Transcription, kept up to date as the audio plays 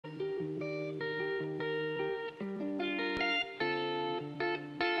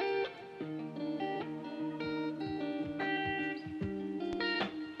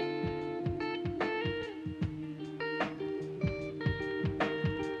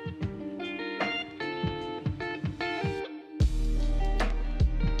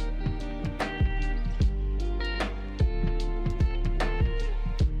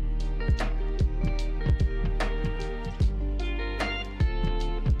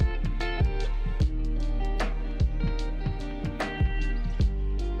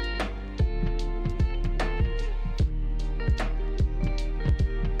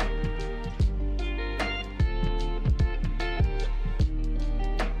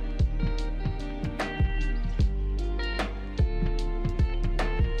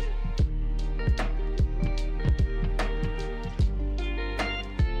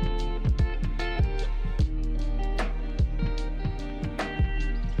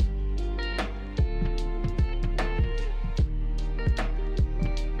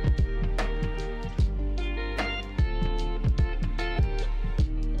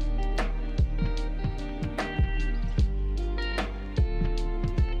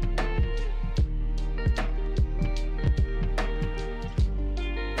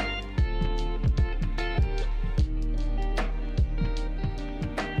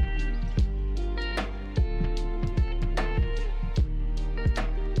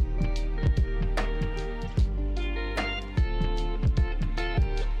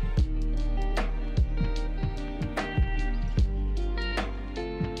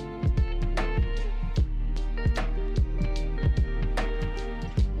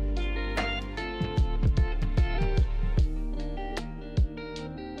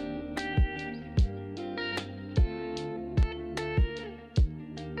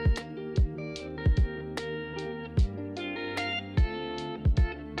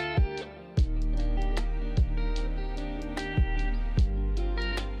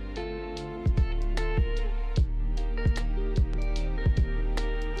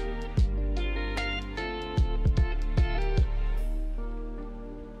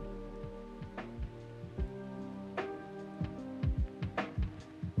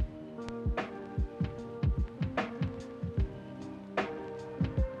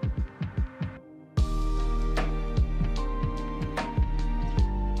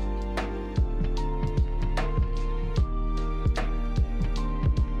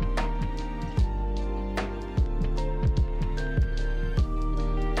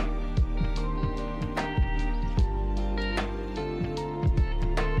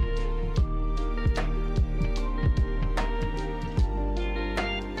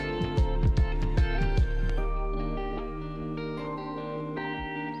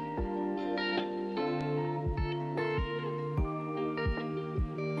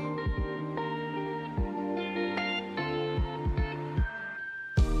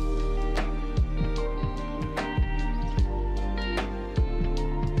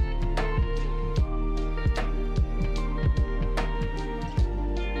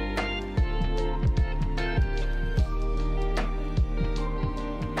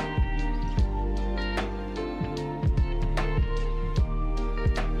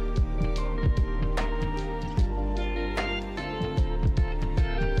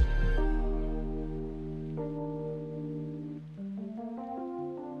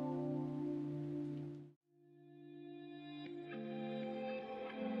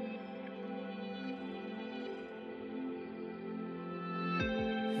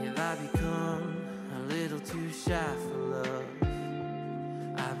I become a little too shy for love?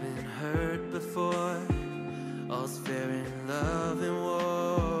 I've been hurt before. All's fair in love and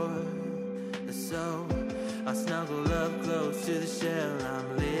war. So I snuggle up close to the shell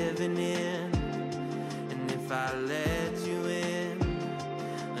I'm living in. And if I let you in,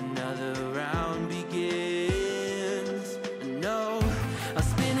 another round begins. No, I'm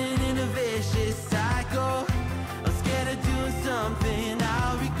spinning in a vicious cycle. I'm scared of doing something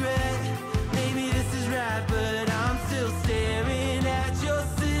I'll regret. Maybe this is right, but I'm still staring at your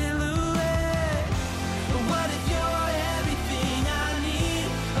silhouette. What if you're everything I need?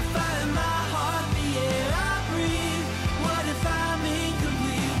 A fire in my heart, the air I breathe. What if I'm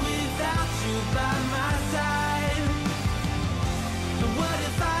incomplete without you by my side? What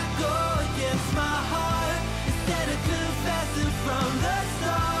if I go against my heart instead of confessing from the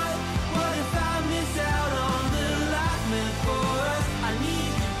start? What if I miss out on the life meant for us? I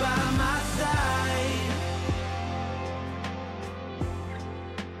need you by my side.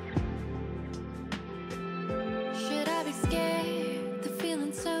 Should I be scared? The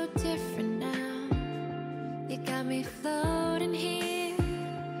feeling's so different now. You got me floating here,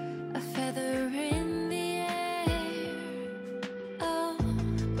 a feather in the air. Oh,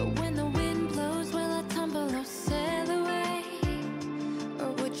 but when the wind blows, will I tumble or sail away?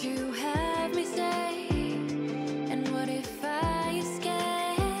 Or would you have me stay? And what if I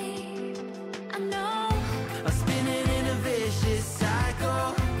escape? I know I'm spinning in a vicious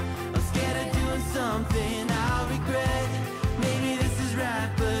cycle. I'm scared of doing something I'll regret. Maybe this is right,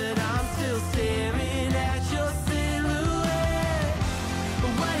 but I'm still staring at your silhouette.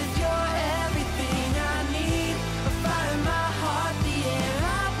 What if you're everything I need? A fire in my heart, the air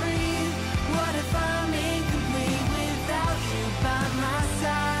I breathe. What if I'm incomplete without you by my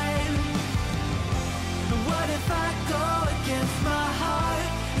side? What if I go against my heart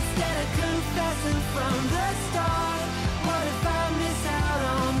instead of confessing from the start? What if I miss out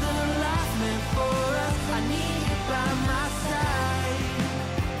on the life meant for us? I need you by my side,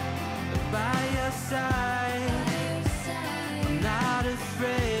 by your side. I'm not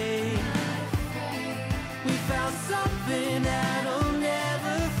afraid. We found something that'll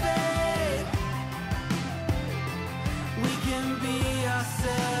never fade. We can be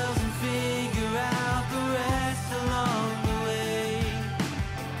ourselves and figure out the rest along the way.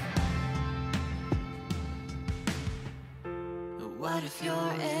 What if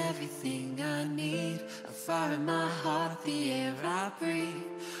you're everything I need? A fire in my heart, the air I breathe.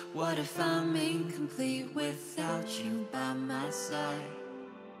 What if I'm incomplete without you by my side?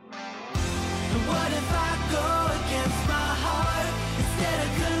 What if I go against my heart instead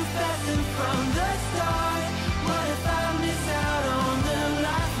of confessing from the start? What if I miss out on the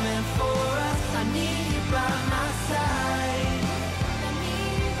life meant for us? I need you by my side. I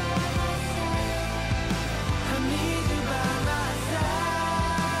need you by my side. I need you by my side.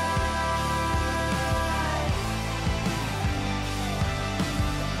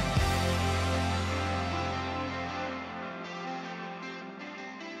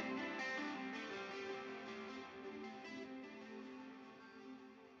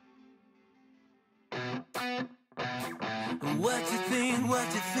 What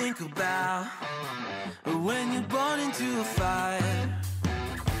you think about when you're born into a fire?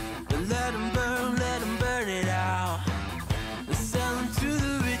 Let them burn it out. Sell them to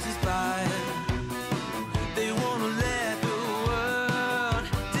the richest buyer. They wanna let the world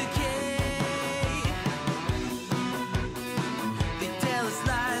decay. They tell us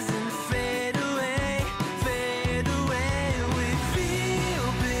lies and fade away, fade away. We feel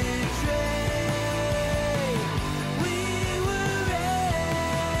betrayed. We were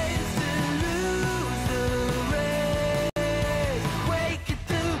raised to lose the race. Wake at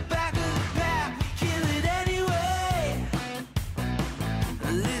the back of the pack, kill it anyway.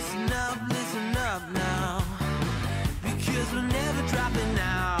 Listen up now, because we're never dropping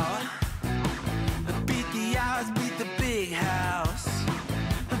out. Beat the odds, beat the big house.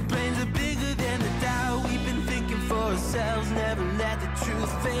 The brains are bigger than the doubt. We've been thinking for ourselves, never let the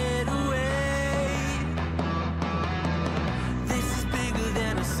truth fade away. This is bigger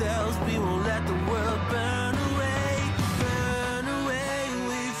than ourselves, we won't let the world burn away, burn away.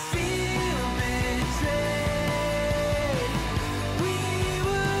 We feel betrayed. We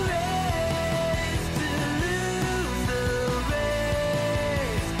were raised to lose the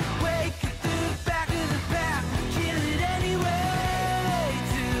race. Wake at the back of the pack, kill it anyway.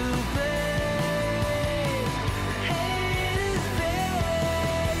 To play haters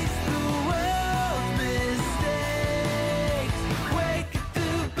face the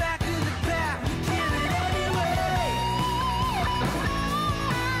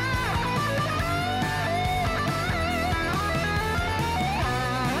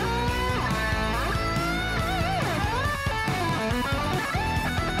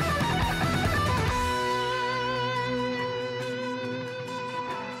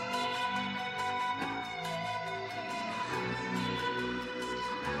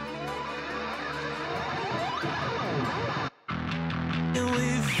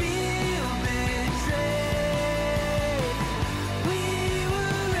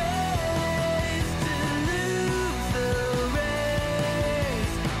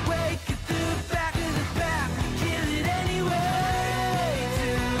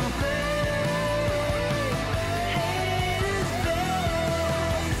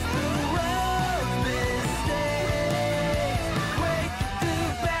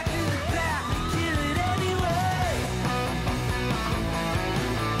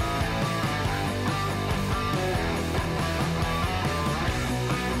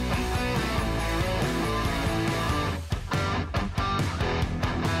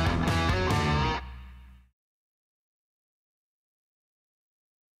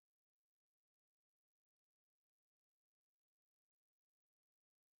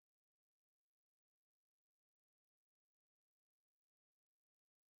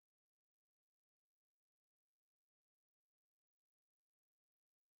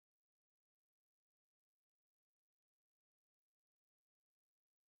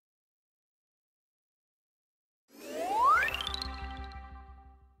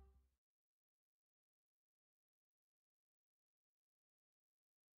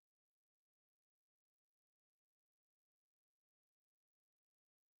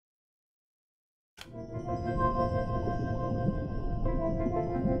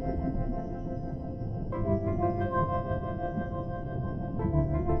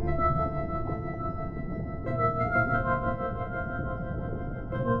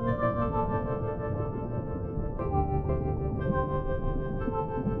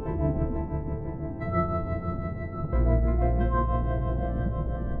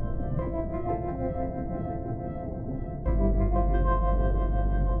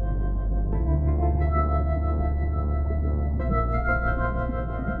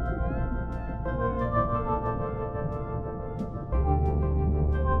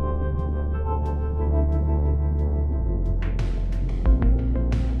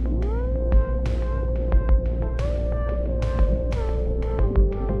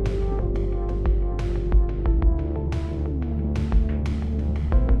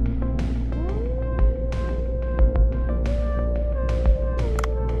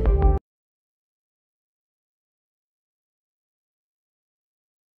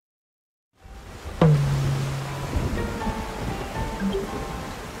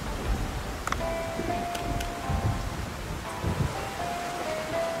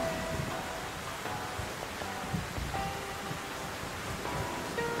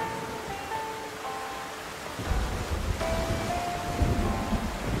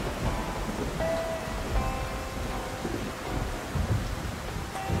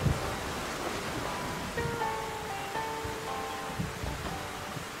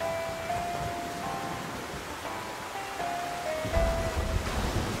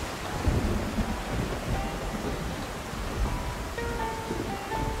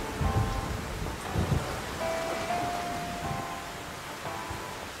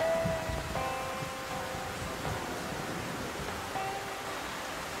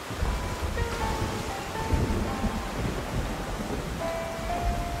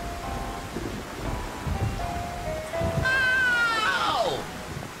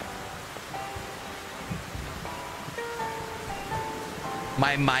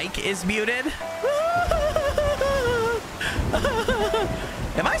My mic is muted.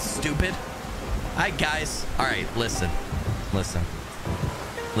 Am I stupid? Alright, guys. Alright, listen. Listen.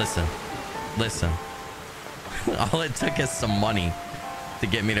 Listen. Listen. All it took is some money to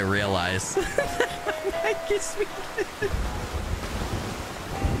get me to realize. My mic is muted.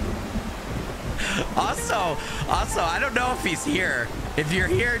 Also, I don't know if he's here. If you're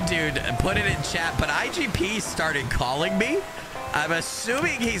here, dude, put it in chat. But IGP started calling me. I'm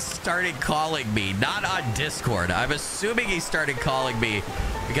assuming he started calling me, not on Discord. I'm assuming he started calling me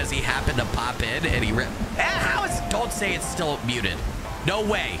because he happened to pop in and he how is, don't say it's still muted. No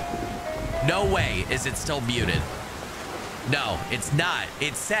way. No way is it still muted. No, it's not.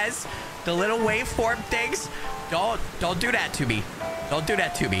 It says the little waveform things. Don't do that to me. Don't do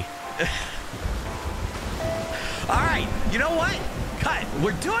that to me. All right, you know what? Cut.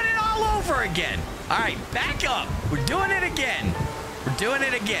 We're doing it all over again. All right, back up. We're doing it again. We're doing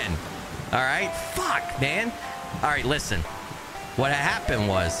it again. All right. Fuck, man. All right, listen. What happened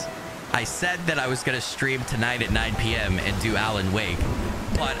was I said that I was going to stream tonight at 9 p.m. and do Alan Wake,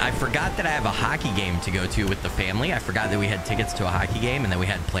 but I forgot that I have a hockey game to go to with the family. I forgot that we had tickets to a hockey game and that we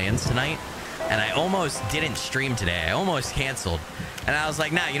had plans tonight. And I almost didn't stream today. I almost canceled. And I was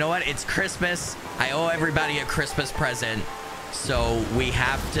like, nah, you know what? It's Christmas. I owe everybody a Christmas present. So I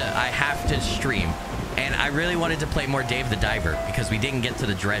have to stream. And I really wanted to play more Dave the Diver because we didn't get to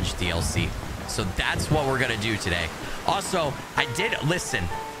the Dredge DLC. So that's what we're going to do today. Also, listen,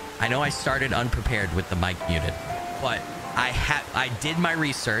 I know I started unprepared with the mic muted, but I did my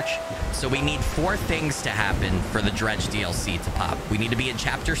research. So we need 4 things to happen for the Dredge DLC to pop. We need to be in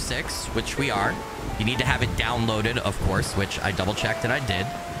chapter 6, which we are. You need to have it downloaded, of course, which I double checked and I did.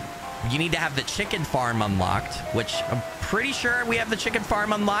 You need to have the chicken farm unlocked, which I'm pretty sure we have the chicken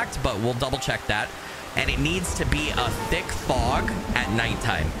farm unlocked, but we'll double check that. And it needs to be a thick fog at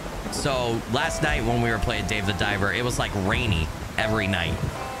nighttime. So last night when we were playing Dave the Diver, it was like rainy every night.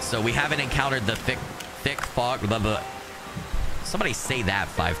 So we haven't encountered the thick fog. Blah, blah. Somebody say that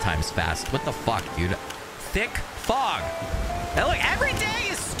 5 times fast. What the fuck, dude? Thick fog. And look, every day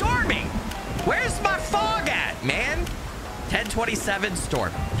is storming. Where's my fog at, man? 1027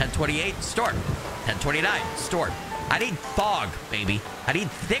 storm. 1028 storm. 1029 storm. I need fog, baby. I need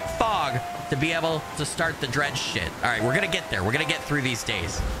thick fog to be able to start the Dredge shit. All right, we're gonna get there. We're gonna get through these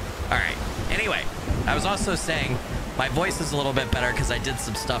days. All right. Anyway, I was also saying my voice is a little bit better because I did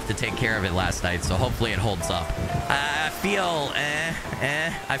some stuff to take care of it last night, so hopefully it holds up. I feel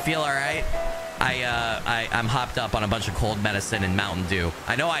all right. I'm hopped up on a bunch of cold medicine and Mountain Dew.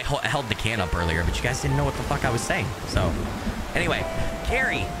 I know I held the can up earlier, but you guys didn't know what the fuck I was saying. So anyway,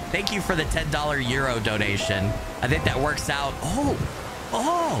 Carrie, thank you for the $10 euro donation. I think that works out.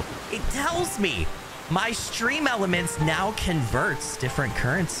 Oh, it tells me my stream elements now converts different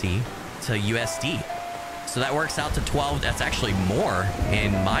currency to USD. So that works out to 12. That's actually more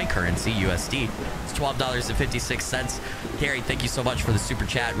in my currency, USD. It's $12.56. Carrie, thank you so much for the super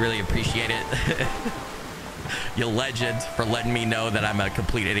chat. Really appreciate it. You legend for letting me know that I'm a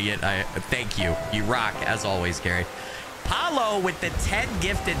complete idiot. Thank you. You rock, as always, Carrie. Paulo with the 10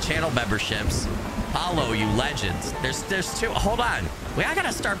 gifted channel memberships. Paulo, you legends. There's two. Hold on. I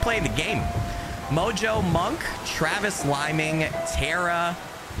gotta start playing the game. Mojo Monk, Travis Liming, Tara,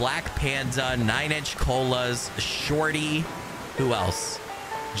 Black Panda, 9-inch Colas, Shorty, who else?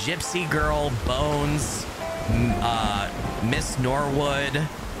 Gypsy Girl, Bones, Miss Norwood,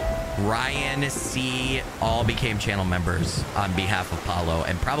 Ryan C, all became channel members on behalf of Paulo,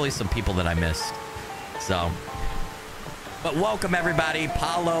 and probably some people that I missed. So, but welcome everybody.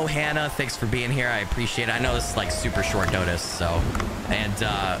 Paulo, Hannah, thanks for being here. I appreciate it. I know this is like super short notice, so, and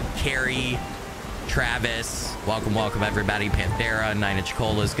Carrie, Travis, welcome everybody. Panthera, 9-inch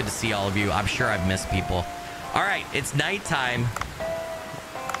Colas, good to see all of you. I'm sure I've missed people. All right, it's nighttime.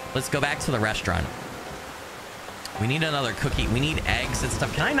 Let's go back to the restaurant. We need another cookie. We need eggs and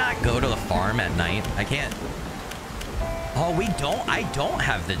stuff. Can I not go to the farm at night? I can't. Oh, I don't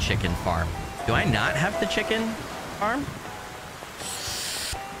have the chicken farm. Do I not have the chicken farm?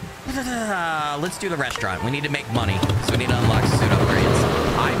 Let's do the restaurant. We need to make money, so we need to unlock suit upgrades.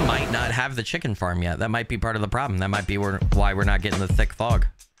 I might not have the chicken farm yet. That might be part of the problem. That might be why we're not getting the thick fog.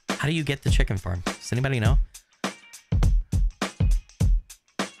 How do you get the chicken farm? Does anybody know?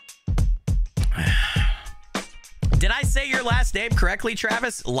 Did I say your last name correctly,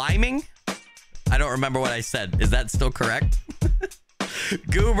 Travis? Liming? I don't remember what I said. Is that still correct?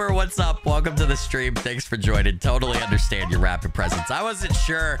 Goober, what's up? Welcome to the stream. Thanks for joining. Totally understand your rapid presence. I wasn't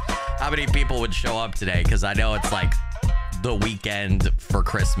sure how many people would show up today because I know it's like the weekend for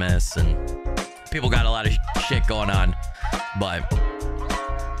Christmas and people got a lot of shit going on. But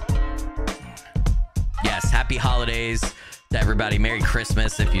yes, happy holidays to everybody. Merry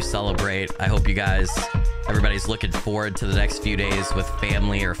Christmas if you celebrate. I hope you guys, everybody's looking forward to the next few days with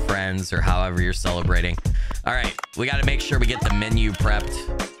family or friends or however you're celebrating. All right, we got to make sure we get the menu prepped.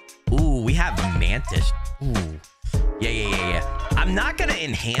 Ooh, we have mantis. Ooh, yeah. I'm not gonna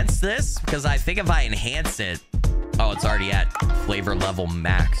enhance this because I think if I enhance it, oh, it's already at flavor level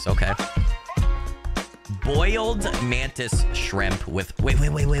max. Okay. Boiled mantis shrimp with wait.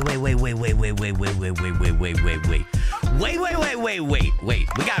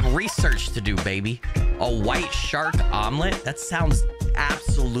 We got research to do, baby. A white shark omelet. That sounds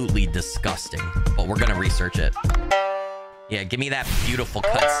absolutely disgusting, but we're gonna research it. Yeah, give me that beautiful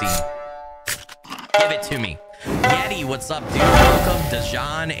cutscene. Give it to me. Yeti, what's up, dude? Welcome.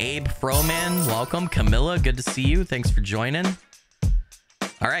 Dejan, Abe, Froman, welcome. Camilla, good to see you. Thanks for joining.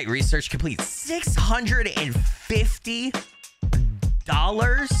 All right, research complete.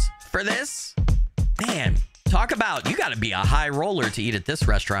 $650 for this? Man, talk about, you gotta be a high roller to eat at this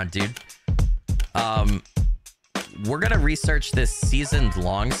restaurant, dude. We're gonna research this seasoned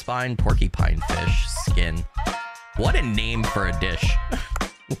long spine porcupine fish skin. What a name for a dish.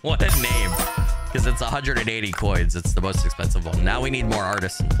 What a name. Because it's 180 coins. It's the most expensive one. Now we need more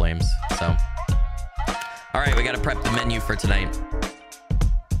artisan flames. So, all right, we got to prep the menu for tonight.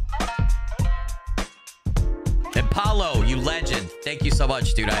 And Paulo, you legend. Thank you so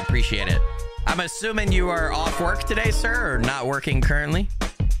much, dude. I appreciate it. I'm assuming you are off work today, sir, or not working currently.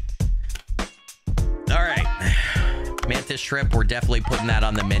 All right. Mantis shrimp. We're definitely putting that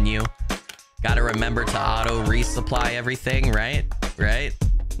on the menu. Got to remember to auto resupply everything, right? Right?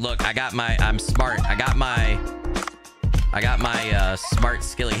 Look, I'm smart. I got my smart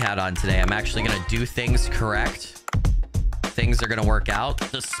skilly hat on today. I'm actually going to do things correct. Things are going to work out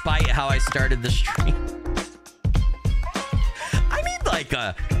despite how I started the stream. I need like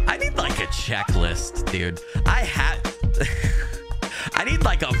a checklist, dude. I need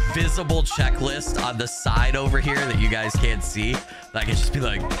like a visible checklist on the side over here that you guys can't see. That I can just be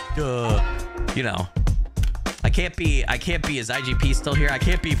like, you know. I can't be, is IGP still here? I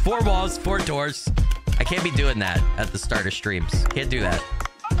can't be 4 walls, 4 doors. I can't be doing that at the start of streams. Can't do that.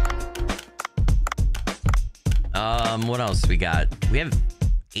 What else we got? We have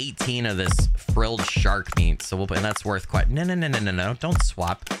 18 of this frilled shark meat, so and that's worth quite. No. Don't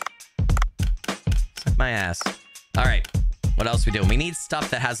swap. Suck my ass. All right. What else we doing? We need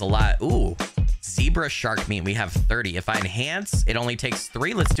stuff that has a lot. Ooh, Zebra shark meat, we have 30. If I enhance, it only takes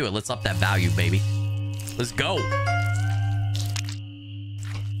 3. Let's do it. Let's up that value, baby. Let's go.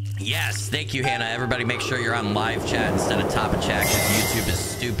 Yes, thank you, Hannah. Everybody make sure you're on live chat instead of top of chat, because YouTube is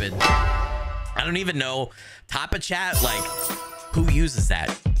stupid. I don't even know top of chat, like, who uses that?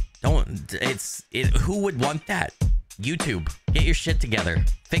 Who would want that? YouTube, get your shit together.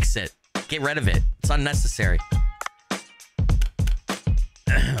 Fix it. Get rid of it. It's unnecessary.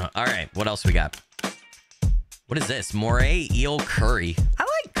 All right, what else we got? What is this? Moray eel curry. I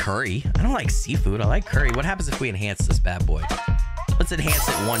like curry. I don't like seafood. I like curry. What happens if we enhance this bad boy? Let's enhance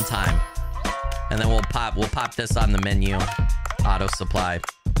it one time, and then we'll pop this on the menu. Auto supply.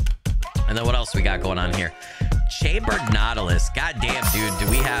 And then what else we got going on here? Chambered nautilus. God damn, dude. Do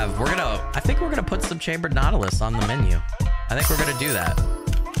we have? I think we're gonna put some chambered nautilus on the menu. I think we're gonna do that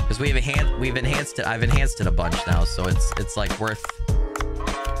because we've enhanced it. I've enhanced it a bunch now, so it's like worth.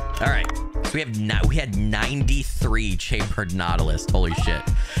 All right. So we had 93 chambered nautilus. Holy shit.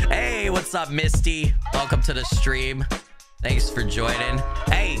 Hey, what's up, Misty? Welcome to the stream. Thanks for joining.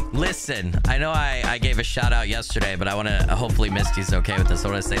 Hey, listen, I know I gave a shout out yesterday, but I want to, hopefully Misty's okay with this. I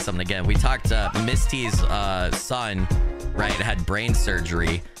want to say something again. We talked to Misty's son, right, had brain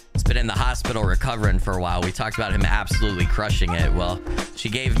surgery. He's been in the hospital recovering for a while. We talked about him absolutely crushing it. Well, she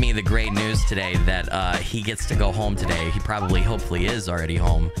gave me the great news today that he gets to go home today. He probably, hopefully is already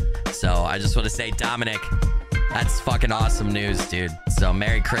home. So I just want to say, Dominic, that's fucking awesome news, dude. So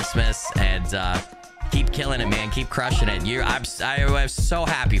Merry Christmas, and keep killing it, man. Keep crushing it. I was so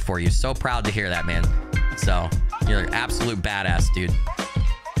happy for you. So proud to hear that, man. So you're an absolute badass, dude.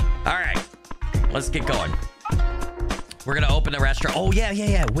 All right, let's get going. We're gonna open the restaurant. Oh yeah.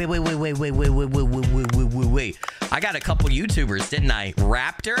 Wait. I got a couple YouTubers, didn't I?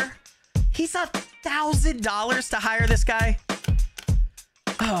 Raptor. He's $1,000 to hire this guy.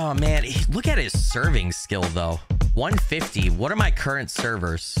 Oh man, look at his serving skill though. 150. What are my current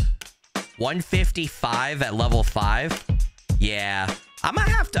servers? 155 at level 5. Yeah, I'm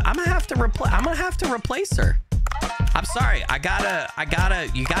gonna have to replace her. I'm sorry. You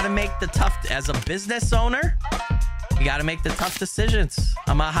gotta make the tough, as a business owner, you gotta make the tough decisions.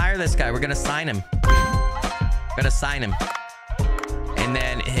 I'm gonna hire this guy. We're gonna sign him. And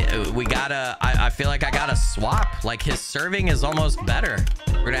then I feel like I gotta swap. Like, his serving is almost better.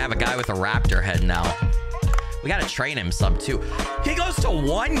 We're gonna have a guy with a raptor head now. We gotta train him some too. He goes to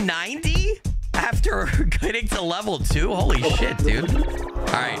 190 after getting to level 2. Holy shit, dude.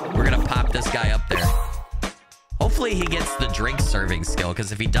 All right, we're gonna pop this guy up there. Hopefully he gets the drink serving skill,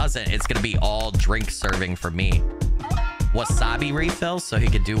 because if he doesn't, it's gonna be all drink serving for me. Wasabi refill, so he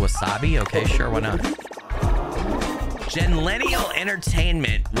could do wasabi. Okay, sure, why not? Genlennial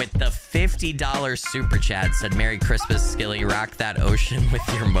Entertainment with the $50 super chat said, Merry Christmas, Skilly. Rock that ocean with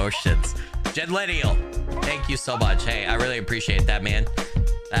your motions. Genlennial, thank you so much. Hey, I really appreciate that, man.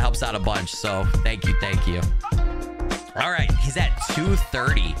 That helps out a bunch, so thank you. All right, he's at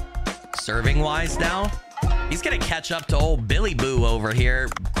 230 serving wise now. He's gonna catch up to old Billy Boo over here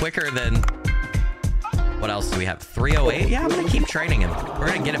quicker than... What else do we have? 308? Yeah, I'm gonna keep training him. We're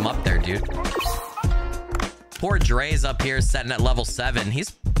gonna get him up there, dude. Poor Dre's up here setting at level 7.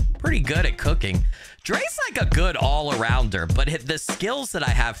 He's pretty good at cooking. Dre's like a good all-arounder, but the skills that I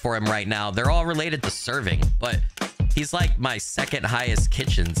have for him right now, they're all related to serving. But he's like my second highest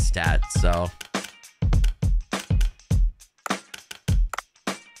kitchen stat, so...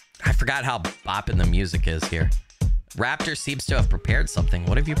 I forgot how bopping the music is here. Raptor seems to have prepared something.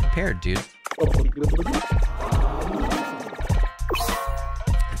 What have you prepared, dude?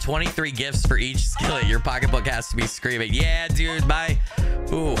 23 gifts for each skillet. Your pocketbook has to be screaming. Yeah, dude,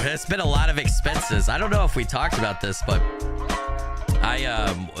 it's been a lot of expenses. I don't know if we talked about this, but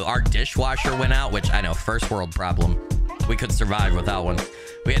our dishwasher went out, which I know, first world problem. We could survive without one.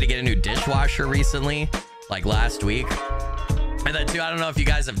 We had to get a new dishwasher recently, like last week. And then too, I don't know if you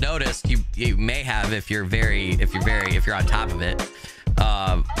guys have noticed, you may have if you're on top of it,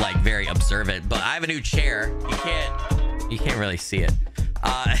 like very observant, but I have a new chair. You can't really see it.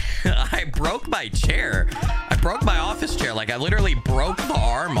 I broke my chair. I broke my office chair. Like, I literally broke the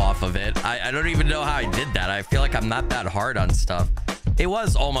arm off of it. I don't even know how I did that. I feel like I'm not that hard on stuff. It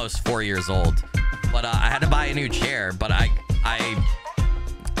was almost 4 years old, but I had to buy a new chair. But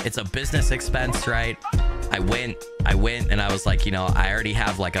it's a business expense, right? I went and I was like, I already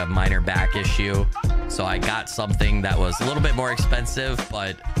have like a minor back issue, so I got something that was a little bit more expensive,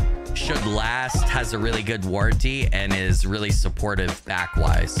 but should last, has a really good warranty, and is really supportive back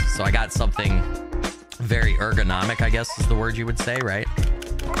wise. So I got something very ergonomic, I guess is the word you would say, right?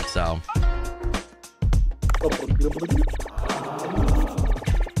 So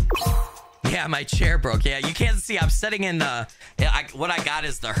Yeah, my chair broke. Yeah, you can't see. I'm sitting in the... what I got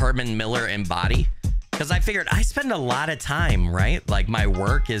is the Herman Miller Embody. Because I figured I spend a lot of time, right? Like, my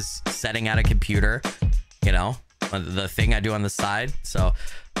work is setting at a computer, you know, the thing I do on the side. So,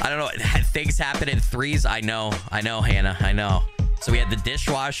 I don't know. Things happen in threes. I know, Hannah. I know. So, we had the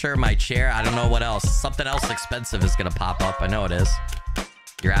dishwasher, my chair. I don't know what else. Something else expensive is going to pop up. I know it is.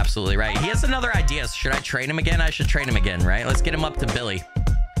 You're absolutely right. He has another idea. Should I train him again? I should train him again, right? Let's get him up to Billy.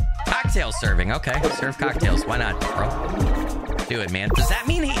 Cocktail serving. Okay. Serve cocktails. Why not, bro? Do it, man. Does that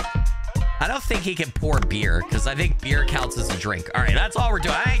mean he... I don't think he can pour beer, because I think beer counts as a drink. All right, that's all we're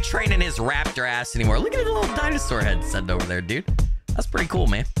doing. I ain't training his raptor ass anymore. Look at the little dinosaur head sent over there, dude. That's pretty cool,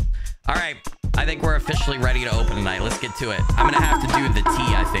 man. All right, I think we're officially ready to open tonight. Let's get to it. I'm going to have to do the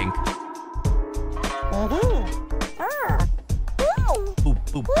tea, I think.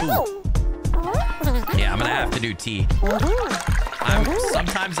 Yeah, I'm going to have to do tea.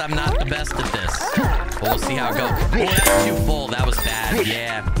 Sometimes I'm not the best at this. But we'll see how it goes. Oh, that's too full. That was bad.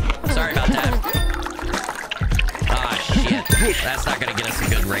 Yeah. Sorry about that. Ah, shit. That's not going to get us a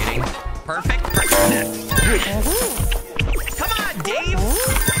good rating. Perfect. Come on, Dave.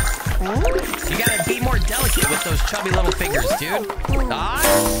 You got to be more delicate with those chubby little fingers, dude. Ah,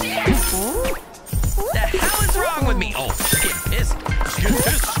 shit. The hell is wrong with me? Oh, she's getting pissed. She's getting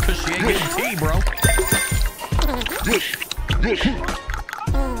pissed because she ain't getting tea, bro.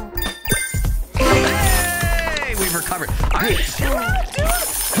 Hey, we've recovered. All right, chill out, dude.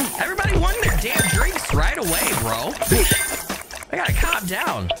 Everybody won their damn drinks right away, bro. I gotta calm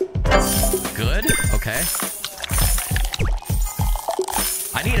down. Good. Okay.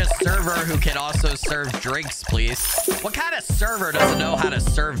 I need a server who can also serve drinks, please. What kind of server doesn't know how to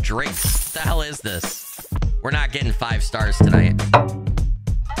serve drinks? What the hell is this? We're not getting 5 stars tonight.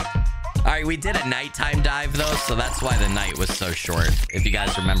 All right, we did a nighttime dive, though, so that's why the night was so short, if you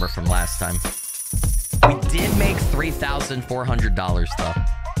guys remember from last time. We did make $3,400, though.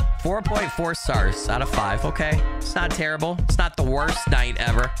 4.4 stars out of 5. Okay, it's not terrible. It's not the worst night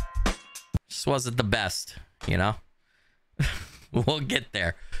ever. Just wasn't the best, you know? We'll get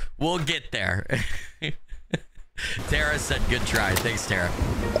there. We'll get there. Tara said, good try. Thanks, Tara.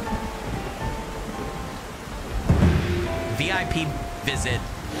 VIP visit.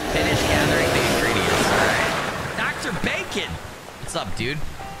 Finish gathering the ingredients. All right. Dr. Bacon. What's up, dude?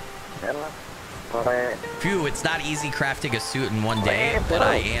 Phew, it's not easy crafting a suit in one day, but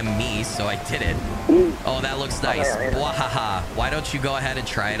I am me, so I did it. Oh, that looks nice. Wahaha. Why don't you go ahead and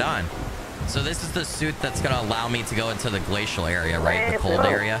try it on? So this is the suit that's going to allow me to go into the glacial area, right? The cold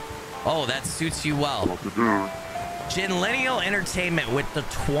area. Oh, that suits you well. Genlineal Entertainment with the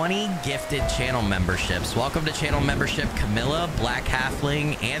 20 gifted channel memberships. Welcome to channel membership Camilla, Black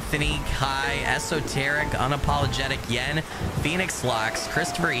Halfling, Anthony, Kai, Esoteric, Unapologetic Yen, Phoenix Locks,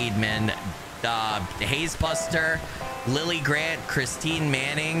 Christopher Eadman, Haze Buster, Lily Grant, Christine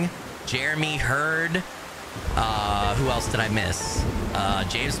Manning, Jeremy Hurd. Who else did I miss?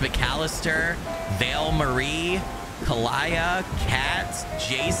 James McAllister, Vale Marie, Kalaya, Kat,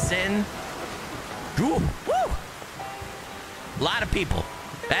 Jason. Ooh, woo! A lot of people.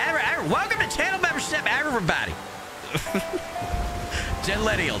 Welcome to channel membership, everybody.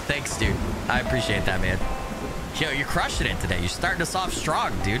 Genlineal, thanks, dude. I appreciate that, man. Yo, you're crushing it today. You're starting us off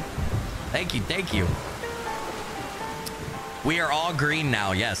strong, dude. Thank you, thank you. We are all green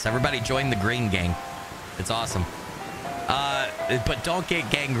now. Yes, everybody join the green gang. It's awesome. But don't get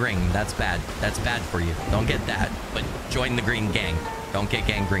gangrene. That's bad. That's bad for you. Don't get that. But join the green gang. Don't get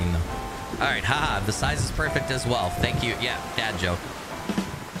gangrene, though. All right, haha, the size is perfect as well. Thank you. Yeah, dad joke.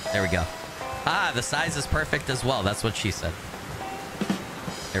 There we go. Ah, the size is perfect as well. That's what she said.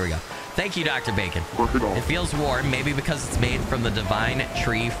 There we go. Thank you, Dr. Bacon. It feels warm, maybe because it's made from the divine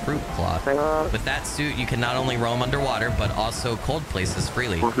tree fruit cloth. With that suit, you can not only roam underwater, but also cold places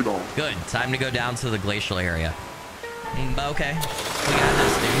freely. Good. Time to go down to the glacial area. Okay. We got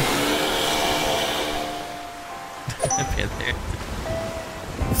this, dude.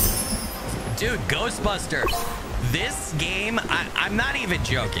 Dude, Ghostbuster. This game, I'm not even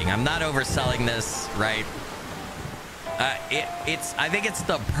joking. I'm not overselling this, right? I think it's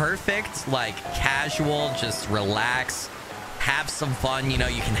the perfect, like, casual, just relax, have some fun. You know,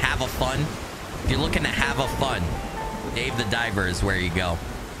 you can have a fun. If you're looking to have a fun, Dave the Diver is where you go.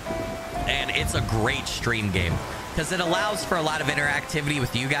 And it's a great stream game because it allows for a lot of interactivity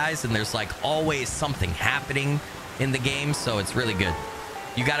with you guys, and there's, like, always something happening in the game, so it's really good.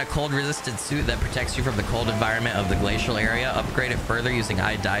 You got a cold-resistant suit that protects you from the cold environment of the glacial area. Upgrade it further using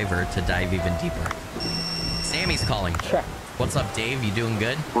iDiver to dive even deeper. Sammy's calling. Check. What's up, Dave? You doing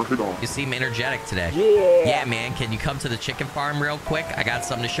good? You seem energetic today. Yeah, man. Can you come to the chicken farm real quick? I got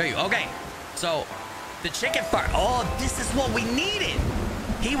something to show you. Okay. So the chicken farm. Oh, this is what we needed.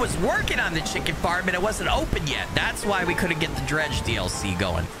 He was working on the chicken farm and it wasn't open yet. That's why we couldn't get the Dredge DLC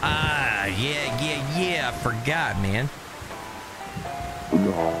going. Ah, yeah. I forgot, man.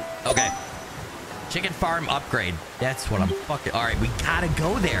 No. Okay. Chicken farm upgrade. That's what I'm fucking... All right, we gotta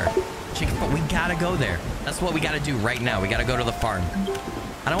go there. Chicken farm, we gotta go there. That's what we gotta do right now. We gotta go to the farm.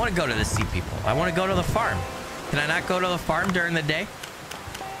 I don't want to go to the sea people. I want to go to the farm. Can I not go to the farm during the day?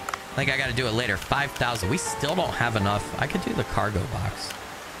 I think I gotta do it later. 5,000. We still don't have enough. I could do the cargo box.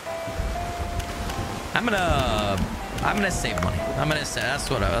 I'm gonna save money. I'm gonna say that's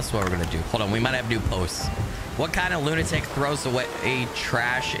what we're gonna do. Hold on, we might have new posts. What kind of lunatic throws away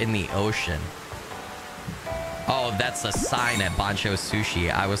trash in the ocean? Oh, that's a sign at Bancho Sushi.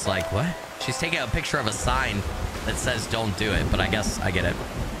 I was like, what? She's taking a picture of a sign that says don't do it, but I guess I get it.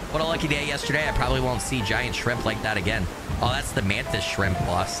 What a lucky day yesterday. I probably won't see giant shrimp like that again. Oh, that's the mantis shrimp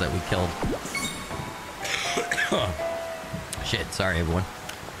boss that we killed. Shit, sorry everyone.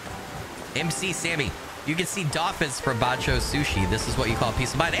 MC Sammy, you can see dolphins from Bancho Sushi. This is what you call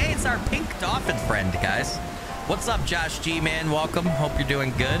peace of mind. Hey, it's our pink dolphin friend, guys. What's up, Josh G, man? Welcome. Hope you're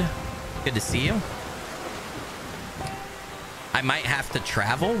doing good. Good to see you. I might have to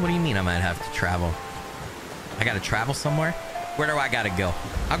travel? What do you mean I might have to travel? I gotta travel somewhere? Where do I gotta go?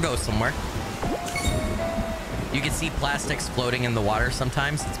 I'll go somewhere. You can see plastics floating in the water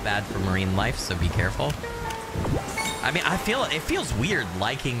sometimes. It's bad for marine life, so be careful. I mean, it feels weird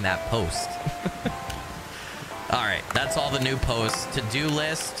liking that post. All right, that's all the new posts. To-do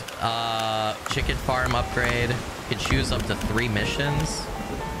list, chicken farm upgrade. You can choose up to 3 missions.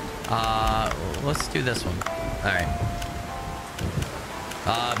 Let's do this one. All right.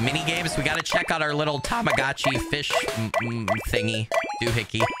 Mini games. We got to check out our little Tamagotchi fish thingy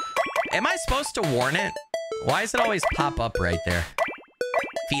doohickey. Am I supposed to warn it? Why does it always pop up right there?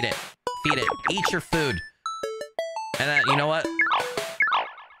 Feed it. Feed it. Eat your food. And you know what?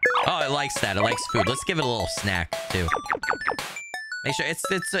 Oh, it likes that. It likes food. Let's give it a little snack too. Make sure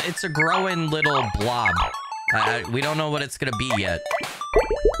it's a growing little blob. We don't know what it's gonna be yet.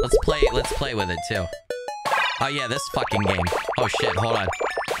 Let's play with it too. Oh yeah, this fucking game. Oh shit, hold on.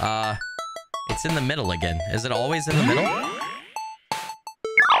 It's in the middle again. Is it always in the middle?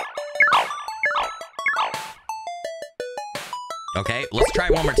 Okay, let's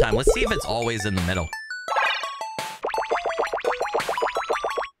try one more time. Let's see if it's always in the middle.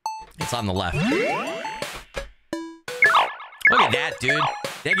 It's on the left. Look at that, dude.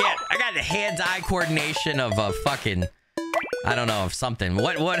 I got the hand-eye coordination of a fucking... I don't know, of something.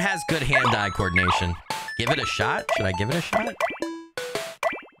 What has good hand-eye coordination? Give it a shot? Should I give it a shot?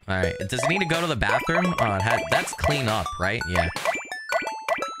 Alright. Does it need to go to the bathroom? Oh, that's clean up, right? Yeah.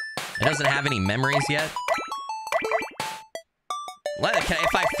 It doesn't have any memories yet.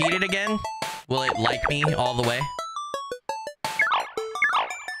 If I feed it again, will it like me all the way?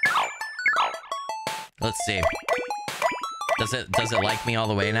 Let's see. Does it like me all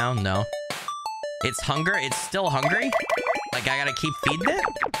the way now? No. It's hunger? It's still hungry? Like I gotta keep feeding it?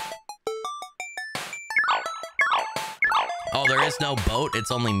 Oh, there is no boat.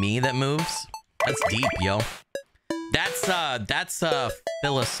 It's only me that moves. That's deep, yo. That's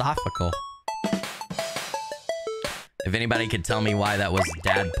philosophical. If anybody could tell me why that was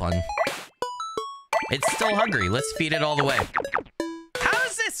dad pun. It's still hungry. Let's feed it all the way. How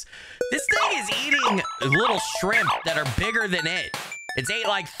is this? This thing is eating little shrimp that are bigger than it. It's ate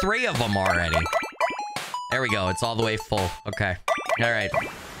like 3 of them already. There we go. It's all the way full. Okay. All right.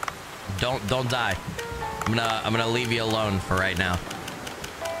 Don't die. I'm gonna leave you alone for right now.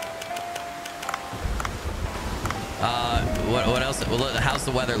 What else? Well, how's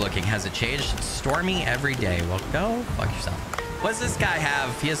the weather looking? Has it changed? It's stormy every day. Well, go fuck yourself. What does this guy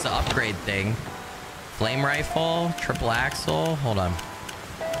have? He has the upgrade thing. Flame rifle, triple axle. Hold on.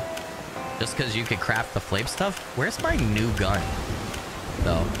 Just because you could craft the flame stuff? Where's my new gun?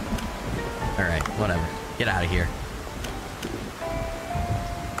 Though. All right, whatever. Get out of here.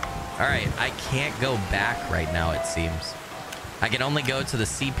 All right, I can't go back right now, it seems. I can only go to the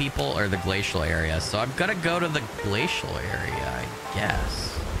sea people or the glacial area. So I'm gonna go to the glacial area, I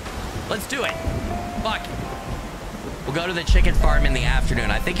guess. Let's do it. Fuck. We'll go to the chicken farm in the afternoon.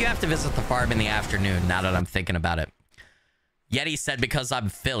 I think you have to visit the farm in the afternoon now that I'm thinking about it. Yeti said because I'm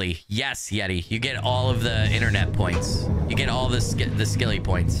Philly. Yes, Yeti. You get all of the internet points. You get all the skilly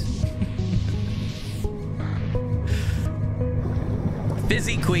points.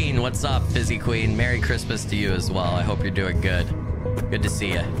 Fizzy Queen, what's up, Fizzy Queen? Merry Christmas to you as well. I hope you're doing good. Good to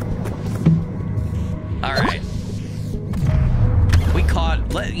see you. All right. We caught...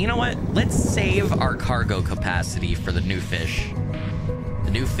 You know what? Let's save our cargo capacity for the new fish.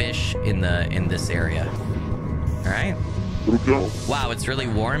 The new fish in this area. All right. Wow, it's really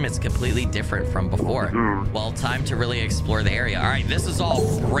warm. It's completely different from before. Well, time to really explore the area. All right, this is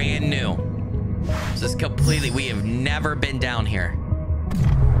all brand new. This is completely, we have never been down here.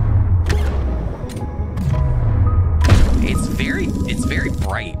 It's very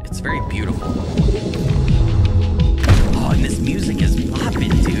bright. It's very beautiful. Oh, and this music is popping,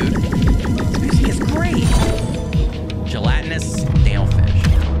 dude. This music is great. Gelatinous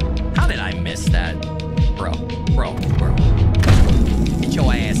snailfish. How did I miss that? Bro. Get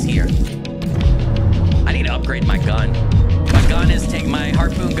your ass here. I need to upgrade my gun. My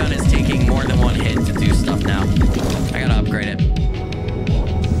harpoon gun is taking more than one hit to do stuff now. I gotta upgrade it.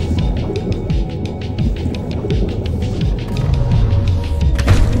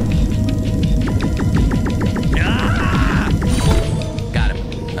 Got him.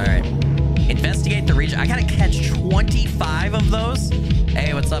 All right. Investigate the region. I gotta catch 25 of those.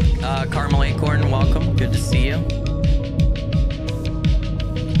 Hey, what's up, Caramel Acorn? Welcome. Good to see you.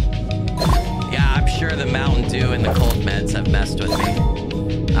 Yeah, I'm sure the Mountain Dew and the cold meds have messed with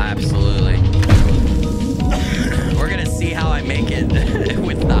me. Absolutely. We're gonna see how I make it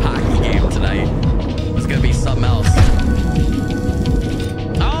with the hockey game tonight. It's gonna be something else.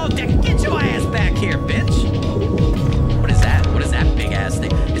 Oh, get your ass back here, bitch. What is that? What is that big ass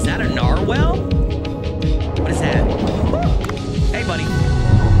thing? Is that a narwhal? What is that? Hey, buddy.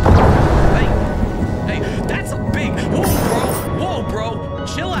 Hey, that's a big... Whoa, bro.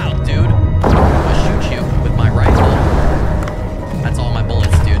 Chill out, dude. I'll shoot you with my rifle. That's all my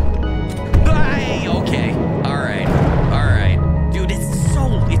bullets, dude. Hey, okay. All right. Dude, it's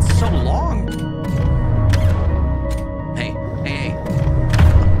so long. Hey.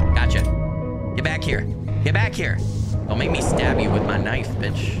 Gotcha. Get back here. Don't make me stab you with my knife,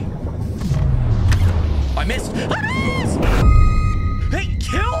 bitch. Oh, I missed. Hey,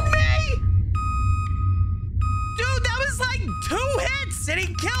 kill me? Dude, that was like 2 hits and he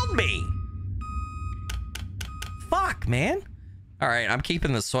killed me. Fuck, man. All right, I'm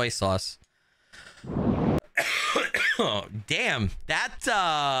keeping the soy sauce. Oh, damn. That,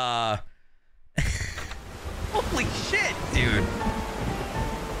 holy shit, dude.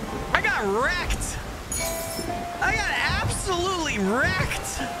 I got wrecked. I got absolutely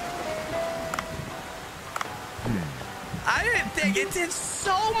wrecked. I didn't think it did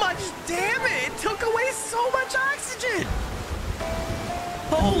so much damage. It took away so much oxygen.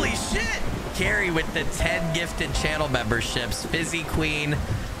 Holy shit. Carrie with the 10 gifted channel memberships. Fizzy Queen,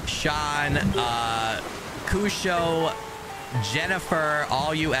 Sean, Kusho, Jennifer,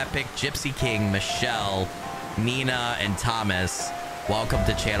 All You Epic, Gypsy King, Michelle, Nina, and Thomas. Welcome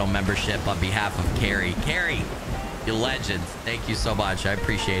to channel membership on behalf of Carrie. Carrie, you legend. Thank you so much. I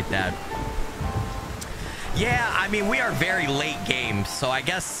appreciate that. Yeah, I mean, we are very late game, so I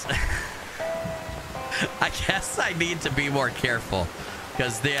guess I need to be more careful.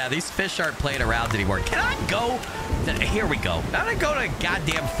 Because, yeah, these fish aren't playing around anymore. Can I go? Here we go. I'm going to go to a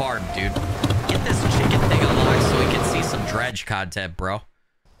goddamn farm, dude. Get this chicken thing unlocked so we can see some Dredge content, bro.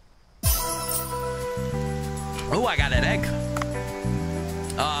 Oh, I got an egg.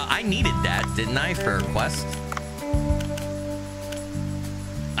 I needed that, didn't I, for a quest?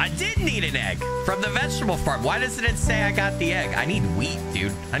 I did need an egg from the vegetable farm. Why doesn't it say I got the egg? I need wheat,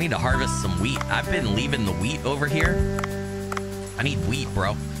 dude. I need to harvest some wheat. I've been leaving the wheat over here. I need wheat,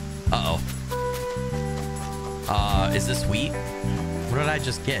 bro. Is this wheat? What did I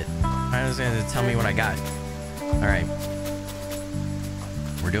just get? I was going to tell me what I got. All right.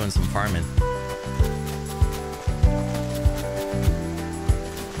 We're doing some farming.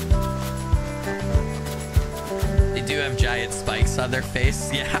 They do have giant spikes on their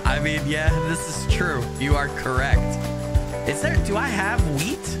face. Yeah, I mean, yeah, this is true. You are correct. Is there, do I have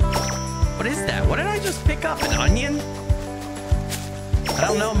wheat? What is that? What did I just pick up? An onion? I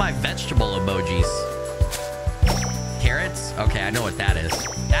don't know my vegetable emojis. Carrots? Okay, I know what that is.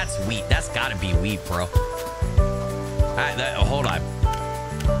 That's wheat. That's gotta be wheat, bro. All right, hold on.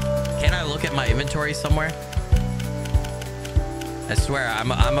 Can I look at my inventory somewhere? I swear,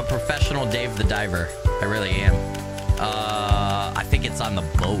 I'm a professional Dave the Diver. I really am. I think it's on the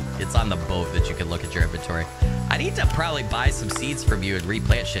boat. It's on the boat that you can look at your inventory. I need to probably buy some seeds from you and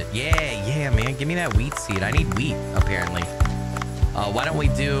replant shit. Yeah, man. Give me that wheat seed. I need wheat, apparently. Why don't we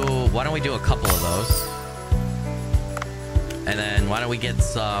do a couple of those? And then why don't we get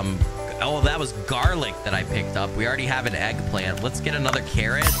some... Oh, that was garlic that I picked up. We already have an eggplant. Let's get another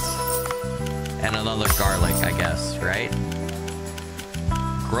carrot and another garlic, I guess, right?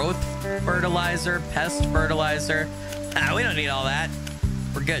 Growth fertilizer, pest fertilizer. We don't need all that.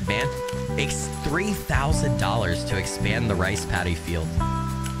 We're good, man. It's $3,000 to expand the rice paddy field.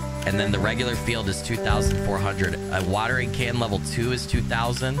 And then the regular field is 2,400. A watering can level 2 is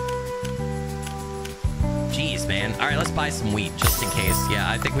 2,000. Jeez, man. All right, let's buy some wheat just in case. Yeah,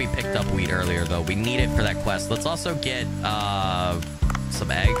 I think we picked up wheat earlier, though. We need it for that quest. Let's also get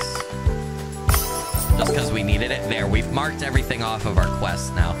some eggs. Just because we needed it. There, we've marked everything off of our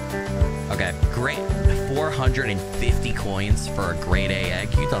quest now. Okay, great. 450 coins for a grade A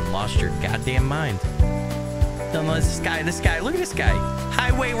egg. You done lost your goddamn mind. Done lost this guy. Look at this guy.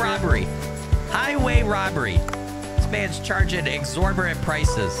 Highway robbery. Highway robbery. This man's charging exorbitant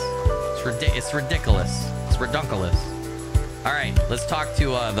prices. It's ridiculous. It's redunculous. All right, let's talk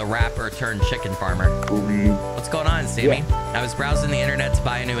to the rapper turned chicken farmer. What's going on, Sammy? Yeah. I was browsing the internet to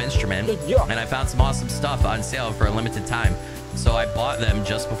buy a new instrument, and I found some awesome stuff on sale for a limited time. So I bought them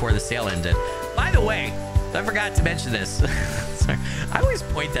just before the sale ended. By the way, I forgot to mention this. Sorry. I always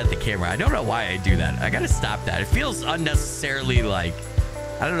point at the camera. I don't know why I do that. I gotta stop that. It feels unnecessarily like,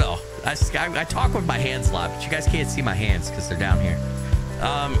 I don't know. I talk with my hands a lot, but you guys can't see my hands because they're down here.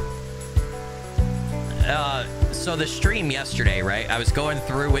 So the stream yesterday, right? I was going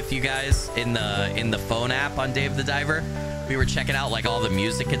through with you guys in the phone app on Dave the Diver. We were checking out like all the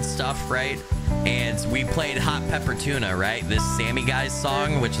music and stuff, right? And we played Hot Pepper Tuna, right? This Sammy guy's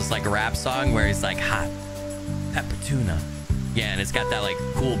song, which is like a rap song where he's like, hot pepper tuna. Yeah, and it's got that like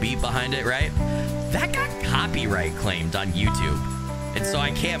cool beat behind it, right? That got copyright claimed on YouTube. And so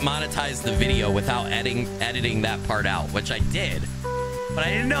I can't monetize the video without editing that part out, which I did. But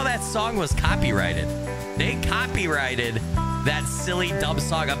I didn't know that song was copyrighted. They copyrighted that silly dumb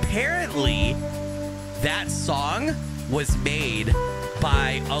song. Apparently, that song was made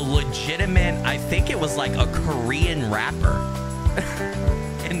by a legitimate, I think it was like a Korean rapper.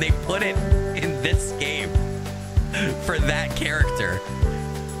 And they put it in this game for that character.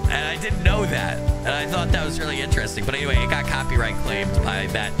 And I didn't know that. And I thought that was really interesting. But anyway, it got copyright claimed by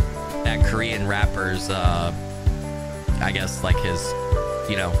that Korean rapper's, I guess, like his,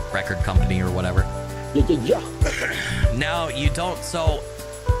 you know, record company or whatever. No, you don't. So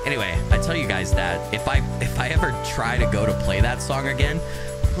anyway, I tell you guys that if I ever try to go to play that song again,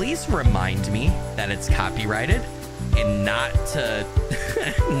 please remind me that it's copyrighted and not to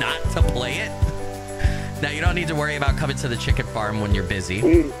not to play it. Now, you don't need to worry about coming to the chicken farm when you're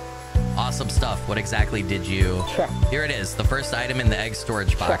busy. Awesome stuff. What exactly did you... Here it is, the first item in the egg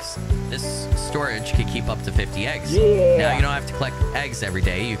storage box. This storage can keep up to 50 eggs. Yeah. Now, you don't have to collect eggs every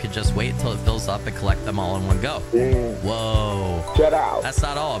day. You can just wait until it fills up and collect them all in one go. Whoa. Shut out. That's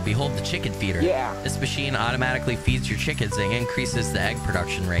not all. Behold the chicken feeder. Yeah. This machine automatically feeds your chickens and increases the egg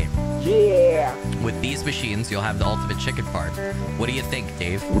production rate. Yeah. With these machines, you'll have the ultimate chicken farm. What do you think,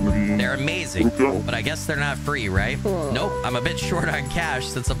 Dave? They're amazing, but I guess they're not free, right? Nope, I'm a bit short on cash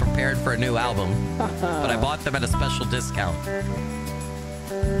since I'm prepared for a new album, but I bought them at a special discount.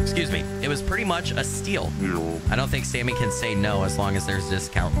 Excuse me, it was pretty much a steal. I don't think Sammy can say no as long as there's a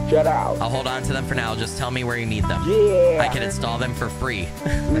discount. Shut out. I'll hold on to them for now. Just tell me where you need them. Yeah. I can install them for free.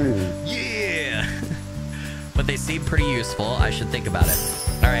 Yeah. But they seem pretty useful. I should think about it.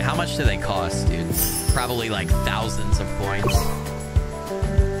 All right, how much do they cost, dude? Probably like thousands of coins.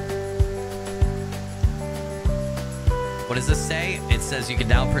 What does this say? It says you can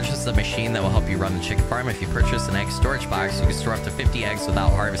now purchase a machine that will help you run the chicken farm. If you purchase an egg storage box, you can store up to 50 eggs without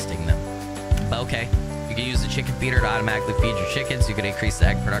harvesting them. Okay. You can use the chicken feeder to automatically feed your chickens. You can increase the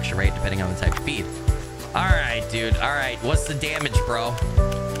egg production rate depending on the type of feed. All right, dude. All right. What's the damage, bro?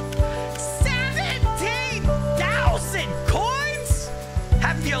 17,000 coins?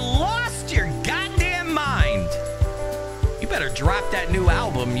 Have you lost your goddamn mind? You better drop that new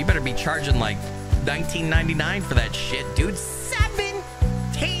album. You better be charging like $19.99 for that shit, dude.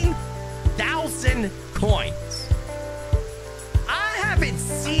 17,000 coins. I haven't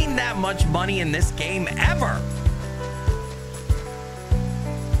seen that much money in this game ever.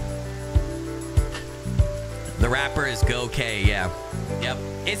 The rapper is Go-K, yeah. Yep.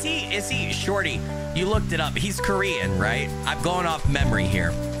 Is he Shorty? You looked it up. He's Korean, right? I'm going off memory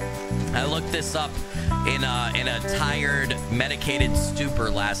here. I looked this up in a tired, medicated stupor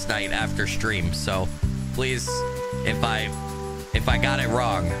last night after stream. So please, if I got it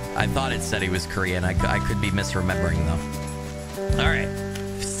wrong, I thought it said he was Korean. I could be misremembering though. All right,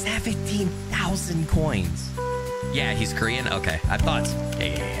 17,000 coins. Yeah, he's Korean. Okay, I thought so.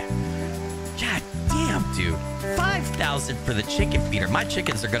 Yeah. God damn, dude. 5,000 for the chicken feeder. My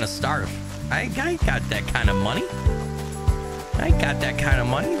chickens are gonna starve. I ain't got that kind of money. I ain't got that kind of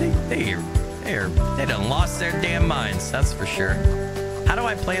money. They done lost their damn minds. That's for sure. How do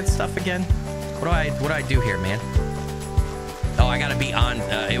I plant stuff again? What do I do here, man? Oh, I gotta be on.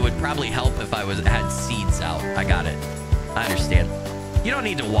 It would probably help if I had seeds out. I got it. I understand. You don't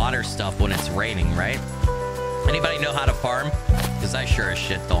need to water stuff when it's raining, right? Anybody know how to farm? Because I sure as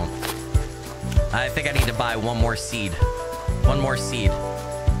shit don't. I think I need to buy one more seed. One more seed.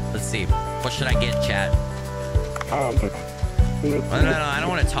 Let's see. What should I get, chat? No, I don't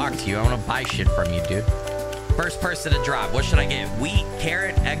want to talk to you. I want to buy shit from you, dude. First person to drop. What should I get? Wheat,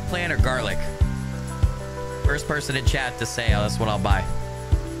 carrot, eggplant, or garlic? First person in chat to say, oh, that's what I'll buy.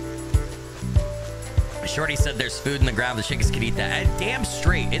 Shorty said there's food in the ground. The chickens can eat that. And damn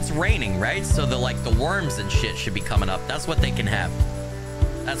straight. It's raining, right? So the worms and shit should be coming up. That's what they can have.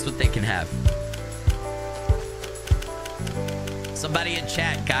 That's what they can have. Somebody in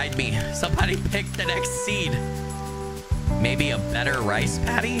chat, guide me. Somebody pick the next seed. Maybe a better rice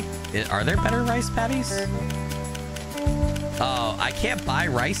patty? Are there better rice patties? Oh, I can't buy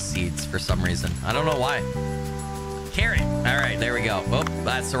rice seeds for some reason. I don't know why. Carrot. All right, there we go. Oh,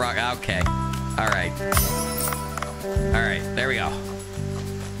 that's the wrong. Okay. All right. All right, there we go.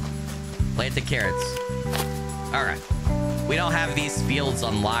 Plant the carrots. All right. We don't have these fields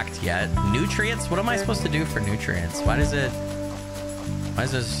unlocked yet. Nutrients? What am I supposed to do for nutrients? Why is there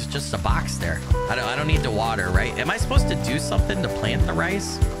just a box there? I don't need to water, right? Am I supposed to do something to plant the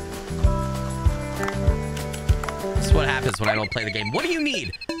rice? This is what happens when I don't play the game. What do you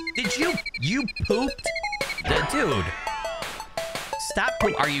need? Did you pooped? Dude. Stop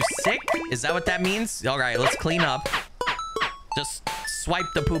poop. Are you sick? Is that what that means? All right, let's clean up. Just swipe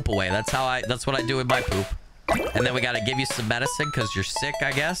the poop away. That's what I do with my poop. And then we got to give you some medicine because you're sick,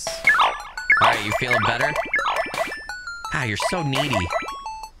 I guess. All right, you feeling better? Ah, you're so needy.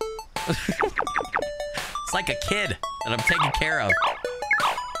 It's like a kid that I'm taking care of.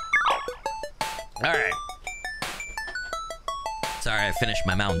 All right. Sorry, I finished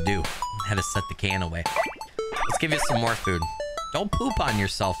my Mountain Dew. Had to set the can away. Let's give you some more food. Don't poop on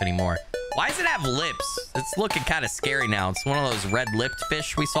yourself anymore. Why does it have lips? It's looking kind of scary now. It's one of those red-lipped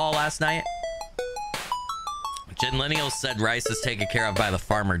fish we saw last night. Genlineal said rice is taken care of by the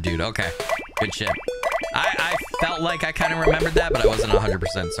farmer, dude. Okay, good shit. I felt like I kind of remembered that, but I wasn't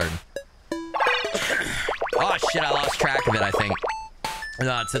 100% certain. Oh, shit, I lost track of it, I think.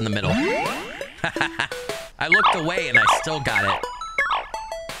 No, it's in the middle. I looked away and I still got it.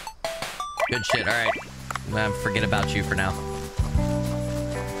 Good shit, all right. Forget about you for now.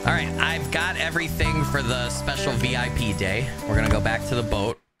 All right, I've got everything for the special VIP day. We're going to go back to the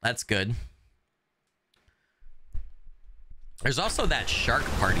boat. That's good. There's also that shark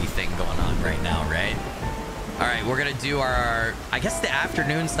party thing going on right now, right? All right, we're going to do our... I guess the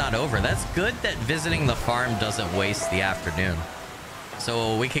afternoon's not over. That's good that visiting the farm doesn't waste the afternoon.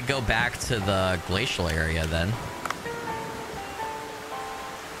 So we could go back to the glacial area then.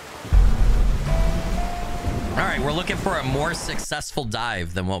 All right, we're looking for a more successful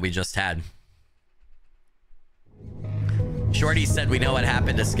dive than what we just had. Shorty said we know what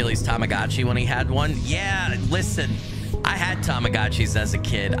happened to Skilly's Tamagotchi when he had one. Yeah, listen, I had Tamagotchis as a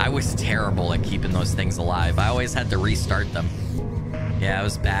kid. I was terrible at keeping those things alive. I always had to restart them. Yeah, it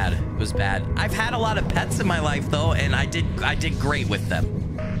was bad. It was bad. I've had a lot of pets in my life, though, and I did great with them.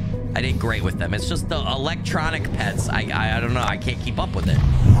 I did great with them. It's just the electronic pets. I don't know. I can't keep up with it.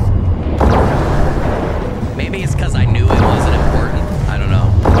 Maybe it's because I knew it wasn't important. I don't know.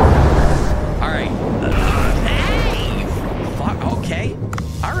 All right. Hey! Fuck. Okay.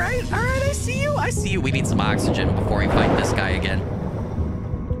 All right. All right. I see you. I see you. We need some oxygen before we fight this guy again.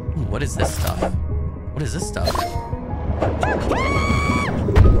 What is this stuff? What is this stuff?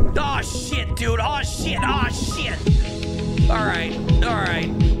 Oh, shit, dude. Oh, shit. Oh, shit. All right. All right.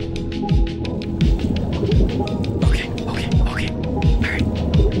 Okay. Okay. Okay. All right.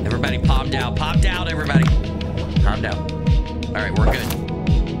 Everybody palm down. Palm down, everybody. Calm down. All right, we're good.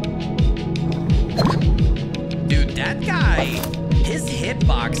 Dude, that guy, his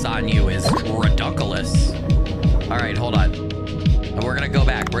hitbox on you is ridiculous. All right, hold on. We're gonna go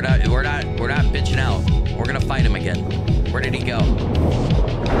back. We're not bitching out. We're gonna fight him again. Where did he go?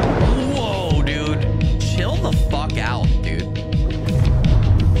 Whoa, dude. Chill the fuck out, dude.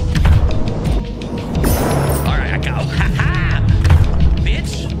 All right, I go. Ha ha,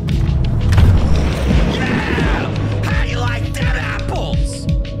 bitch. How you like them apples?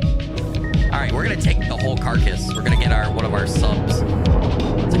 All right, we're gonna take the whole carcass. We're gonna get one of our subs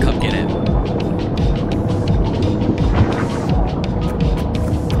to come get it.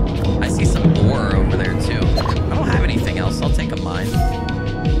 I see some ore over there too. I don't have anything else. I'll take a mine.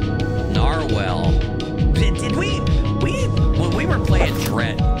 Narwhal. Did we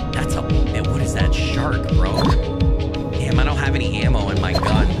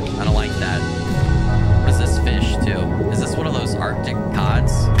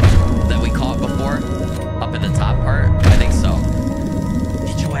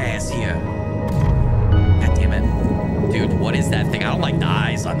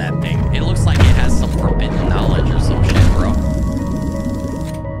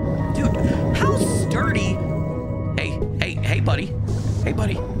Hey,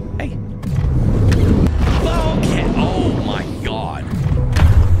 buddy. Hey. Okay. Oh my God.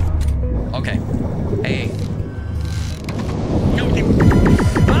 Okay. Hey. No.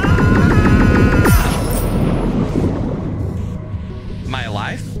 Am I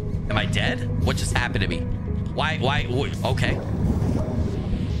alive? Am I dead? What just happened to me? Why? Okay.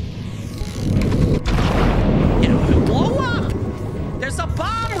 Blow up! There's a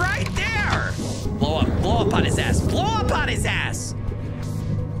bomb right there! Blow up on his ass. Blow up on his ass!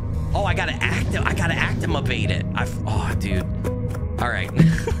 Oh, I gotta activate it. Oh, dude. All right.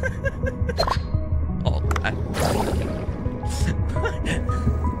 Oh,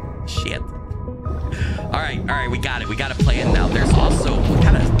 shit. All right, we got it. We got a plan now. There's also what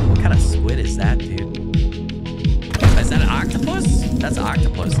kind of squid is that, dude? Is that an octopus? That's an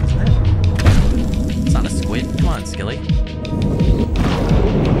octopus, isn't it? It's not a squid. Come on, Skilly.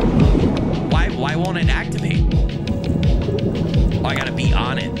 Why won't it activate? Oh, I gotta be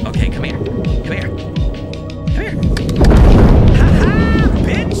on it. Okay, come here. Come here. Come here. Ha-ha,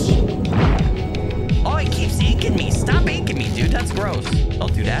 bitch! Oh, he keeps inking me. Stop inking me, dude. That's gross.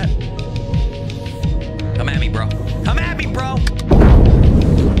 Don't do that. Come at me, bro. Come at me, bro.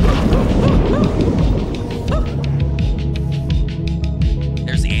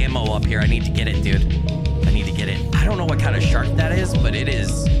 There's ammo up here. I need to get it, dude. I need to get it. I don't know what kind of shark that is, but it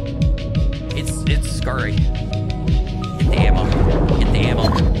is. It's scurry. Get the ammo. Get the ammo.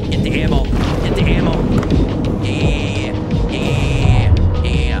 Get the ammo. Get the ammo.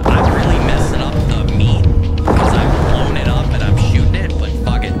 Yeah. I'm really messing up the meat because I've blown it up and I'm shooting it, but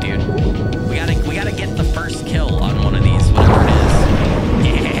fuck it, dude. We gotta get the first kill on one of these, whatever it is.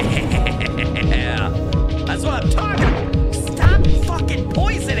 Yeah. That's what I'm talking about. Stop fucking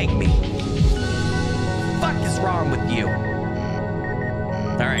poisoning me. What the fuck is wrong with you?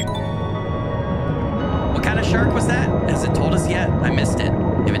 All right. What kind of shark was that? Has it told us yet? I missed it.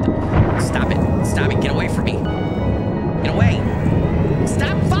 Stop it. Stop it. Get away from me. Get away.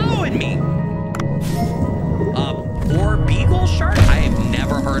 Stop following me. Poor beagle shark? I have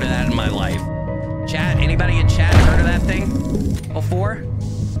never heard of that in my life. Chat, anybody in chat heard of that thing before?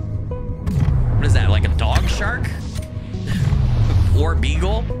 What is that, like a dog shark? Poor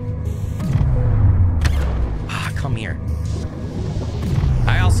beagle? Ah, come here.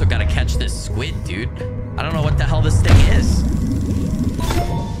 I also gotta catch this squid, dude. I don't know what the hell this thing is.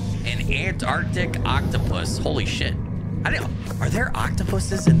 An Antarctic octopus. Holy shit. Are there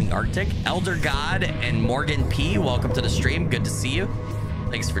octopuses in the Arctic? Elder God and Morgan P, welcome to the stream. Good to see you.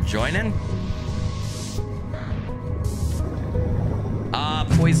 Thanks for joining.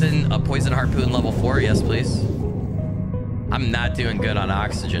 Poison harpoon level 4. Yes, please. I'm not doing good on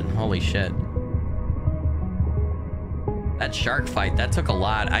oxygen. Holy shit. That shark fight, that took a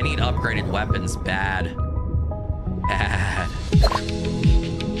lot. I need upgraded weapons bad. Bad.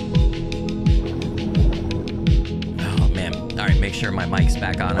 Oh, man. All right, make sure my mic's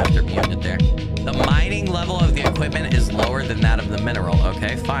back on after muting it there. The mining level of the equipment is lower than that of the mineral.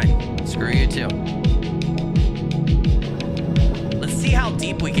 Okay, fine. Screw you too. Let's see how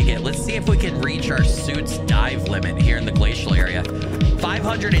deep we can get. Let's see if we can reach our suit's dive limit here in the glacial area.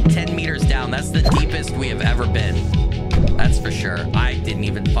 510 meters down. That's the deepest we have ever been. That's for sure. I didn't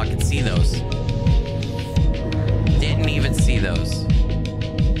even fucking see those. Didn't even see those.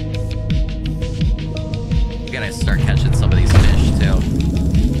 We gotta start catching some of these fish too.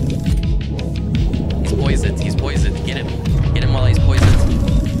 He's poisoned. He's poisoned. Get him. Get him while he's poisoned.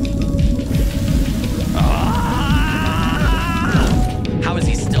 Ah! How is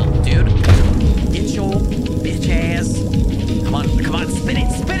he still, dude? Get your bitch ass. Come on. Come on. Spin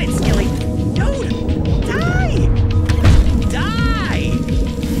it. Spin it, Skilly. Dude. Die. Die!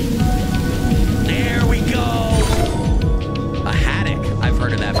 There we go! A haddock. I've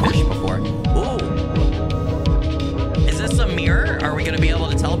heard of that fish before. Ooh. Is this a mirror? Are we gonna be able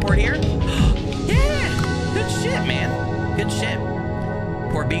to teleport here? Yeah! Good shit, man. Good shit.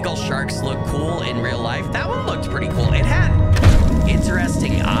 Poor beagle sharks look cool in real life. That one looked pretty cool. It had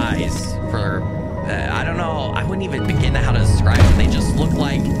interesting eyes for... I don't know. I wouldn't even begin to how to describe them. They just look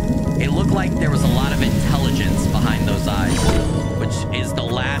like... It looked like there was a lot of intelligence behind those eyes, which is the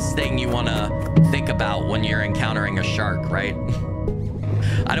last thing you want to think about when you're encountering a shark, right?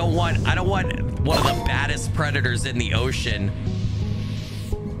 I don't want one of the baddest predators in the ocean.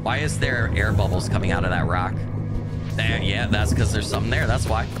 Why is there air bubbles coming out of that rock? Yeah, that's because there's something there. That's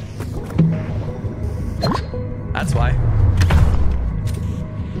why. That's why.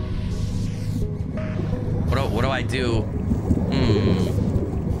 What do I do?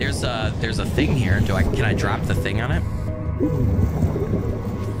 There's a thing here. Can I drop the thing on it?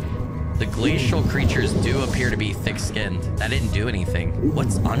 The glacial creatures do appear to be thick-skinned. That didn't do anything.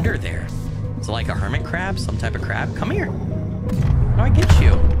 What's under there? Is it like a hermit crab? Some type of crab? Come here. How do I get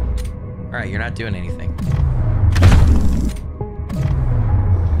you? All right, you're not doing anything.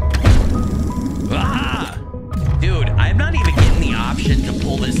 Ah! Dude, I'm not even getting the option to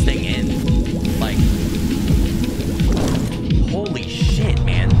pull this thing in. Like, holy shit,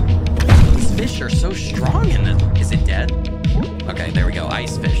 man. These fish are so strong in this. Is it dead? Okay, there we go.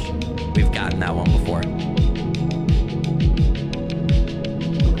 Ice fish. We've gotten that one before.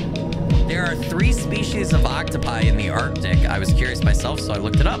 There are 3 species of octopi in the Arctic. I was curious myself, so I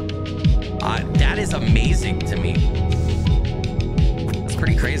looked it up. That is amazing to me. That's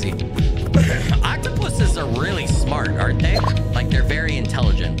pretty crazy. Octopuses are really smart, aren't they? Like, they're very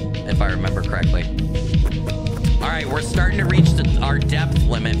intelligent, if I remember correctly. All right, we're starting to reach our depth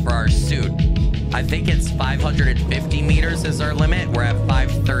limit for our suit. I think it's 550 meters is our limit. We're at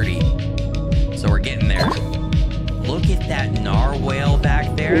 530. So we're getting there. Look at that narwhal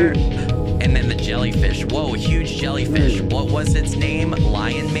back there. And then the jellyfish. Whoa, huge jellyfish. What was its name?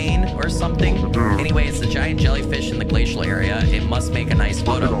 Lion mane or something? Anyway, it's a giant jellyfish in the glacial area. It must make a nice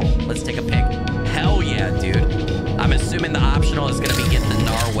photo. Let's take a pic. Hell yeah, dude. I'm assuming the optional is going to be get the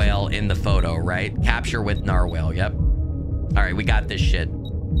narwhal in the photo, right? Capture with narwhal. Yep. All right, we got this shit.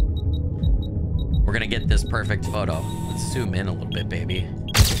 We're going to get this perfect photo. Let's zoom in a little bit, baby.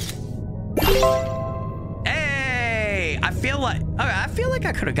 Hey, I feel like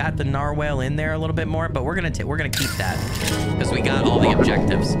I could have got the narwhal in there a little bit more, but we're gonna keep that because we got all the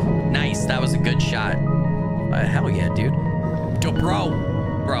objectives. Nice, that was a good shot. Hell yeah, dude. Bro,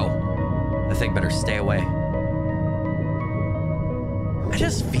 the thing better stay away. I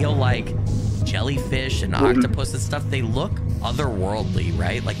just feel like jellyfish and octopus and stuff, they look otherworldly,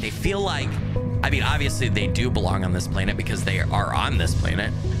 right? Like they feel like, I mean, obviously they do belong on this planet because they are on this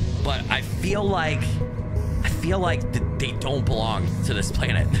planet, but I feel like they don't belong to this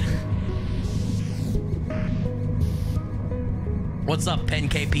planet. What's up, Pen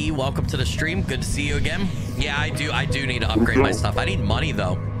KP? Welcome to the stream. Good to see you again. Yeah, I do need to upgrade my stuff. I need money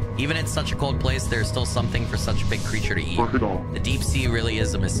though. Even in such a cold place, there's still something for such a big creature to eat. The deep sea really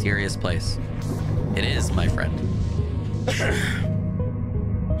is a mysterious place. It is, my friend.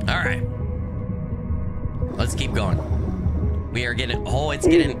 All right. Let's keep going. We are getting, oh, it's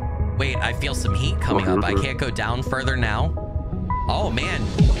getting, wait, I feel some heat coming up. I can't go down further now. Oh man,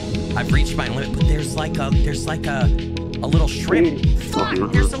 I've reached my limit, but there's like a little shrimp. Fuck,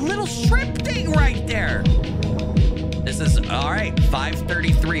 there's a little shrimp thing right there. This is, all right,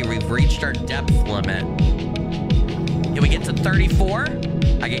 533. We've reached our depth limit. Can we get to 34?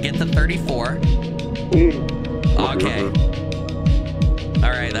 I can get to 34. Okay. All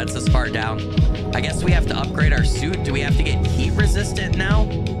right, that's as far down. I guess we have to upgrade our suit. Do we have to get heat resistant now?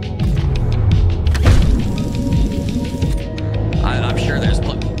 I'm sure there's...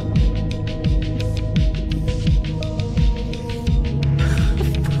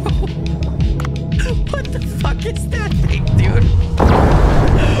 What the fuck is that thing, dude?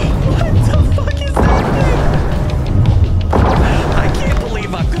 What the fuck is that thing? I can't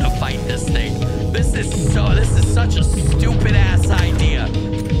believe I'm gonna fight this thing. This is such a stupid ass idea.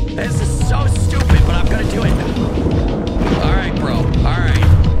 This is so stupid, but I'm gonna do it. All right, bro. All right.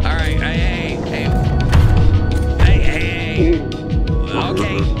 Hey. Okay.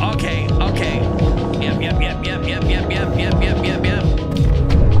 Yep.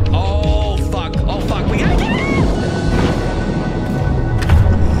 Oh fuck. We gotta get it.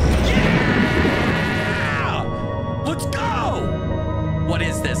 Yeah! Let's go. What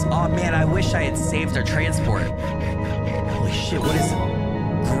is this? Oh man, I wish I had saved our transport. Holy shit, what is it?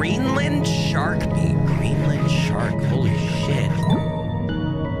 Greenland shark meat. Greenland shark. Holy shit.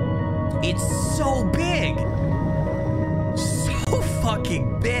 It's so big. So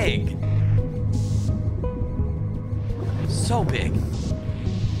fucking big. So big.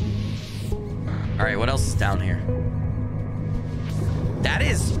 All right, what else is down here? That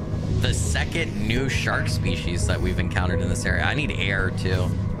is the second new shark species that we've encountered in this area. I need air too.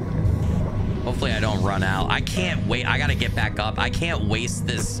 Hopefully I don't run out. I can't wait. I gotta get back up. I can't waste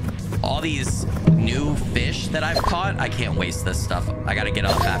this. All these new fish that I've caught, I can't waste this stuff. I gotta get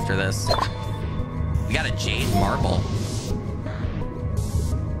up after this. We got a jade marble.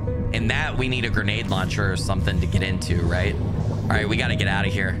 And that we need a grenade launcher or something to get into, right? All right, we gotta get out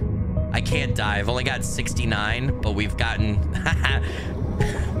of here. I can't die. I've only got 69, but we've gotten...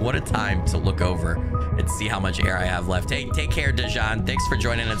 What a time to look over and see how much air I have left. Hey, take care, Dejan. Thanks for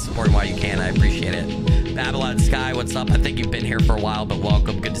joining and supporting while you can. I appreciate it. Babylon Sky, what's up? I think you've been here for a while, but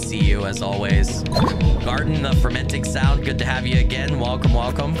welcome. Good to see you, as always. Garden, the fermenting sound. Good to have you again. Welcome.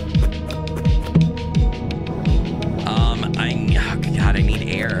 God, I need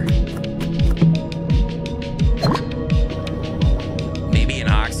air. Maybe an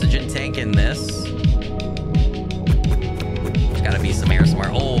oxygen tank in this. There's gotta be some air somewhere.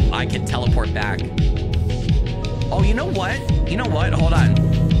 Oh, I can teleport back. Oh, you know what? You know what? Hold on.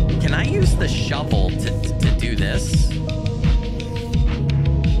 Can I use the shovel to do this?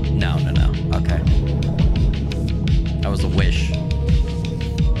 No. Okay. That was a wish.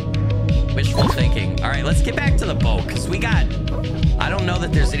 Wishful thinking. All right, let's get back to the boat because we got... I don't know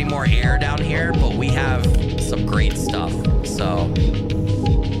that there's any more air down here, but we have some great stuff. So...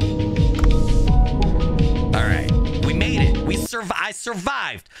 All right. We made it. I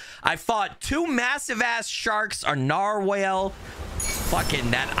survived. I fought 2 massive-ass sharks, a narwhal,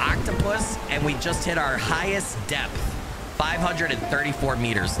 fucking that octopus, and we just hit our highest depth. 534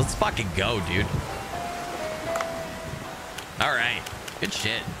 meters. Let's fucking go, dude. All right. Good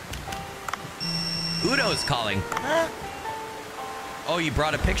shit. Udo's calling. Oh, you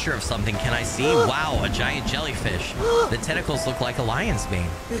brought a picture of something. Can I see? Wow, a giant jellyfish. The tentacles look like a lion's mane.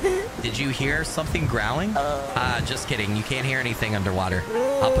 Did you hear something growling? Just kidding. You can't hear anything underwater.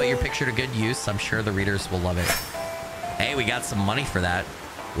 I'll put your picture to good use. I'm sure the readers will love it. Hey, we got some money for that.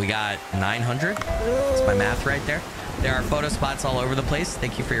 We got 900. That's my math right there. There are photo spots all over the place.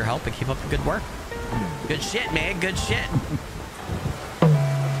 Thank you for your help and keep up the good work. Good shit, man. Good shit.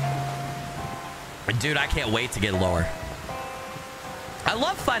 Dude, I can't wait to get lower. I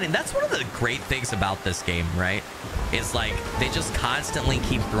love finding... That's one of the great things about this game, right? It's like they just constantly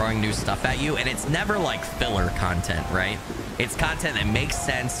keep throwing new stuff at you, and it's never like filler content, right? It's content that makes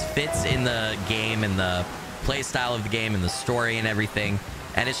sense, fits in the game and the play style of the game and the story and everything.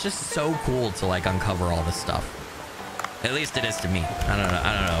 And it's just so cool to like uncover all this stuff. At least it is to me. I don't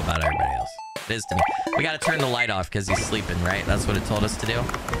know about everybody else. It is to me. We got to turn the light off because he's sleeping, right? That's what it told us to do.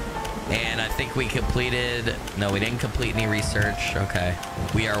 And I think we completed... No, we didn't complete any research. Okay.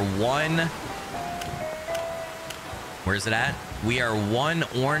 We are one... Where's it at? We are 1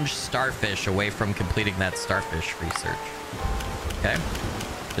 orange starfish away from completing that starfish research. Okay.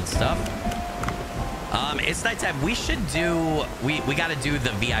 Good stuff. It's nighttime. We should do... We got to do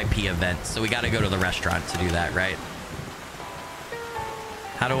the VIP event. So we got to go to the restaurant to do that, right?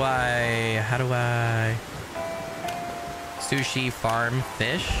 How do I... Sushi farm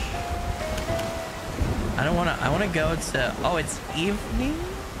fish? I want to go to... Oh, it's evening?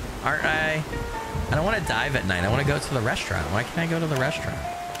 Aren't I don't want to dive at night. I want to go to the restaurant. Why can't I go to the restaurant?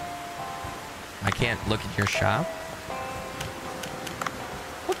 I can't look at your shop?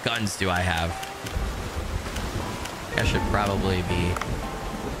 What guns do I have? I should probably be...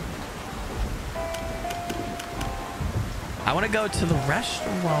 I want to go to the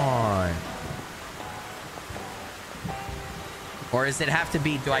restaurant. Or does it have to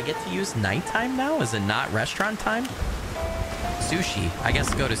be... Do I get to use nighttime now? Is it not restaurant time? Sushi. I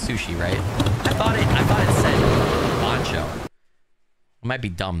guess go to sushi, right? I thought it said poncho. I might be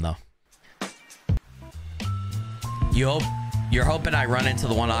dumb though. You're hoping I run into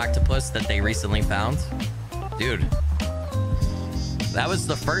the one octopus that they recently found? Dude. That was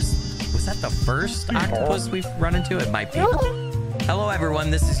the first... Was that the first octopus we've run into? It might be. Hello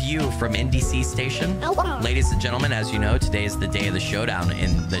everyone, this is you from NDC Station. Ladies and gentlemen, as you know, today is the day of the showdown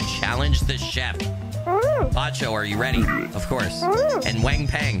in the Challenge the Chef. Pacho, are you ready? Of course. And Wang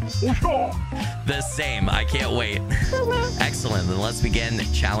Peng. The same. I can't wait. Excellent. Then let's begin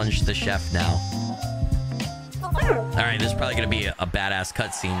Challenge the Chef now. Alright, this is probably going to be a badass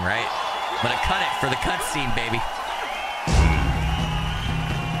cutscene, right? I'm going to cut it for the cutscene, baby.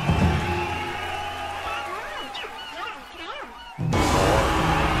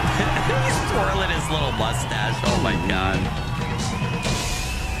 He's twirling his little mustache. Oh my god.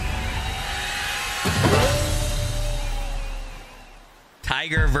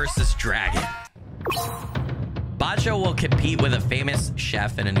 Tiger versus dragon. Bacho will compete with a famous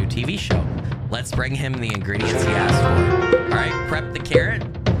chef in a new TV show. Let's bring him the ingredients he asked for. All right, prep the carrot.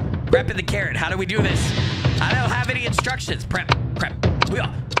 Prepping the carrot. How do we do this? I don't have any instructions. Prep.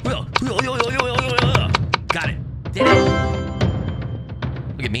 Got it. Did it.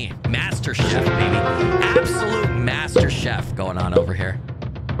 Look at me. Master chef, baby. Absolute master chef going on over here.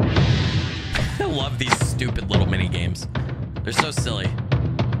 I love these stupid little mini games. They're so silly.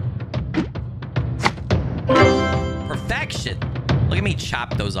 Perfection. Look at me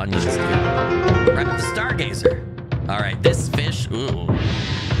chop those onions, dude. Prep the stargazer. All right, this fish. Ooh.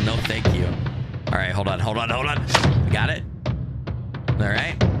 No, thank you. All right, hold on. Got it. All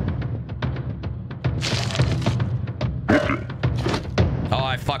right. Oh,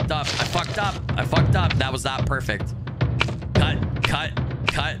 I fucked up. That was not perfect. Cut.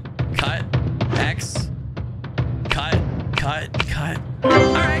 X. Cut. Cut. All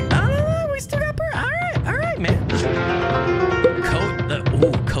right. Oh, we still got All right, man.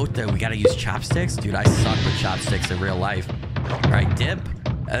 Coat the. We gotta use chopsticks, dude. I suck with chopsticks in real life. All right, dip.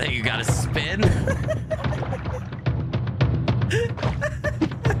 I think you gotta spin.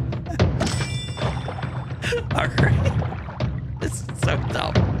 All right. This is so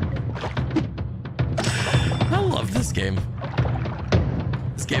dumb. I love this game.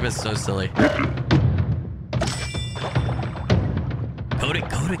 This game is so silly.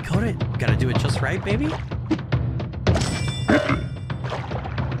 Coat it. Gotta do it just right, baby.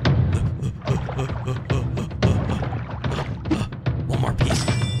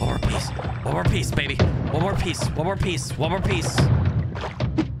 One more piece, baby. One more piece.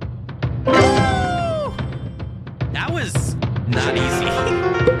 Woo! That was not easy.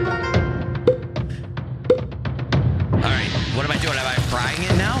 All right, what am I doing? Am I frying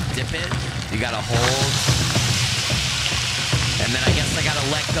it now? Dip it. You gotta hold. And then I guess I gotta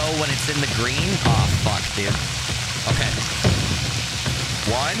let go when it's in the green. Oh, fuck, dude. Okay.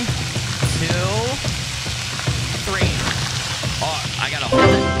 1, 2, 3. Oh, I gotta hold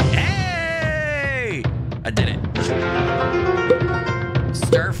it. Hey! I did it.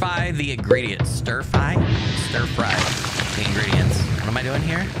 Stir fry the ingredients. Stir fry the ingredients. What am I doing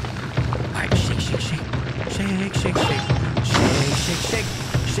here? All right, shake.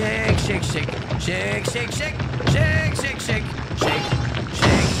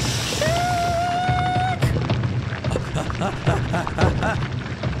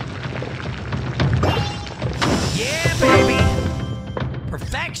 Yeah, baby.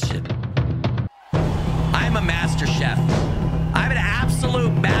 Perfection. I'm a master chef. I'm an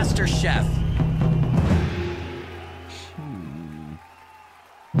absolute master chef.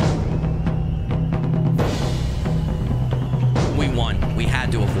 We won. We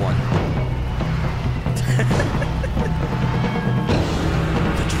had to have won.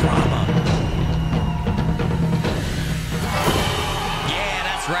 The drama. Yeah,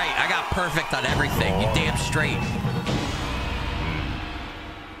 that's right. I got perfect on everything. You damn straight.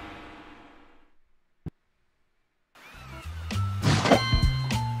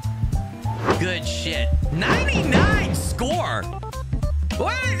 Good shit. 99 score. Who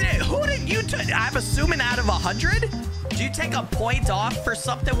did you I'm assuming out of 100? Did you take a point off for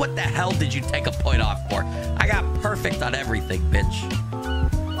something? What the hell did you take a point off for? I got perfect on everything, bitch.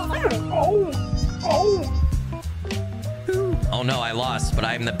 Oh no, I lost, but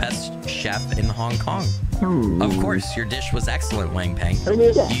I'm the best chef in Hong Kong. Of course, your dish was excellent, Wang Peng.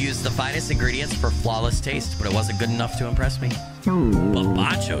 You used the finest ingredients for flawless taste, but it wasn't good enough to impress me. But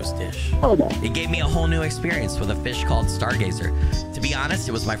Bacho's dish, it gave me a whole new experience with a fish called Stargazer. To be honest,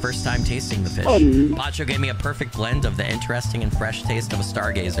 it was my first time tasting the fish. Bacho gave me a perfect blend of the interesting and fresh taste of a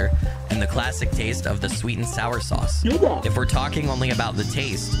Stargazer and the classic taste of the sweet and sour sauce. If we're talking only about the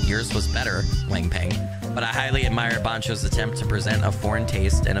taste, yours was better, Wang Peng. But I highly admire Bancho's attempt to present a foreign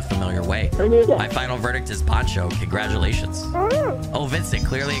taste in a familiar way. My final verdict is Bancho. Congratulations. Oh, Vincent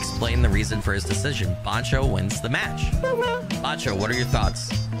clearly explained the reason for his decision. Bancho wins the match. Bancho, what are your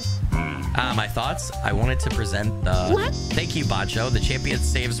thoughts? My thoughts? I wanted to present the... Thank you, Bancho. The champion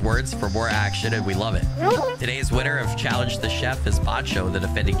saves words for more action, and we love it. Today's winner of Challenge the Chef is Bancho, the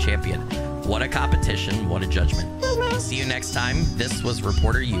defending champion. What a competition. What a judgment. See you next time. This was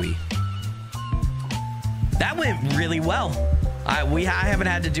Reporter Yui. That went really well. I haven't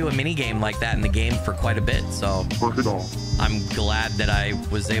had to do a mini game like that in the game for quite a bit, so I'm glad that I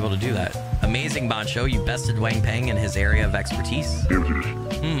was able to do that. Amazing, Bancho. You bested Wang Peng in his area of expertise.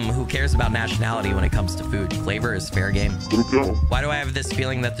 Who cares about nationality when it comes to food? Flavor is fair game. Why do I have this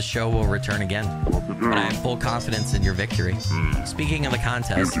feeling that the show will return again? But I have full confidence in your victory. Speaking of the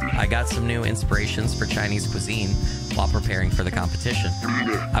contest, I got some new inspirations for Chinese cuisine while preparing for the competition.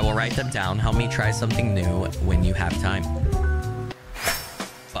 I will write them down. Help me try something new when you have time.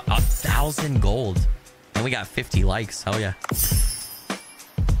 1,000 gold. And we got 50 likes. Hell yeah.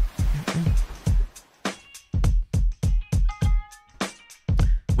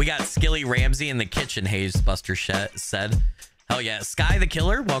 We got Skilly Ramsey in the kitchen, Hayes Buster said. Hell yeah. Sky the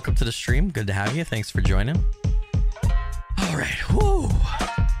Killer, welcome to the stream. Good to have you. Thanks for joining. All right. Whoo.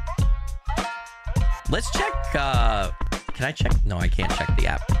 Let's check. Can I check? No, I can't check the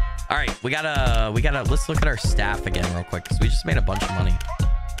app. All right. We gotta, let's look at our staff again real quick because we just made a bunch of money.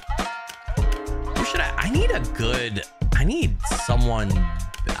 Who should I need someone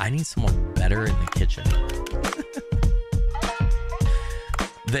better in the kitchen.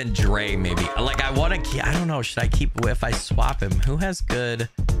 Than Dre, maybe. Like, I don't know. Should I keep, if I swap him? Who has good?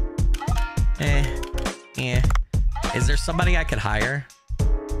 Is there somebody I could hire?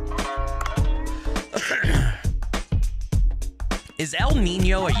 Is El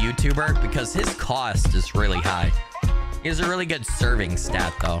Nino a YouTuber? Because his cost is really high. He has a really good serving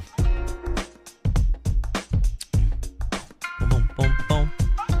stat, though. Boom, boom, boom.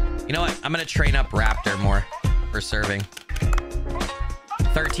 You know what? I'm going to train up Raptor more for serving.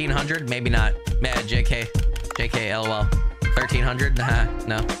 1,300? Maybe not. Nah, JK. JK, LOL. 1,300? Nah,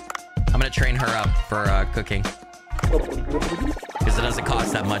 no. I'm going to train her up for cooking. Because it doesn't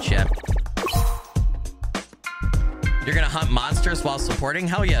cost that much yet. You're gonna hunt monsters while supporting?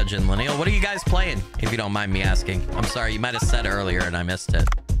 Hell yeah, Jin Lineal. What are you guys playing? If you don't mind me asking. I'm sorry, you might have said earlier and I missed it.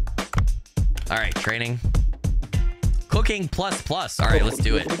 All right, training. Cooking plus. All right, let's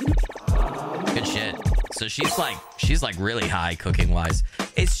do it. Good shit. So she's like really high cooking wise.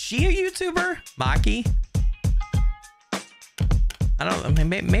 Is she a YouTuber? Maki? I don't.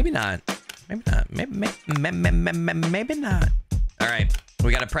 Maybe not. Maybe not. Maybe not. All right,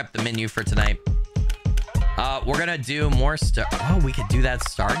 we gotta prep the menu for tonight. We're gonna do more oh, we could do that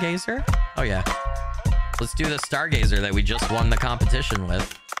Stargazer? Oh yeah. Let's do the Stargazer that we just won the competition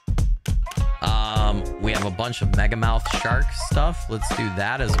with. We have a bunch of Megamouth shark stuff. Let's do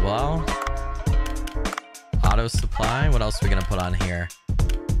that as well. Auto supply. What else are we gonna put on here?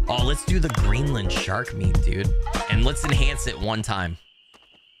 Oh, let's do the Greenland shark meat, dude. And let's enhance it one time.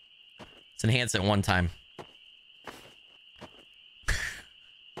 Let's enhance it one time.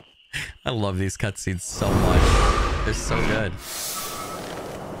 I love these cutscenes so much. They're so good. You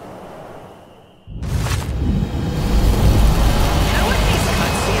know what these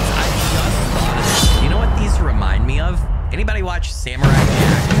cutscenes, I just thought of this. You know what these remind me of? Anybody watch Samurai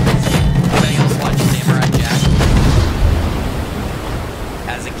Jack? Anybody else watch Samurai Jack?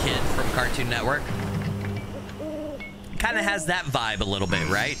 As a kid from Cartoon Network? Kind of has that vibe a little bit,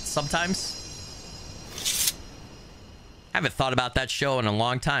 right? Sometimes. I haven't thought about that show in a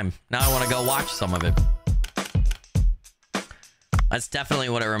long time. Now I want to go watch some of it. That's definitely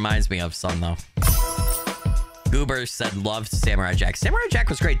what it reminds me of, son, though. Goober said loved Samurai Jack. Samurai Jack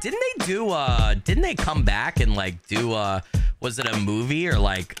was great. Didn't they come back and like do was it a movie or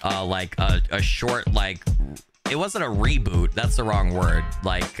like a short, like, it wasn't a reboot, that's the wrong word.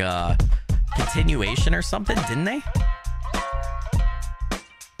 Like continuation or something, didn't they?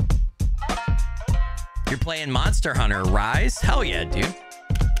 You're playing Monster Hunter Rise? Hell yeah, dude.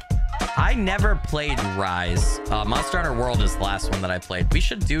 I never played Rise. Monster Hunter World is the last one that I played. We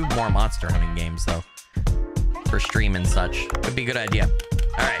should do more monster hunting games, though. For stream and such. Could be a good idea.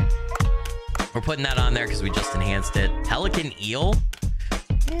 All right. We're putting that on there because we just enhanced it. Pelican Eel?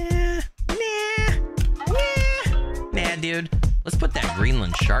 Nah, dude. Let's put that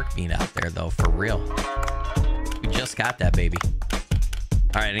Greenland shark meat out there, though, for real. We just got that, baby.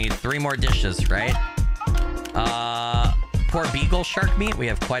 All right, I need 3 more dishes, right? Poor beagle shark meat we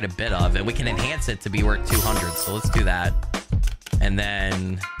have quite a bit of, and we can enhance it to be worth 200, so let's do that. And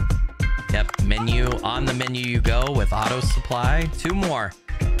then yep, menu. On the menu you go with auto supply. 2 more.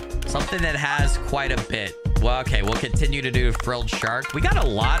 Something that has quite a bit. Well, okay, we'll continue to do frilled shark. We got a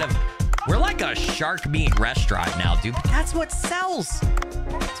lot of, we're like a shark meat restaurant now, dude, but that's what sells.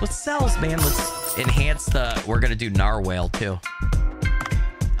 That's what sells, man. Let's enhance the, we're gonna do narwhal too.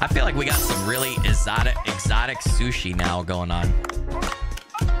 I feel like we got some really exotic sushi now going on.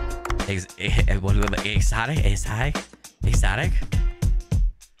 Exotic?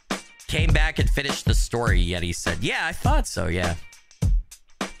 Came back and finished the story, Yeti said. Yeah, I thought so, yeah.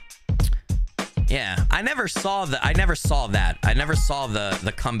 Yeah, I never saw that. I never saw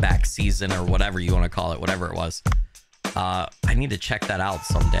the comeback season or whatever you want to call it, whatever it was. I need to check that out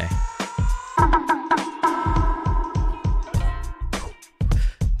someday.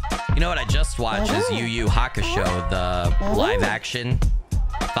 You know what I just watched is Yu Yu Hakusho, the live action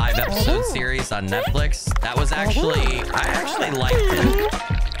 5-episode series on Netflix. That was actually, I actually liked it.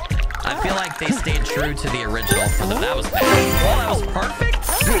 I feel like they stayed true to the original for them. That was bad. Oh, that was perfect?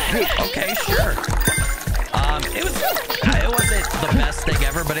 Okay, sure. It wasn't the best thing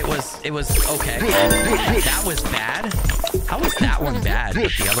ever, but it was okay. That was bad? How was that one bad,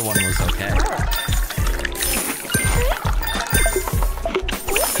 but the other one was okay?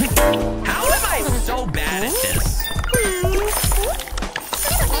 How am I so bad at this?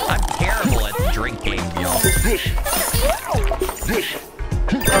 I'm terrible at the drink game, y'all.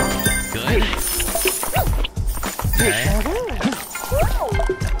 Good. Okay.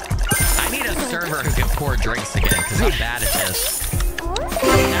 I need a server who can pour drinks again, because I'm bad at this.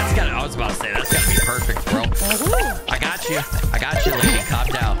 That's gotta, I was about to say, that's gotta be perfect, bro. I got you, lady, calm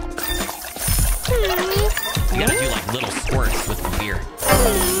down. You gotta do like little squirts with the beer.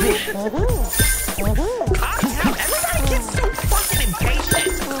 Everybody gets so fucking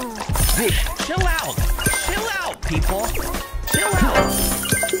impatient. Chill out, people. Chill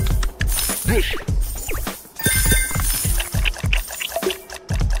My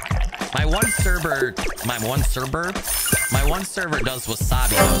one server does wasabi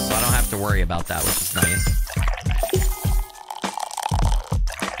though, so I don't have to worry about that, which is nice.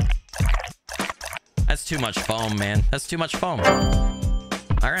 That's too much foam, man. That's too much foam.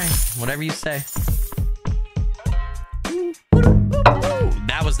 All right, whatever you say.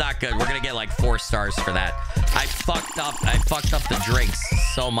 That was not good. We're gonna get like 4 stars for that. I fucked up the drinks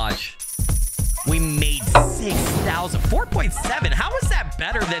so much. We made 6,000. 4.7. How is that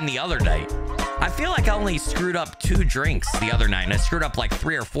better than the other night? I feel like I only screwed up 2 drinks the other night, and I screwed up like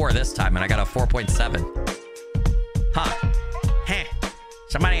 3 or 4 this time, and I got a 4.7. Huh. Heh.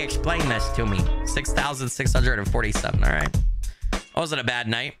 Somebody explain this to me. 6,647. All right. That wasn't a bad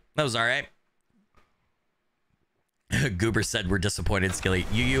night. That was all right. Goober said we're disappointed, Skilly.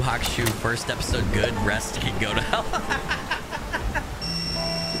 Yu Yu Hakusho first episode good. Rest can go to hell.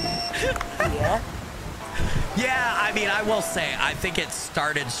 Yeah. Yeah, I mean, I will say, I think it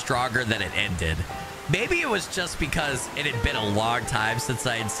started stronger than it ended. Maybe it was just because it had been a long time since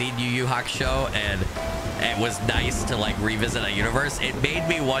I had seen Yu Yu Hakusho, and it was nice to like revisit a universe. It made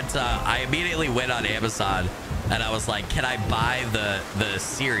me want to. I immediately went on Amazon and I was like, can I buy the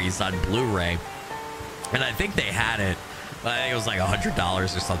series on Blu-ray? And I think they had it, but I think it was like $100 or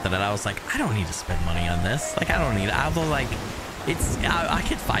something. And I was like, I don't need to spend money on this. Like, I don't need it. I was like, I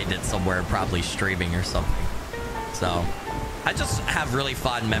could find it somewhere, probably streaming or something. So I just have really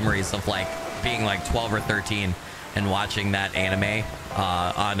fond memories of like being like 12 or 13 and watching that anime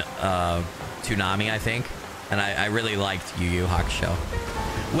on Toonami, I think. And I really liked Yu Yu Hakusho.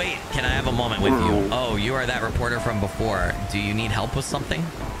 Wait, can I have a moment with you? Oh, you are that reporter from before. Do you need help with something?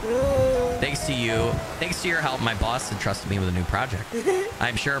 Thanks to you. Thanks to your help, my boss entrusted me with a new project.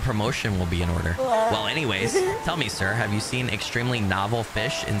 I'm sure a promotion will be in order. Well, anyways, tell me, sir, have you seen extremely novel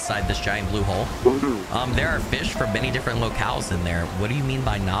fish inside this giant blue hole? There are fish from many different locales in there. What do you mean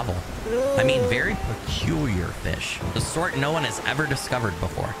by novel? I mean very peculiar fish. The sort no one has ever discovered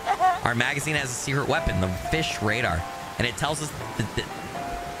before. Our magazine has a secret weapon, the fish radar. And it tells us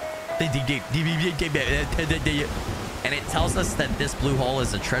that this blue hole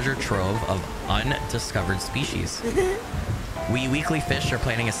is a treasure trove of undiscovered species. We weekly fish are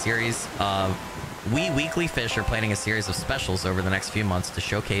planning a series of specials over the next few months to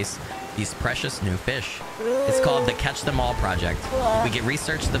showcase these precious new fish. It's called the Catch Them All Project. We can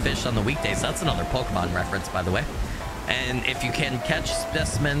research the fish on the weekdays. That's another Pokemon reference, by the way. And if you can catch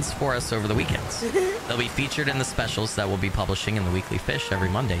specimens for us over the weekends, they'll be featured in the specials that we'll be publishing in the weekly fish every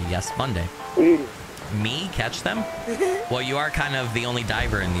Monday. Yes, Monday. Me catch them? Well, you are kind of the only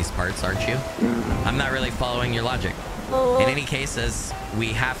diver in these parts, aren't you? I'm not really following your logic. In any case, as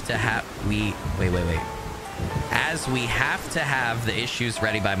we have to have the issues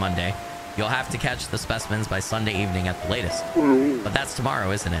ready by Monday, you'll have to catch the specimens by Sunday evening at the latest. But that's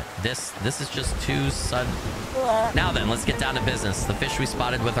tomorrow, isn't it? This is just too sudden. Now then, let's get down to business. The fish we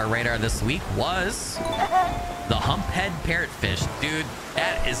spotted with our radar this week was the humphead parrotfish. Dude,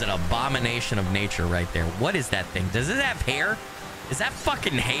 that is an abomination of nature right there. What is that thing? Does it have hair? Is that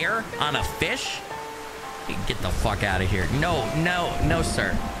fucking hair on a fish? Get the fuck out of here. No,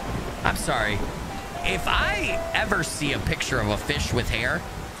 sir. I'm sorry. If I ever see a picture of a fish with hair,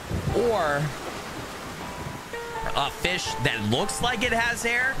 or a fish that looks like it has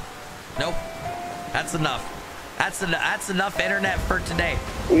hair, nope. That's enough. That's enough internet for today.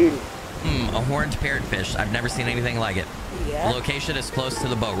 A horned parrotfish. I've never seen anything like it. Yeah. The location is close to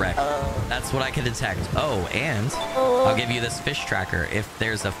the boat wreck. That's what I can detect. Oh, and I'll give you this fish tracker. If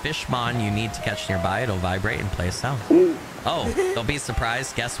there's a fishmon you need to catch nearby, it'll vibrate and play a sound. Oh, don't be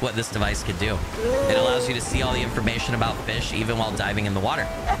surprised. Guess what this device could do? It allows you to see all the information about fish even while diving in the water.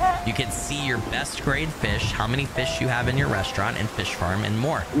 You can see your best grade fish, how many fish you have in your restaurant and fish farm, and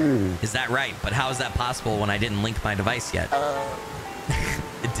more. Is that right? But how is that possible when I didn't link my device yet?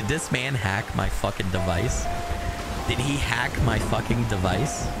 Did this man hack my fucking device? Did he hack my fucking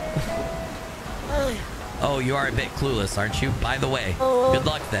device? Oh, you are a bit clueless, aren't you? By the way, good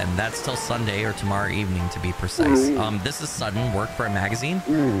luck then. That's till Sunday or tomorrow evening to be precise. This is sudden work for a magazine.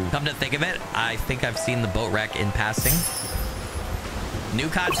 Come to think of it, I think I've seen the boat wreck in passing. New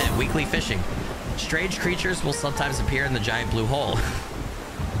content, weekly fishing. Strange creatures will sometimes appear in the giant blue hole.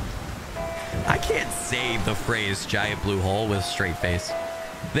 I can't say the phrase giant blue hole with a straight face.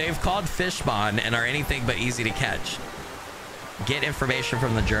 They've called fishmon and are anything but easy to catch. Get information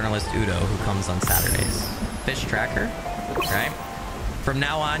from the journalist Udo, who comes on Saturdays. Fish tracker, right? From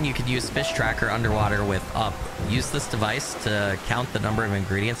now on, you can use fish tracker underwater with up. Use this device to count the number of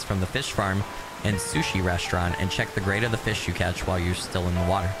ingredients from the fish farm and sushi restaurant and check the grade of the fish you catch while you're still in the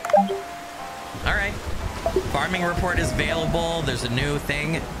water. All right. Farming report is available. There's a new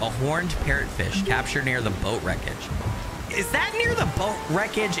thing. A horned parrotfish captured near the boat wreckage. Is that near the boat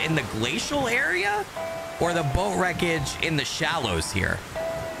wreckage in the glacial area? Or the boat wreckage in the shallows here?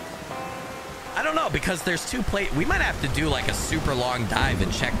 I don't know, because there's two places. We might have to do like a super long dive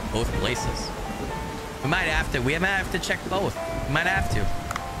and check both places. We might have to. We might have to check both. We might have to.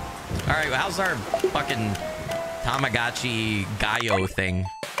 All right, well, how's our fucking Tamagotchi Gaio thing?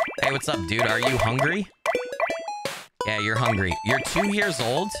 Hey, what's up, dude? Are you hungry? Yeah, you're hungry. You're 2 years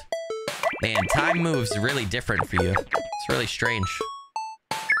old? Man, time moves really different for you. It's really strange.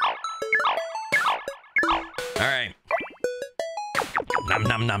 All right. Nom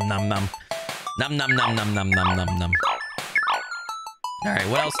nom nom nom nom. Nom nom nom nom nom nom nom nom. All right,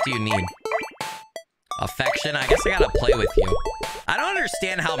 what else do you need? Affection? I guess I gotta play with you. I don't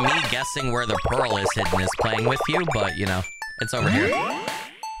understand how me guessing where the pearl is hidden is playing with you, but you know, it's over here.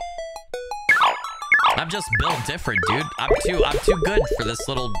 I'm just built different, dude. I'm too good for this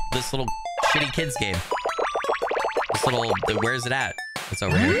little shitty kids game. Where's it at? It's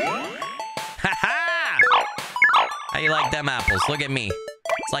over here. Ha ha! How you like them apples? Look at me.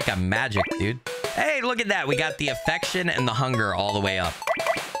 It's like a magic, dude. Hey, look at that. We got the affection and the hunger all the way up.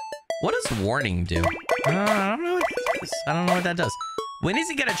 What does warning do? I don't know what that does. I don't know what that does. When is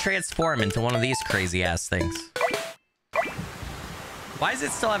he gonna transform into one of these crazy ass things? Why does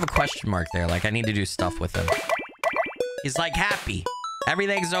it still have a question mark there? Like I need to do stuff with him. He's like happy.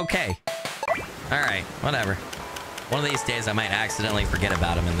 Everything's okay. All right, whatever. One of these days I might accidentally forget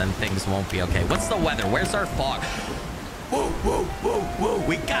about him and then things won't be okay. What's the weather? Where's our fog? Whoa, whoa, whoa, whoa.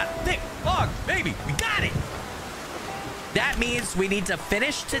 We got thick fog, baby. We got it. That means we need to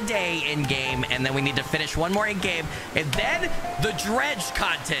finish today in game, and then we need to finish one more in game, and then the dredge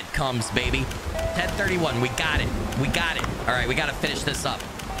content comes, baby. 10:31. We got it. We got it. All right, we got to finish this up.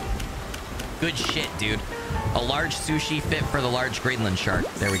 Good shit, dude. A large sushi fit for the large Greenland shark.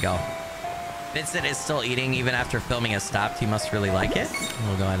 There we go. Vincent is still eating even after filming has stopped. He must really like it.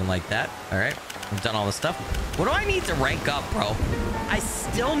 We'll go ahead and like that. All right. We've done all the stuff. What do I need to rank up, bro? I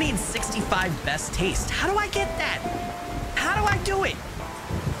still need 65 best taste. How do I get that? How do I do it?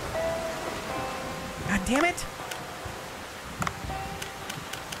 God damn it.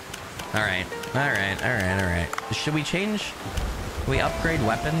 All right. All right. All right. All right. Should we change? Can we upgrade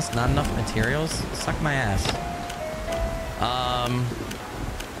weapons? Not enough materials? Suck my ass.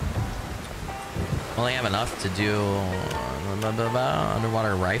 Only have enough to do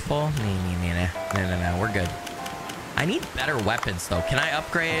underwater rifle. No, we're good. I need better weapons though. Can I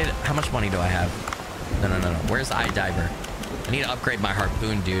upgrade? How much money do I have? No. Where's iDiver? I need to upgrade my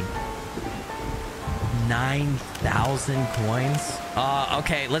harpoon, dude. 9,000 coins.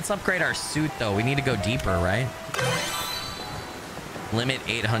 Okay, let's upgrade our suit though. We need to go deeper, right? Limit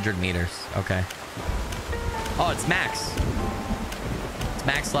 800 meters. Okay. Oh, it's max. It's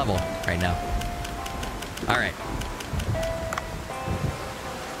max level right now. All right.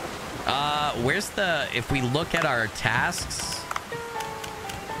 Where's the... If we look at our tasks...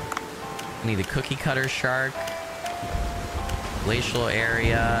 We need a cookie cutter shark. Glacial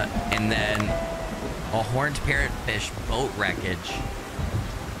area. And then... a horned parrotfish boat wreckage.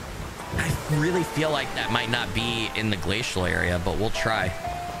 I really feel like that might not be in the glacial area, but we'll try.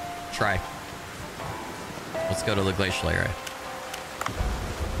 Let's go to the glacial area.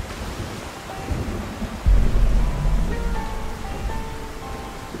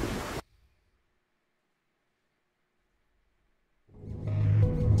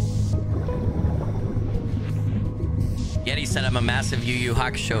 Yeti said I'm a massive Yu Yu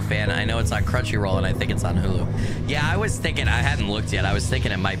Hakusho fan. I know it's on Crunchyroll and I think it's on Hulu. Yeah, I was thinking, I hadn't looked yet. I was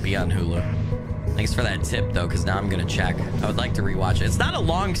thinking it might be on Hulu. Thanks for that tip though, because now I'm gonna check. I would like to rewatch it. It's not a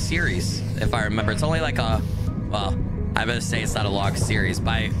long series, if I remember. It's only like a, well, I'm gonna say it's not a long series.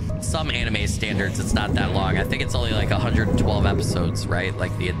 By some anime standards, it's not that long. I think it's only like 112 episodes, right?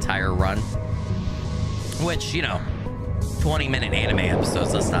 Like the entire run. Which, you know, 20-minute anime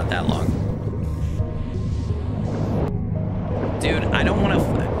episodes, that's not that long. Dude, I don't want to...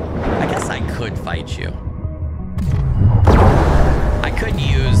 I guess I could fight you. I could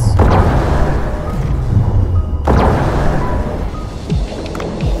use...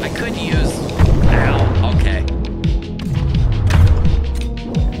 I could use... Ow, okay.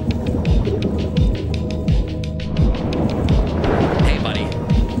 Hey, buddy.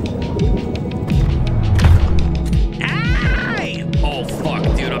 Aye! Oh, fuck,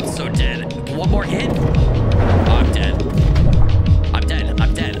 dude, I'm so dead. One more hit? Oh, I'm dead.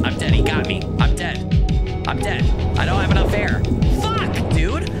 I'm dead. He got me. I'm dead. I'm dead. I don't have enough air. Fuck,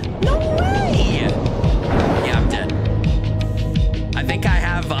 dude. No way. Yeah, I'm dead. I think I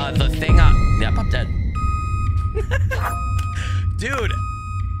have the thing on... Yep, I'm dead. Dude,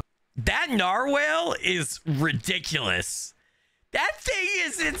 that narwhal is ridiculous. That thing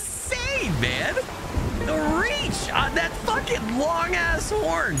is insane, man. The reach on that fucking long ass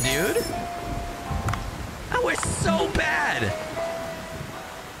horn, dude. That was so bad.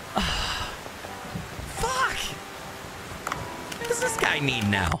 Fuck. What does this guy need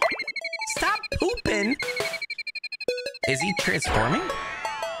now? Stop pooping. Is he transforming?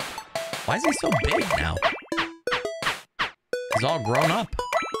 Why is he so big now? He's all grown up.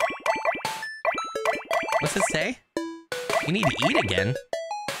 What's it say? You need to eat again.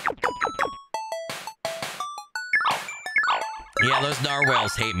 Yeah, those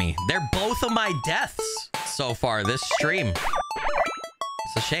narwhals hate me. They're both of my deaths so far this stream.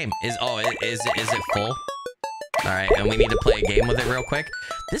 It's a shame. Is it full? All right, and we need to play a game with it real quick.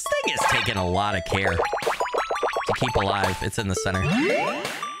 This thing is taking a lot of care to keep alive. It's in the center.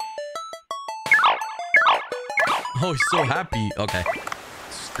 Oh, he's so happy. Okay,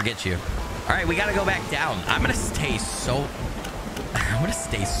 forget you. All right, we gotta go back down. I'm gonna stay so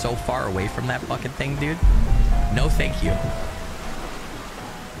far away from that fucking thing, dude. No, thank you.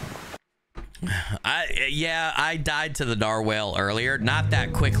 I died to the narwhal earlier. Not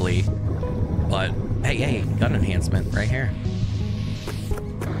that quickly, but hey, gun enhancement right here.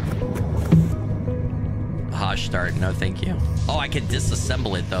 Hosh start. No, thank you. Oh, I can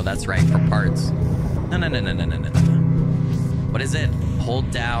disassemble it though. That's right, for parts. No. What is it?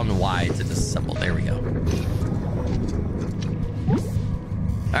 Hold down Y to disassemble. There we go.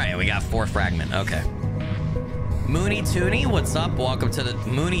 All right, we got 4 fragment. Okay. Mooney Tooney, what's up? Welcome to the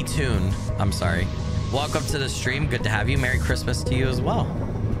Mooney Toon. I'm sorry. Welcome to the stream. Good to have you. Merry Christmas to you as well.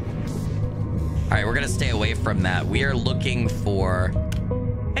 All right, we're gonna stay away from that. We are looking for.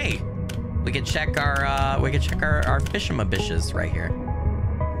 Hey, we can check our fishamabishes right here.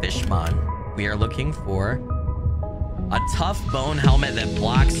 Fishmon. We are looking for a tough bone helmet that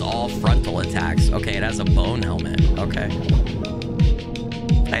blocks all frontal attacks. Okay, it has a bone helmet. Okay.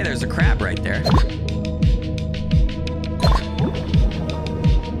 Hey, there's a crab right there.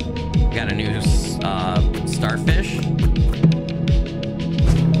 We got a new starfish.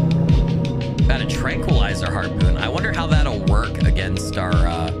 Got a tranquilizer harpoon. I wonder how that'll work against our...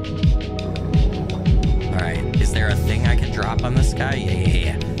 All right. Is there a thing I can drop on this guy?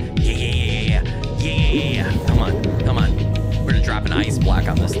 Yeah. Come on. We're gonna drop an ice block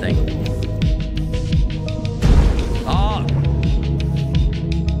on this thing. Oh.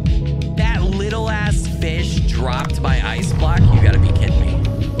 That little ass fish dropped my ice block? You gotta be kidding me.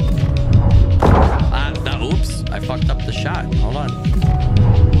 Oops, I fucked up the shot. Hold on.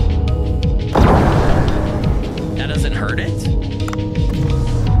 That doesn't hurt it?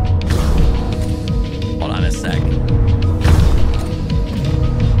 Hold on a sec.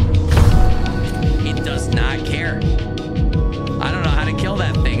 It does not care. I don't know how to kill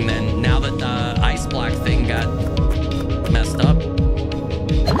that thing then, now that the ice block thing got messed up.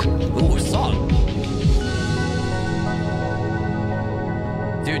 Ooh, a song.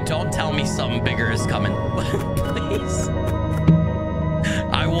 Dude, don't tell me something bigger is coming. Please.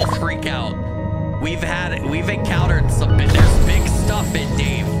 I will freak out. We've encountered some, there's big stuff in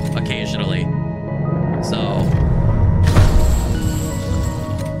Dave occasionally. So.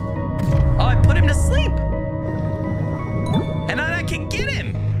 Oh, I put him to sleep. And then I can get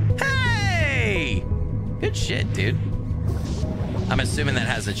him. Hey! Good shit, dude. I'm assuming that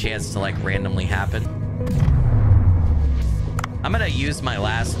has a chance to like randomly happen. I'm gonna use my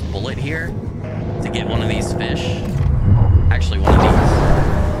last bullet here to get one of these fish. Actually, one of these.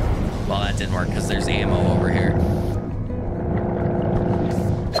 Well, that didn't work because there's ammo over here.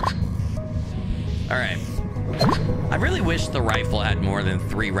 All right. I really wish the rifle had more than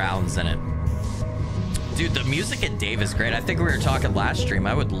 3 rounds in it. Dude, the music in Dave is great. I think we were talking last stream.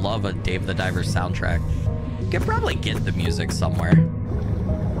 I would love a Dave the Diver soundtrack. You could probably get the music somewhere.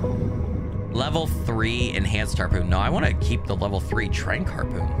 Level 3 enhanced harpoon. No, I want to keep the level 3 trank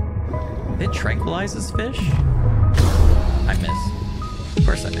harpoon. It tranquilizes fish? I miss. Of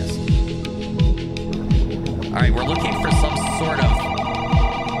course I miss. All right, we're looking for some sort of...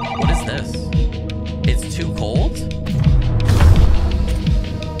 What is this? It's too cold?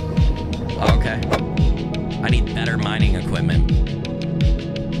 Okay. I need better mining equipment.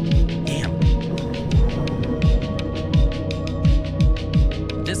 Damn.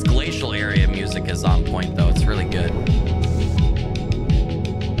 This glacial area music is on point, though. It's really good.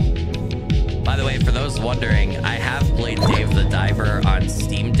 By the way, for those wondering, I have played Dave the Diver on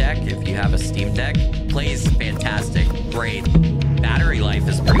Steam Deck. If you have a Steam Deck, plays fantastic. Great. Battery life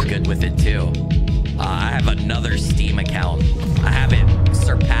is pretty good with it, too. I have another Steam account. I haven't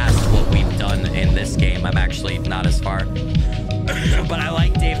surpassed what we've done game. I'm actually not as far. But I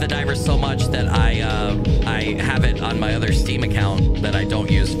like Dave the Diver so much that I have it on my other Steam account that I don't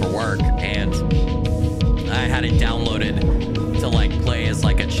use for work, and I had it downloaded to like play as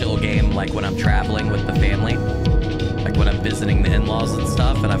like a chill game, like when I'm traveling with the family, like when I'm visiting the in-laws and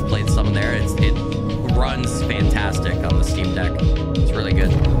stuff, and I've played some there. It runs fantastic on the Steam Deck. It's really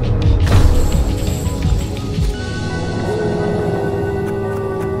good.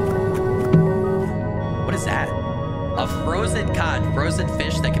 What is that? A frozen cod, frozen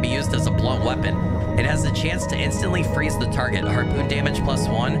fish that can be used as a blunt weapon. It has a chance to instantly freeze the target. Harpoon damage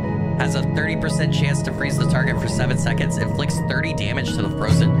 +1 has a 30% chance to freeze the target for 7 seconds. Inflicts 30 damage to the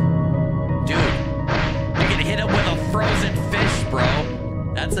frozen. Dude, you can hit him with a frozen fish, bro.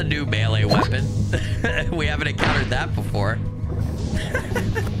 That's a new melee weapon. We haven't encountered that before.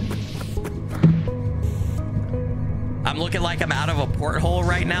 I'm looking like I'm out of a porthole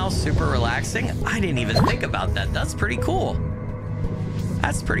right now. Super relaxing. I didn't even think about that. That's pretty cool.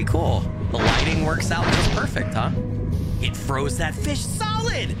 That's pretty cool. The lighting works out just perfect, huh? It froze that fish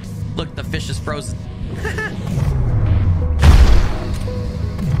solid. Look, the fish is frozen.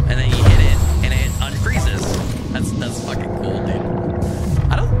 And then you hit it and it unfreezes. That's fucking cool,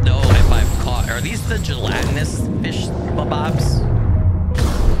 dude. I don't know if I've caught... Are these the gelatinous fish bobs?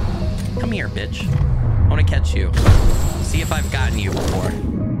 Come here, bitch. I want to catch you. See if I've gotten you before.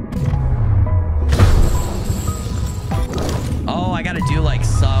 Oh, I gotta do like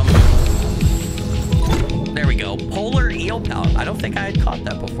some... There we go. Polar eel pout. I don't think I had caught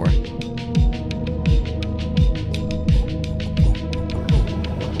that before.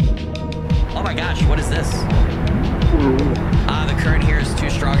 Oh my gosh, what is this? The current here is too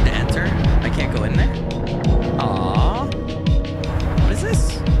strong to enter. I can't go in there. Aww. What is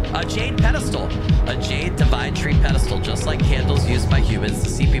this? A jade pedestal. A jade divine tree pedestal. Just like candles used by humans, the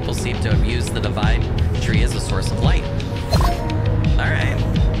sea people seem to have used the divine tree as a source of light. Alright.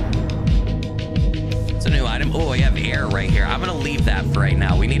 It's a new item. Oh, I have air right here. I'm gonna leave that for right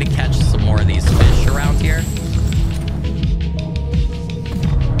now. We need to catch some more of these fish around here.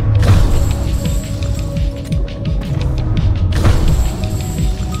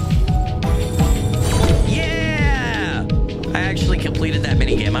 Yeah! I actually completed that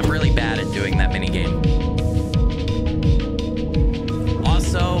minigame. I'm really bad at doing that minigame.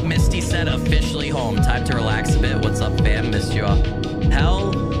 Also, Misty said officially home. Time to relax a bit. What's up, fam? Missed you all.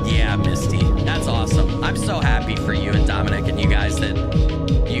 Hell yeah, Misty. That's awesome. I'm so happy for you and Dominic and you guys that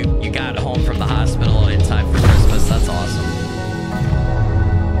you got home from the hospital in time for Christmas. That's awesome.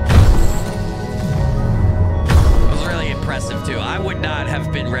 It was really impressive too. I would not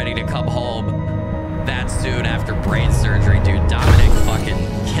have been ready to come home that soon after brain surgery, dude. Dominic fucking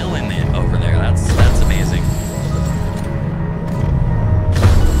killing it over there. That's amazing.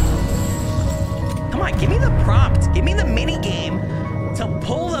 Come on, give me the prompt. Give me the mini game to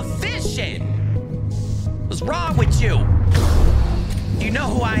pull the fish in. What's wrong with you? Do you know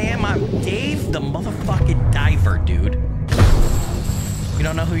who I am? I'm Dave the motherfucking diver, dude. You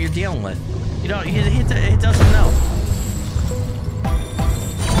don't know who you're dealing with. You don't. It doesn't know.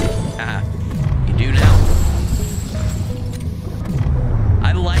 You do now.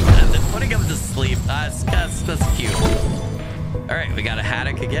 I like that. The putting him to sleep. That's cute. All right, we got a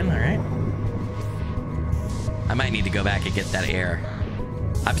haddock again. All right. I might need to go back and get that air.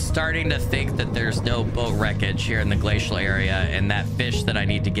 I'm starting to think that there's no boat wreckage here in the glacial area, and that fish that I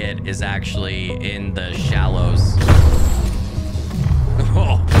need to get is actually in the shallows.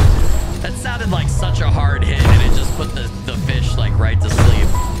 Oh, that sounded like such a hard hit, and it just put the fish like right to sleep.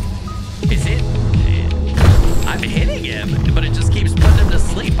 Is it? I'm hitting him, but it just keeps putting him to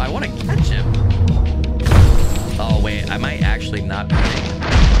sleep. I want to catch him. Oh, wait. I might actually not be hitting him.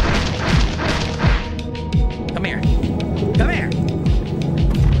 Come here. Come here.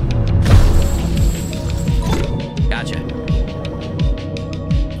 Gotcha.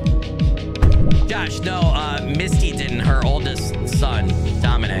 Josh, no, Misty didn't. Her oldest son,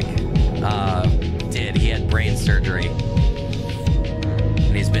 Dominic, did. He had brain surgery.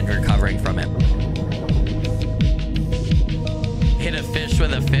 And he's been recovering from it. Hit a fish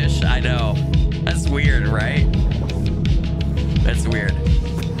with a fish? I know. That's weird, right? That's weird.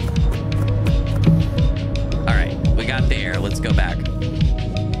 All right, we got the air. Let's go back.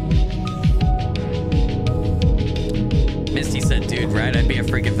 Misty said, dude, right? I'd be a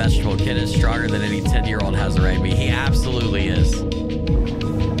freaking vegetable kid is stronger than any 10-year-old has a right to be. He absolutely is.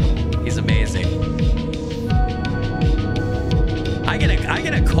 He's amazing. I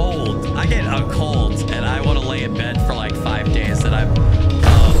get a cold. I get a cold, and I want to lay in bed for like 5 days, and I'm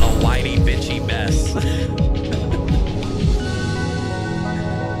a whiny, bitchy mess.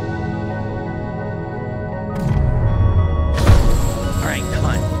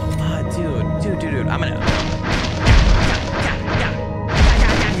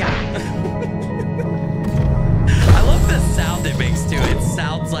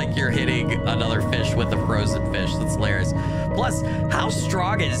 another fish with a frozen fish. That's hilarious. Plus, how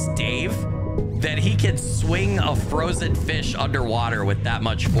strong is Dave that he can swing a frozen fish underwater with that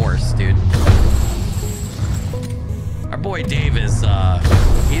much force, dude? Our boy Dave is, I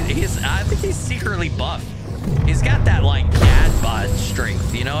think he's secretly buff. He's got that, like, dad bod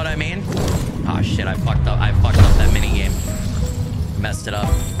strength, you know what I mean? Oh, shit, I fucked up that mini game. Messed it up.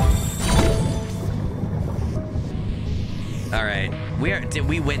 All right,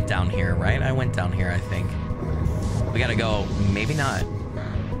 we went down here, right? I went down here, I think. We gotta go, maybe not.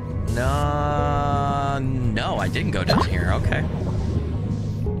 No, I didn't go down here, okay.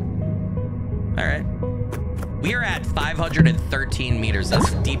 All right. We are at 513 meters.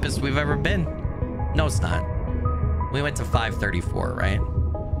 That's the deepest we've ever been. No, it's not. We went to 534, right?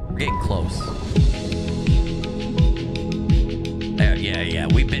 We're getting close. Yeah.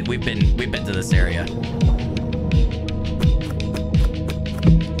 We've been to this area.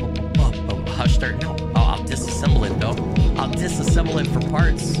 Oh, hush dirt. No. Oh, I'll disassemble it though. I'll disassemble it for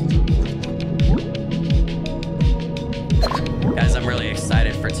parts. Guys, I'm really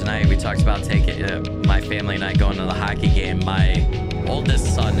excited for tonight. We talked about taking my family and I going to the hockey game. My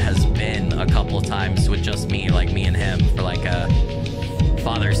oldest son has been a couple of times with just me, like me and him, for like a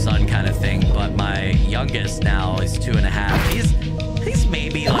father-son kind of thing. But my youngest now is 2.5. He's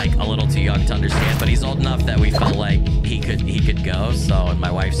maybe like a little too young to understand, but he's old enough that we felt like he could go. So, and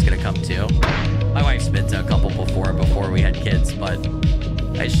my wife's gonna come too. My wife's been to a couple before we had kids, but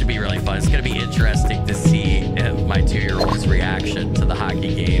it should be really fun. It's gonna be interesting to see my 2-year-old's reaction to the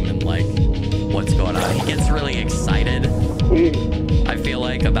hockey game and like what's going on. He gets really excited, I feel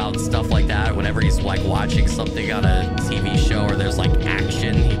like, about stuff like that. Whenever he's like watching something on a TV show or there's like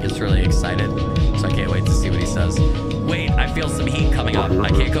action, he gets really excited. So I can't wait to see what he says. Wait, I feel some heat coming up. I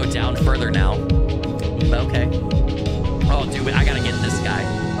can't go down further now. Okay. Oh, dude, I gotta get this guy.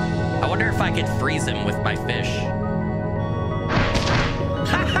 I wonder if I could freeze him with my fish.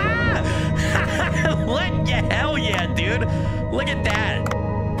 Hell yeah, dude. Look at that.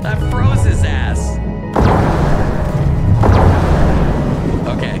 I froze his ass.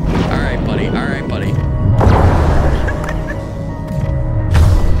 Okay. All right, buddy.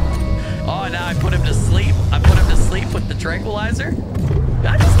 Oh, now I put him to sleep. With the tranquilizer.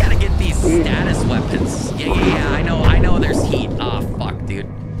 I just gotta get these status weapons. Yeah. I know there's heat. Oh, fuck, dude.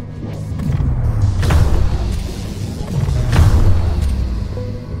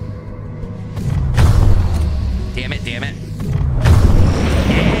 Damn it.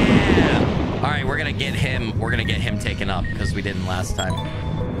 Yeah. All right, we're gonna get him taken up because we didn't last time.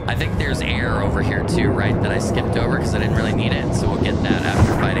 I think there's air over here too, right? That I skipped over because I didn't really need it. So we'll get that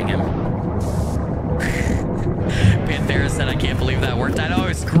after fighting him. Panthera said, I can't believe that worked. I know,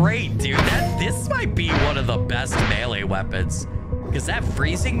 it's great, dude. This might be one of the best melee weapons because that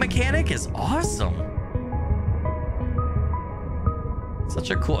freezing mechanic is awesome. It's such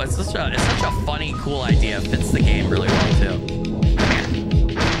a funny, cool idea. Fits the game really well too. Come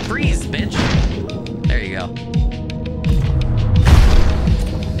here. Freeze, bitch. There you go.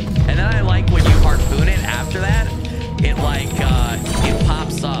 And then I like when you harpoon it after that, it like it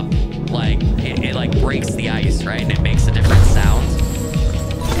pops up, like it like breaks the ice, right? And it makes a different sound.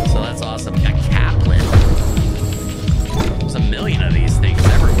 So that's awesome. A Kaplan. There's a million of these things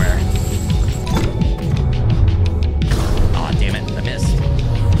everywhere. Oh, damn it. I missed.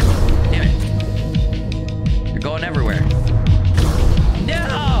 Damn it. You're going everywhere.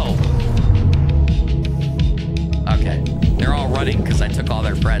 No! Okay. They're all running because I took all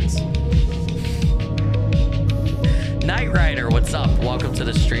their friends. Knight Rider, what's up? Welcome to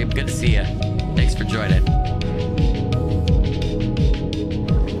the stream. Good to see you. Thanks for joining.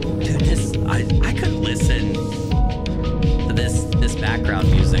 Dude, I could listen to this background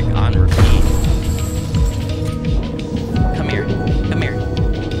music on repeat. Come here.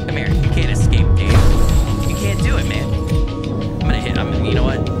 You can't escape, Dave. You can't do it, man. You know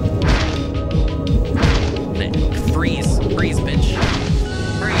what? Freeze, bitch.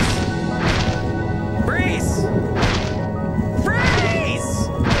 Freeze.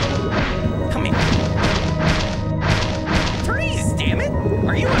 Come here. Freeze, damn it.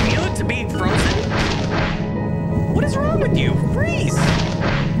 Are you immune to being frozen? What is wrong with you? Freeze.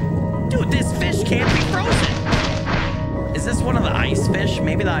 Dude, this fish can't be frozen. Is this one of the ice fish?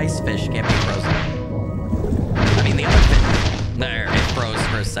 Maybe the ice fish can't be frozen. I mean, the other fish. There, it froze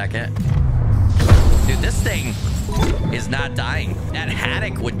for a second. Dude, this thing is not dying. That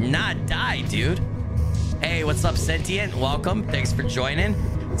haddock would not die, dude. Hey, what's up, Sentient? Welcome. Thanks for joining.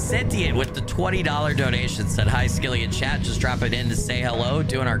 Sentient with the $20 donation said, hi, Skilly in chat. Just dropping in to say hello.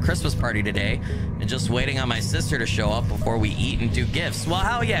 Doing our Christmas party today. and just waiting on my sister to show up before we eat and do gifts. Well,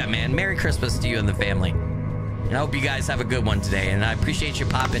 hell yeah, man. Merry Christmas to you and the family. And I hope you guys have a good one today. And I appreciate you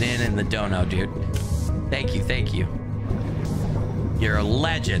popping in and the dono, dude. Thank you. Thank you. You're a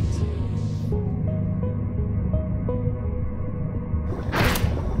legend.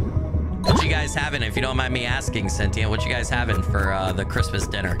 What you guys having, if you don't mind me asking, Sentient? What you guys having for the Christmas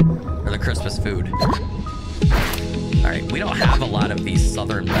dinner or the Christmas food? All right, we don't have a lot of these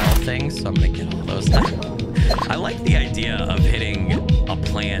Southern Belle things, so I'm gonna get all those. I like the idea of hitting a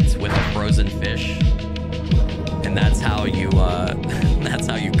plant with a frozen fish, and that's how you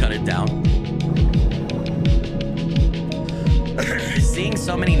cut it down. Seeing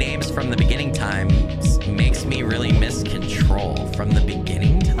so many names from the beginning times makes me really miss Control. From the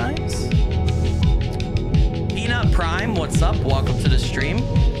beginning times? Peanut Prime, what's up? Welcome to the stream.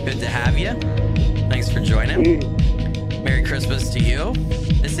 Good to have you. Thanks for joining. Merry Christmas to you.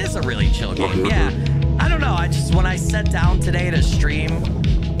 This is a really chill game. Yeah, I don't know. When I sat down today to stream,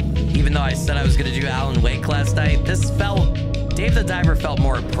 even though I said I was going to do Alan Wake last night, Dave the Diver felt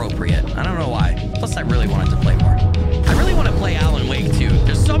more appropriate. I don't know why. Plus, I really wanted to play more. I really want to play Alan Wake too.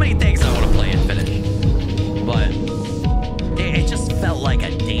 There's so many things I want to play and finish. But it just felt like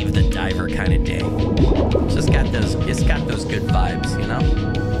a Dave the Diver kind of day. It's got those good vibes, you know?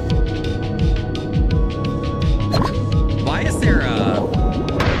 Why is there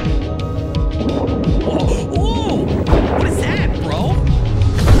Whoa! What is that, bro?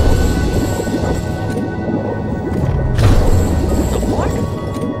 The fuck?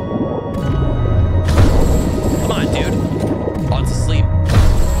 Come on, dude. Oh, it's asleep.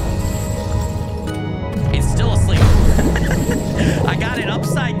 It's still asleep. I got it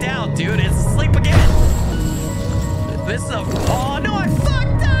upside down, dude. It's asleep again. This is a... Oh, no, I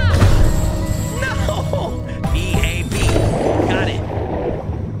fucked up! No! EAB. Got it.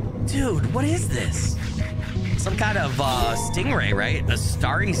 Dude, what is this? Some kind of stingray, right? A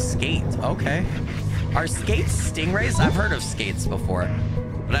starry skate. Okay. Are skates stingrays? I've heard of skates before,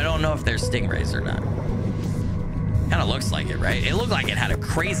 but I don't know if they're stingrays or not. Kind of looks like it, right? It looked like it had a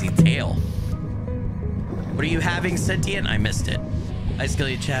crazy tail. What are you having, Sentient? I missed it. Hi,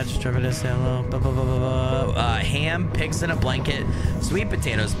 Skilly chat. Just trying to say hello. Ham, pigs in a blanket, sweet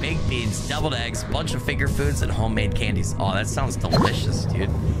potatoes, baked beans, deviled eggs, bunch of finger foods, and homemade candies. Oh, that sounds delicious, dude.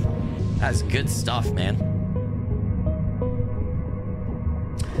 That's good stuff, man.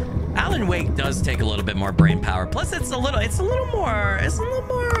 Alan Wake does take a little bit more brain power. Plus, it's a little more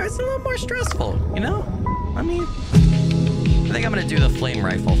stressful, you know? I mean, I think I'm gonna do the flame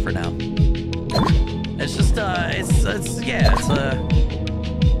rifle for now. It's just,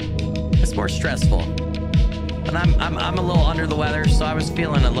 it's more stressful. And I'm a little under the weather, so I was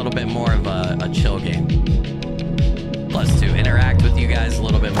feeling a little bit more of a chill game. Plus, to interact with you guys a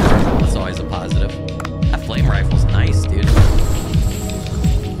little bit more, that's always a positive. That flame rifle's nice, dude.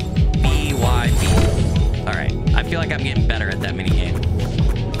 BYB. All right, I feel like I'm getting better at that minigame.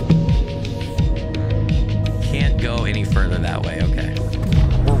 Can't go any further that way. Okay.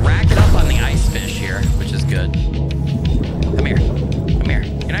 We're racking up on the ice fish here, which is good. Come here. Come here.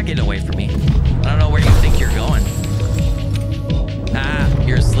 You're not getting away from me. I don't know where you think you're going. Ah,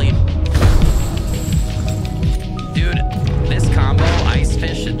 you're asleep. Dude, this combo, ice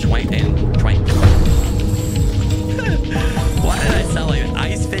fish and twink. Why did I sell it?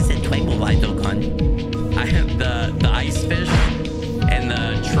 Ice fish and twinkle the ice fish and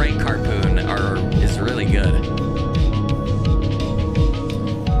the tray harpoon is really good.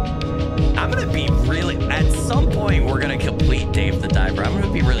 I'm gonna be really, at some point we're gonna complete Dave the Diver. I'm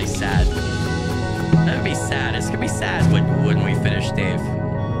gonna be really sad. I'm gonna be sad. It's gonna be sad when we finish Dave.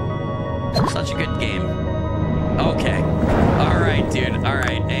 Such a good game. Okay. All right, dude. All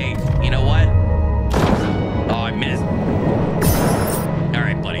right. Hey, you know what? Oh, I missed. All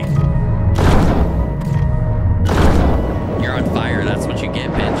right, buddy. You're on fire. That's what you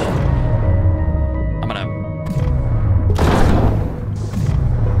get, bitch. I'm gonna...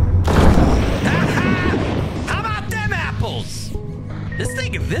 How about them apples?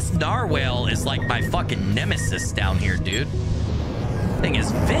 This narwhal is like my fucking nemesis down here, dude. Thing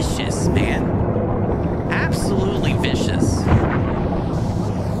is vicious, man. Absolutely vicious.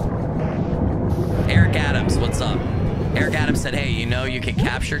 Eric Adams, what's up? Eric Adams said, hey, you know you can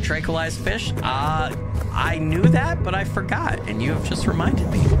capture tranquilized fish? I knew that, but I forgot, and you have just reminded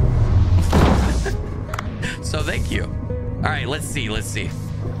me. So thank you. All right, let's see.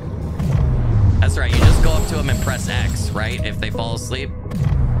 That's right, you just go up to them and press X, right? If they fall asleep.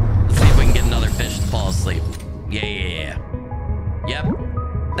 Let's see if we can get another fish to fall asleep. Yeah. Yep.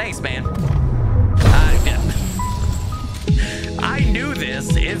 Thanks, man. I knew this.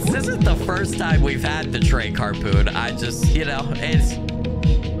 This isn't the first time we've had the tray harpoon. I just, you know, it's...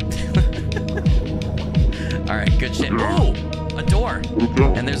 All right, good shit. Ooh, a door.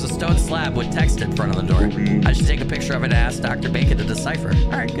 And there's a stone slab with text in front of the door. I should take a picture of it and ask Dr. Bacon to decipher.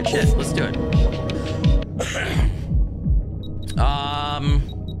 All right, good shit. Let's do it.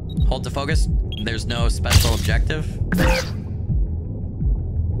 Hold to focus. There's no special objective.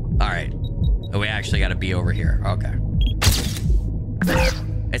 All right. Oh, we actually got to be over here. Okay.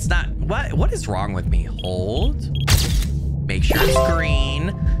 It's not... What is wrong with me? Hold. Make sure it's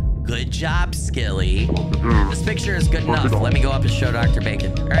green. Good job, Skilly. This picture is good enough. Let me go up and show Dr.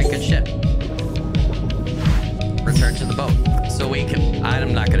 Bacon. All right, good shit. Return to the boat. So we can...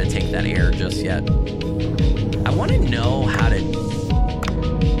 I'm not going to take that air just yet. I want to know how to...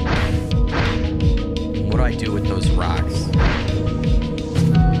 What do I do with those rocks?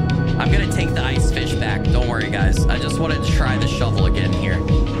 I'm going to take the ice fish back. Don't worry, guys. I just wanted to try the shovel again here.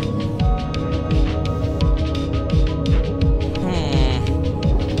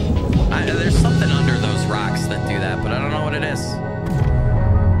 There's something under those rocks that do that, but I don't know what it is.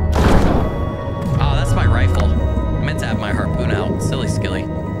 Oh, that's my rifle. I meant to have my harpoon out. Silly Skilly.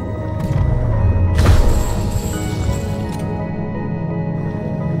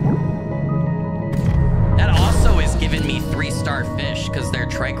 That also is giving me 3-star fish because they're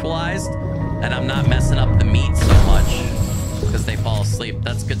tranquilized and I'm not messing up the meat so much because they fall asleep.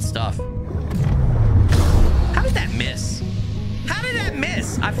 That's good stuff. How did that miss? How did that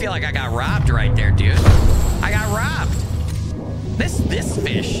miss? I feel like I got robbed right there, dude. I got robbed. This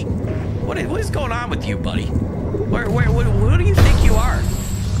fish. What is going on with you, buddy? Who do you think you are?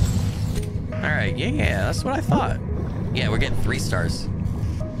 All right, yeah, that's what I thought. Yeah, we're getting 3 stars.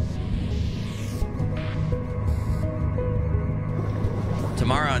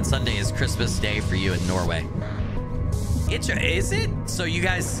 Tomorrow on Sunday is Christmas Day for you in Norway. Is it? So you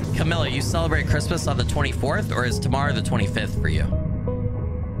guys, Camilla, you celebrate Christmas on the 24th, or is tomorrow the 25th for you?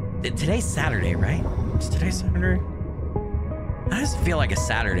 Today's Saturday, right? Is today Saturday? That doesn't feel like a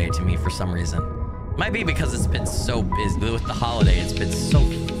Saturday to me for some reason. Might be because it's been so busy with the holiday. It's been so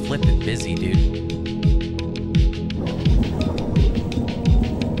flippin' busy, dude.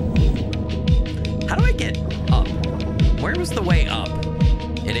 How do I get up? Where was the way up?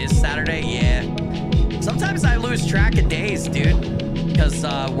 It is Saturday, yeah. Sometimes I lose track of days, dude, because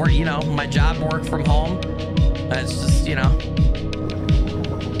we're, you know, my job, work from home. It's just, you know,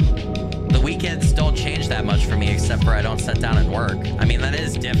 the weekends don't change that much for me, except for I don't sit down and work. I mean, that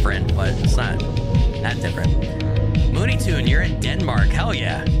is different, but it's not that different. Mooney Tune, you're in Denmark. Hell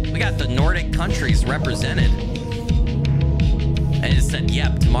yeah. We got the Nordic countries represented. And it said,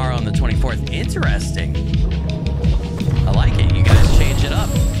 yep, tomorrow on the 24th. Interesting. I like it. You guys change it up.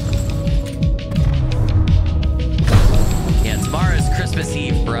 Yeah, tomorrow is Christmas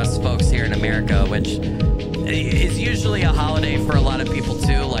Eve for us folks here in America, which is usually a holiday for a lot of people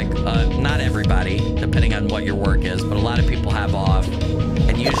too. Like, not everybody, depending on what your work is, but a lot of people have off.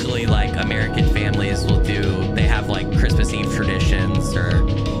 And usually, like, American families will they have like Christmas Eve traditions, or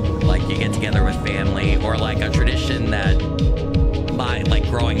like you get together with family, or like a tradition that like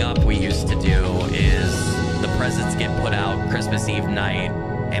growing up we used to do is the presents get put out Christmas Eve night,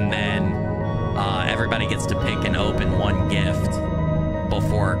 and then everybody gets to pick and open one gift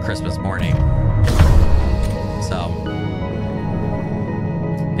before Christmas morning. So,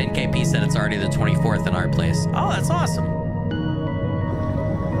 PinKP said it's already the 24th in our place. Oh, that's awesome.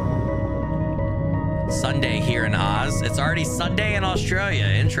 Sunday here in Oz. It's already Sunday in Australia.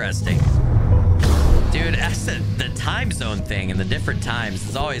 Interesting. Dude, that's the time zone thing and the different times.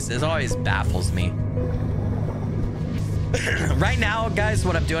 It always baffles me. Right now, guys,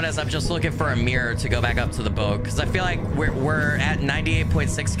 what I'm doing is I'm just looking for a mirror to go back up to the boat, because I feel like we're at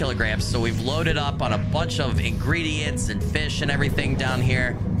 98.6 kilograms, so we've loaded up on a bunch of ingredients and fish and everything down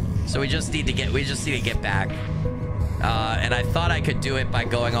here. So we just need to get back. And I thought I could do it by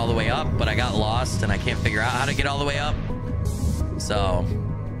going all the way up, but I got lost and I can't figure out how to get all the way up. So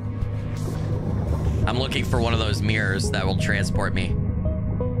I'm looking for one of those mirrors that will transport me.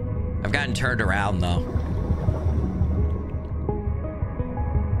 I've gotten turned around though.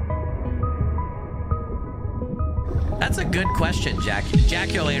 That's a good question,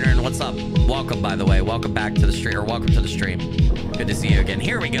 Jack-o'-lantern, what's up? Welcome, by the way. Welcome back to the stream, or welcome to the stream. Good to see you again.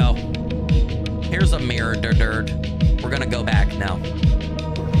 Here we go. Here's a mirror, We're gonna go back now.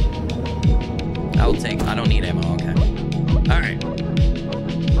 I don't need ammo, okay. All right.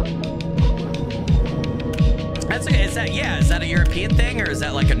 Is that a European thing, or is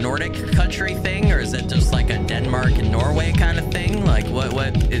that like a Nordic country thing, or is it just like a Denmark and Norway kind of thing? Like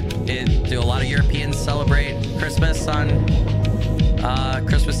do a lot of Europeans celebrate Christmas on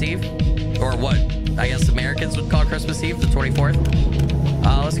Christmas Eve, or what I guess Americans would call Christmas Eve, the 24th.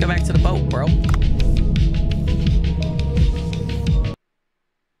 Let's go back to the boat, bro.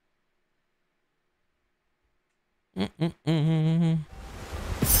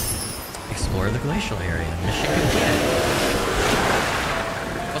 Explore the glacial area, Michigan.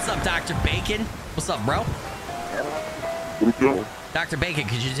 What's up, Dr. Bacon? What's up, bro? Dr. Bacon,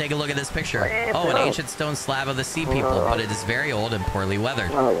 could you take a look at this picture? Oh, an ancient stone slab of the sea people, but it is very old and poorly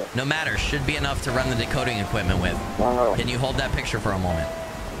weathered. No matter, should be enough to run the decoding equipment with. Can you hold that picture for a moment?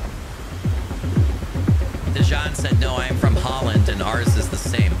 Dejan said, no, I am from Holland and ours is the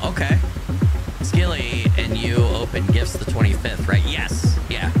same. Okay. Skilly and you open gifts the 25th, right? Yes.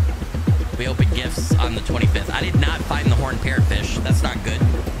 Yeah. We opened gifts on the 25th. I did not find the horned parrotfish. That's not good.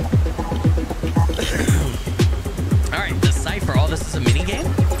 All right, decipher. Oh, this is a mini game?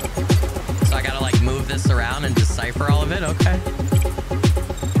 So I gotta like move this around and decipher all of it. Okay.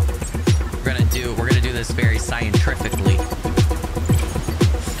 We're gonna do this very scientifically.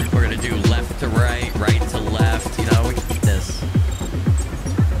 We're gonna do left to right, right to left. You know, we can do this.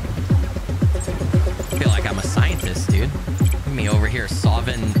 I feel like I'm a scientist, dude. Look at me over here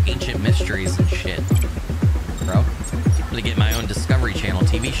solving ancient mysteries and shit, bro. I'm gonna get my own Discovery Channel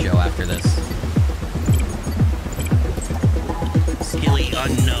TV show after this. Skilly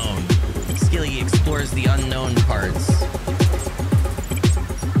unknown. Skilly explores the unknown parts.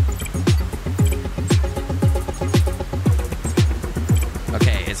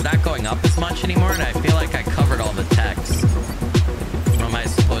 Okay, it's not going up as much anymore, and I feel like I covered all the text. What am I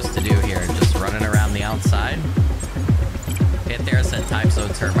supposed to do here? Just running around the outside? Hit there, said time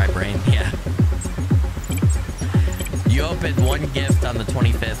zones hurt my brain. Yeah. You opened one gift on the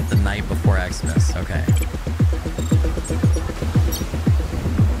 25th, the night before Xmas. Okay.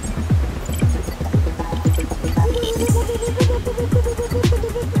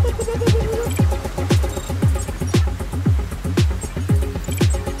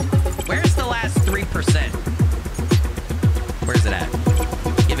 Where's the last 3%? Where's it at?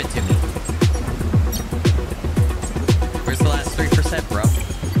 Give it to me. Where's the last 3%, bro?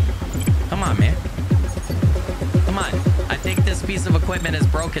 Come on, man. Come on. I think this piece of equipment is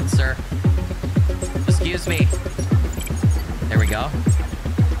broken, sir. Excuse me. There we go.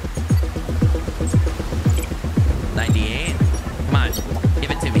 98. Come on.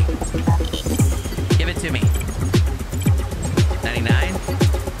 Give it to me. Give it to me. 99.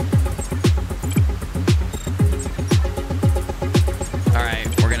 All right,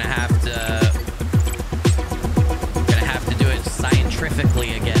 we're gonna have to do it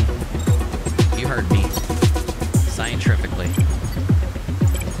scientifically again. You heard me. Scientifically.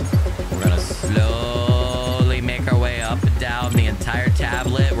 We're gonna slowly make our way up and down the entire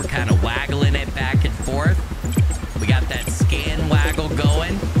tablet. We're kind of waggling it back and forth. We got that scan waggle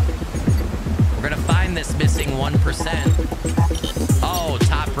going. We're gonna find this missing 1%. Oh,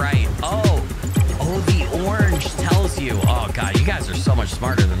 top right. Oh, the orange tells you. Oh God, you guys are so much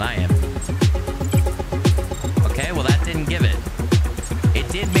smarter than I am. Okay, well that didn't give it. It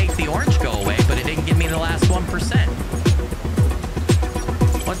did make the orange go away, but it didn't give me the last 1%.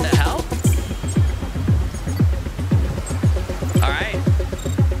 What the hell? All right.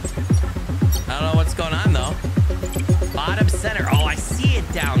 I don't know what's going on though. Bottom center. Oh, I see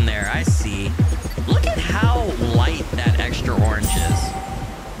it down there. I see. Look at how light that extra orange is.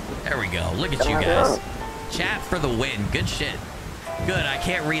 There we go. Look at you guys. Chat for the win. Good shit. Good. I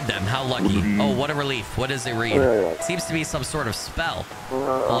can't read them. How lucky. Oh, what a relief. What does it read? Seems to be some sort of spell. The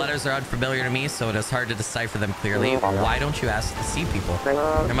letters are unfamiliar to me, so it is hard to decipher them clearly. Why don't you ask the sea people?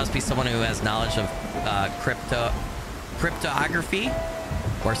 There must be someone who has knowledge of cryptography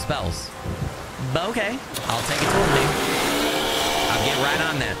or spells. But okay, I'll take it totally. I'll get right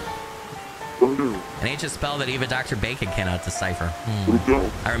on that. An ancient spell that even Dr. Bacon cannot decipher.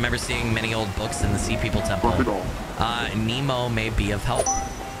 I remember seeing many old books in the Sea People Temple. Nemo may be of help.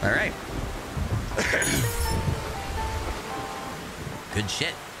 All right. Good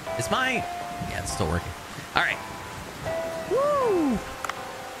shit. Is my... Yeah, it's still working. All right. Woo!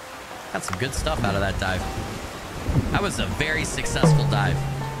 Got some good stuff out of that dive. That was a very successful dive.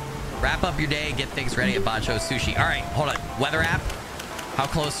 Wrap up your day, get things ready at Bacho Sushi. All right, hold on. Weather app. How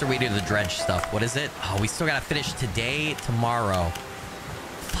close are we to the dredge stuff? What is it? Oh, we still gotta finish today, tomorrow.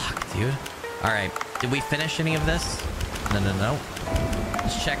 Fuck, dude. All right, did we finish any of this? No.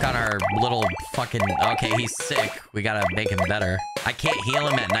 Let's check on our little fucking... Okay, he's sick. We gotta make him better. I can't heal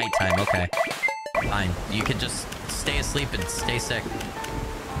him at nighttime. Okay, fine. You can just stay asleep and stay sick.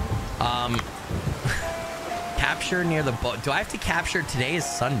 Capture near the boat. Do I have to capture? Today is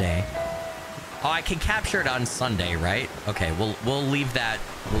Sunday. Oh, I can capture it on Sunday, right? Okay, we'll leave that.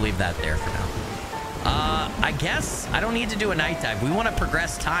 We'll leave that there for now. I guess I don't need to do a night dive. We want to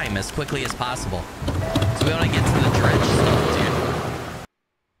progress time as quickly as possible. So we want to get to the dredge stuff,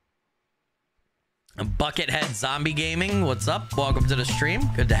 dude. Buckethead Zombie Gaming, what's up? Welcome to the stream.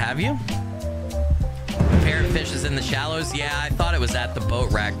 Good to have you. Parrotfish is in the shallows. Yeah, I thought it was at the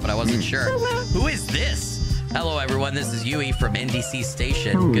boat rack, but I wasn't sure. Who is this? Hello, everyone. This is Yui from NDC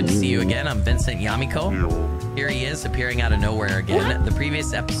Station. Good to see you again. I'm Vincent Yamiko. Here he is, appearing out of nowhere again. The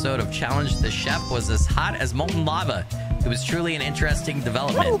previous episode of Challenge the Chef was as hot as molten lava. It was truly an interesting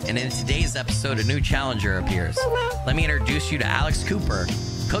development. And in today's episode, a new challenger appears. Let me introduce you to Alex Cooper,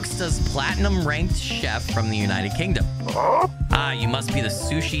 Cooksta's platinum-ranked chef from the United Kingdom. Ah, you must be the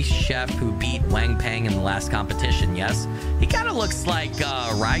sushi chef who beat Wang Peng in the last competition, yes? He kind of looks like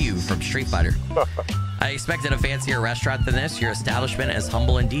Ryu from Street Fighter. I expected a fancier restaurant than this. Your establishment is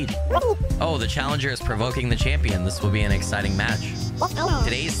humble indeed. Oh, the challenger is provoking the champion. This will be an exciting match.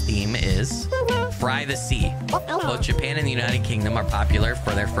 Today's theme is Fry the Sea. Both Japan and the United Kingdom are popular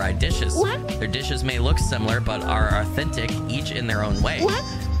for their fried dishes. Their dishes may look similar, but are authentic, each in their own way.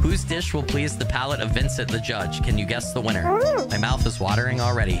 Whose dish will please the palate of Vincent the judge? Can you guess the winner? My mouth is watering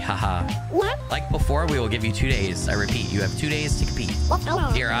already. Haha. Like before, we will give you 2 days. I repeat, you have 2 days to compete.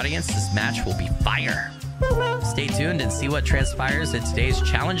 Dear audience, this match will be fire. Stay tuned and see what transpires in today's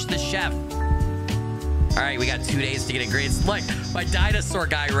Challenge the Chef. All right, we got 2 days to get a grade. Look, my dinosaur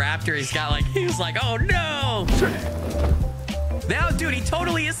guy, Raptor, he was like, oh no. Now, dude, he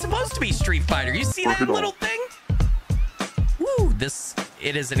totally is supposed to be Street Fighter. You see that little thing? Woo,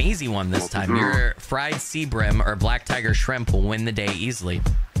 it is an easy one this time. Your fried sea brim or black tiger shrimp will win the day easily.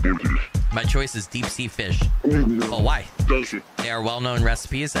 My choice is deep sea fish. Well, why? They are well-known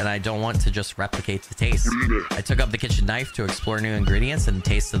recipes, and I don't want to just replicate the taste. I took up the kitchen knife to explore new ingredients and the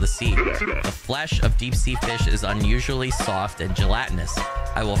taste of the sea. The flesh of deep sea fish is unusually soft and gelatinous.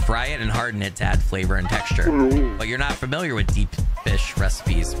 I will fry it and harden it to add flavor and texture. But you're not familiar with deep fish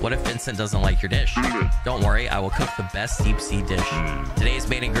recipes. What if Vincent doesn't like your dish? Don't worry, I will cook the best deep sea dish. Today's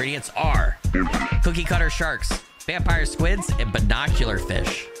main ingredients are cookie cutter sharks, vampire squids, and binocular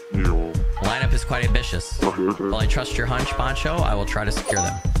fish. The lineup is quite ambitious. While I trust your hunch, Poncho, I will try to secure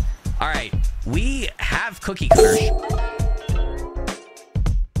them. All right, we have cookie cutters.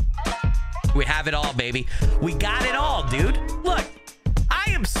 We have it all, baby. We got it all, dude. Look, I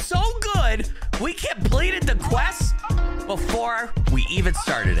am so good. We completed the quest before we even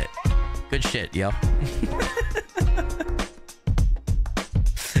started it. Good shit, yo.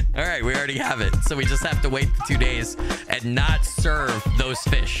 All right, we already have it. So we just have to wait the 2 days and not serve those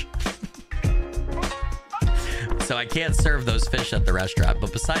fish. So I can't serve those fish at the restaurant.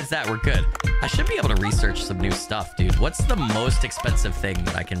 But besides that, we're good. I should be able to research some new stuff, dude. What's the most expensive thing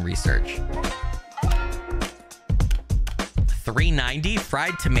that I can research? $3.90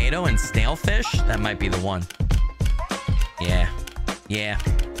 fried tomato and snailfish? That might be the one. Yeah.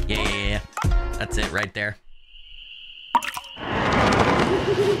 That's it right there.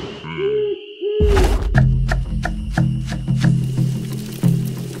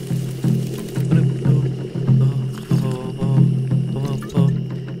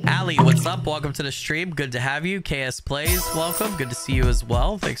 Ali, what's up? Welcome to the stream. Good to have you. KS Plays, welcome. Good to see you as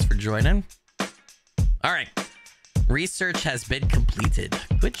well. Thanks for joining. All right. Research has been completed.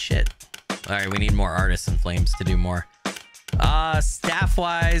 Good shit. All right, we need more artisan flames to do more.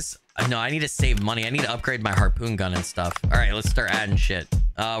 Staff-wise, no, I need to save money. I need to upgrade my harpoon gun and stuff. All right, let's start adding shit.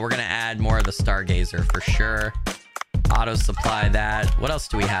 We're gonna add more of the Stargazer for sure. Auto supply that. What else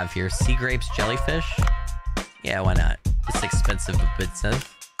do we have here? Sea grapes, jellyfish. Yeah, why not? It's expensive, but expensive.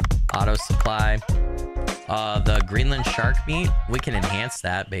 Auto supply. The Greenland shark meat. We can enhance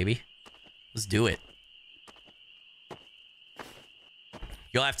that, baby. Let's do it.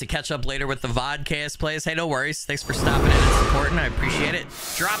 You'll have to catch up later with the VOD, KS Plays. Hey, no worries. Thanks for stopping in and supporting. I appreciate it.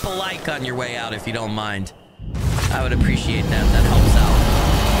 Drop a like on your way out if you don't mind. I would appreciate that. That helps out.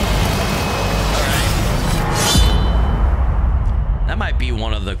 All right. That might be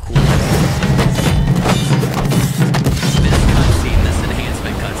one of the coolest. This cutscene, this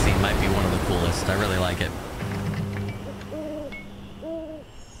enhancement cutscene might be one of the coolest. I really like it.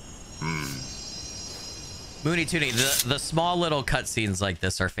 Mooney Tooney, the small little cutscenes like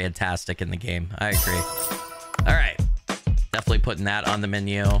this are fantastic in the game. I agree. All right. Definitely putting that on the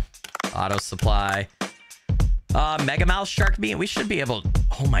menu. Auto supply. Mega Mouse shark meat. We should be able...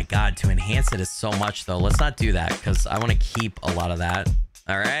 Oh my god, to enhance it is so much though. Let's not do that because I want to keep a lot of that.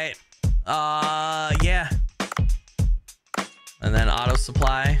 All right. Yeah. And then auto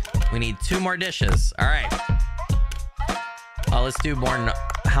supply. We need 2 more dishes. All right. Let's do more...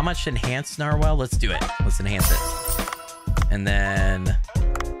 how much enhanced narwhal? Let's do it. Let's enhance it. And then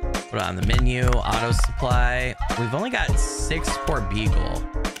put it on the menu, auto supply. We've only got 6 for beagle.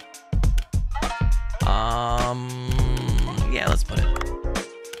 Yeah, let's put it.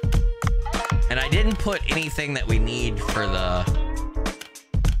 And I didn't put anything that we need for the...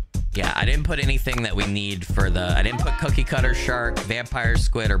 Yeah, I didn't put anything that we need for the... I didn't put cookie cutter shark, vampire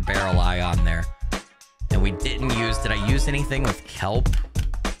squid, or barrel eye on there. And we didn't use... Did I use anything with kelp?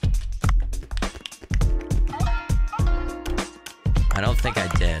 I don't think I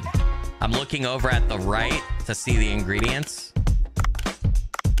did. I'm looking over at the right to see the ingredients.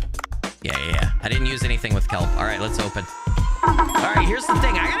 Yeah. I didn't use anything with kelp. All right, let's open. All right, here's the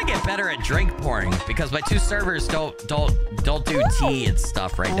thing. I gotta get better at drink pouring because my 2 servers don't do tea and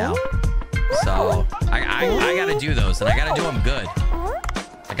stuff right now. So I gotta do those, and I gotta do them good.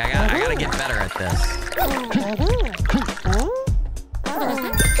 Like I gotta get better at this.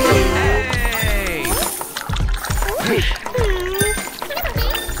 Hey!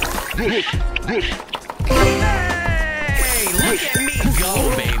 Hey! Look at me go,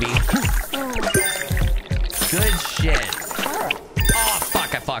 baby. Good shit. Oh,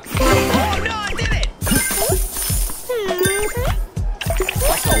 fuck, I fucked. Oh, no, I did it!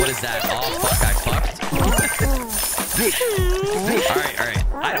 Also, what is that? Oh, fuck, I fucked. Alright.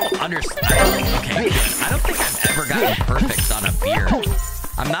 I don't understand. Okay, good. I don't think I've ever gotten perfect on a beer.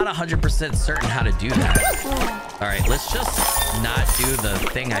 I'm not 100% certain how to do that. Alright, let's just not do the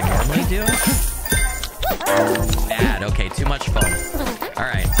thing I normally do. Bad. Okay, too much foam.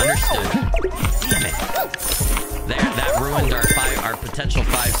 Alright, understood. Damn it. There, that ruined our potential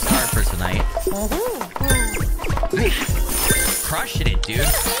 5-star for tonight. Crushing it, dude.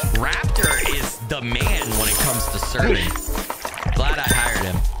 Raptor is the man when it comes to serving. Glad I hired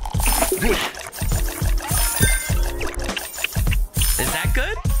him. Is that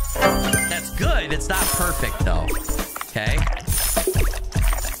good? That's good. It's not perfect, though. Okay.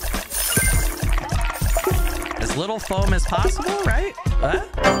 As little foam as possible, right? Huh?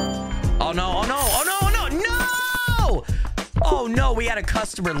 Oh, no. Oh, no. Oh, no. Oh, no. No! Oh, no. We had a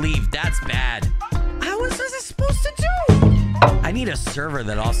customer leave. That's bad. How was this supposed to do? I need a server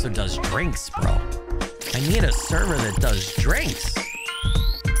that also does drinks, bro. I need a server that does drinks.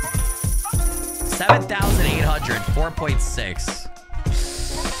 7,800, 4.6.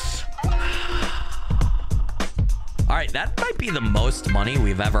 All right, that might be the most money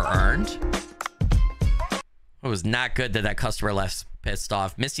we've ever earned. It was not good that customer left pissed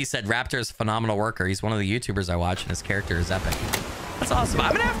off. Misty said Raptor is a phenomenal worker. He's one of the YouTubers I watch, and his character is epic. That's awesome.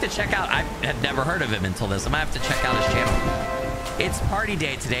 I'm gonna have to check out. I had never heard of him until this. I'm gonna have to check out his channel. It's party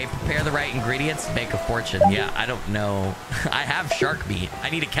day today. Prepare the right ingredients to make a fortune. Yeah, I don't know. I have shark meat. I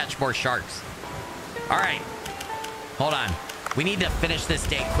need to catch more sharks. All right, hold on. We need to finish this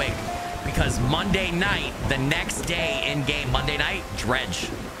day quick because Monday night, the next day in game, Monday night, Dredge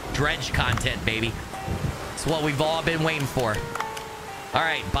content, baby. It's what we've all been waiting for. All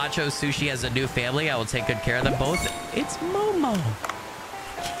right, Bacho Sushi has a new family. I will take good care of them both. It's Momo,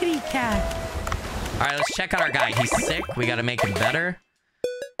 kitty cat. All right, let's check out our guy. He's sick. We got to make him better.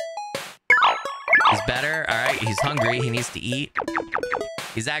 He's better. All right, he's hungry. He needs to eat.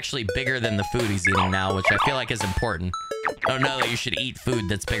 He's actually bigger than the food he's eating now, which I feel like is important. I don't know that you should eat food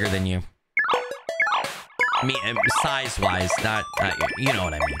that's bigger than you. I mean, size-wise, not you know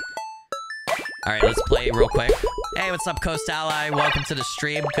what I mean. All right, let's play real quick. Hey, what's up, Coast Ally? Welcome to the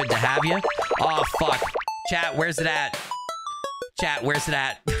stream. Good to have you. Oh, fuck. Chat, where's it at? Chat, where's it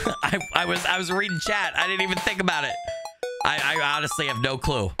at? I was reading chat. I didn't even think about it. I honestly have no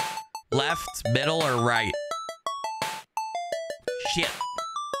clue. Left, middle, or right? Shit.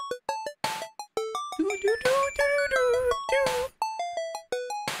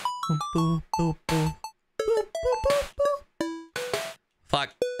 Fuck.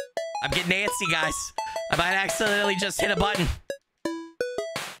 I'm getting antsy, guys. I might accidentally just hit a button.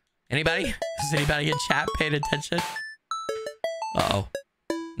 Anybody? Is anybody in chat paying attention? Uh-oh.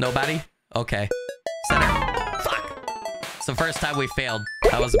 Nobody? Okay. Center. Fuck. It's the first time we failed.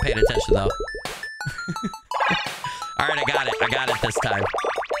 I wasn't paying attention, though. All right, I got it. I got it this time.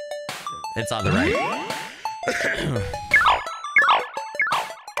 It's on the right.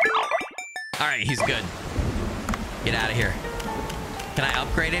 All right, he's good. Get out of here. Can I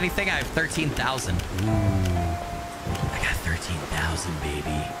upgrade anything? I have 13,000. Ooh. I got 13,000,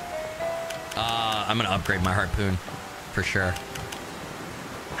 baby. I'm going to upgrade my harpoon for sure.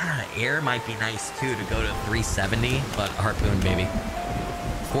 Air might be nice, too, to go to 370, but harpoon, baby.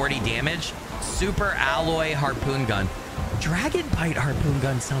 40 damage. Super alloy harpoon gun. Dragon bite harpoon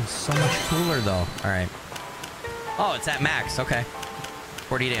gun sounds so much cooler, though. All right. Oh, it's at max. Okay.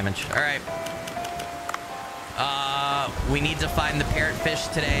 40 damage. All right. We need to find the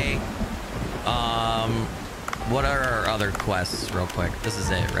parrotfish today. What are our other quests real quick? This is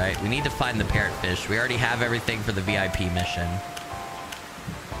it, right? We need to find the parrotfish. We already have everything for the VIP mission.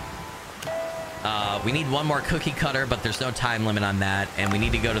 We need one more cookie cutter, but there's no time limit on that. And we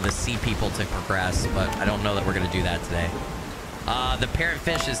need to go to the sea people to progress, but I don't know that we're going to do that today. The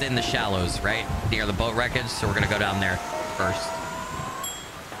parrotfish is in the shallows, right? Near the boat wreckage, so we're going to go down there first.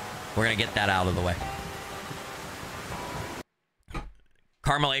 We're going to get that out of the way.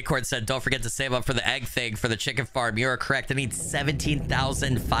 Carmel Acorn said, don't forget to save up for the egg thing for the chicken farm. You are correct. I need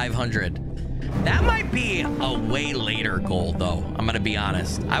 17,500. That might be a way later goal, though. I'm going to be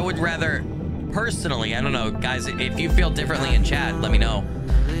honest. I would rather, personally, I don't know, guys, if you feel differently in chat, let me know.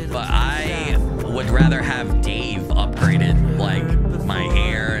 But I would rather have Dave upgraded, like, my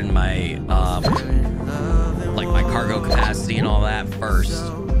air and my, like, my cargo capacity and all that first.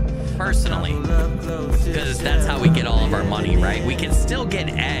 Personally, because that's how we get all of our money, right? We can still get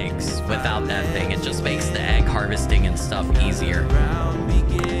eggs without that thing. It just makes the egg harvesting and stuff easier.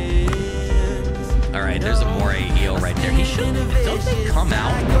 All right, there's a moray eel right there. He should. Don't they come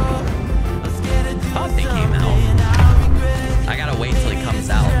out? I thought they came out. I gotta wait till he comes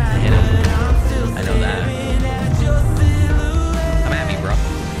out to hit him. I know that. Come at me, bro.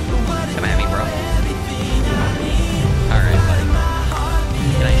 Come at me, bro. All right, buddy.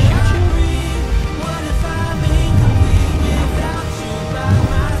 Can I shoot you?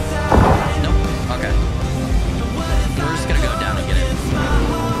 Nope. Okay. We're just gonna go down and get it.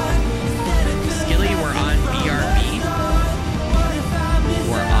 Skilly, we're on BRB.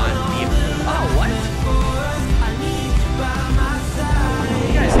 We're on B. Oh, what?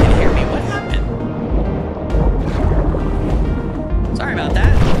 You guys can hear me. What happened? Sorry about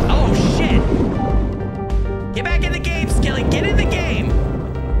that. Oh, shit. Get back in the game, Skilly. Get in the game.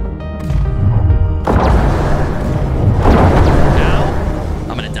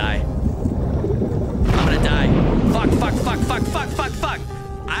 I'm gonna die. I'm gonna die. Fuck, fuck, fuck, fuck, fuck, fuck, fuck.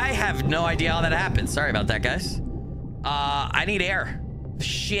 I have no idea how that happened. Sorry about that, guys. I need air.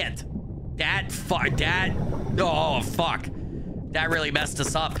 Shit. That fuck. That. Oh, fuck. That really messed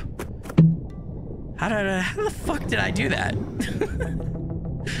us up. How the fuck did I do that?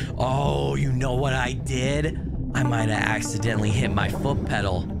 Oh, you know what I did? I might have accidentally hit my foot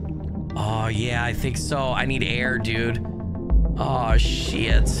pedal. Oh, yeah, I think so. I need air, dude. Oh,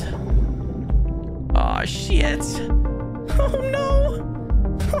 shit. Oh, shit. Oh, no.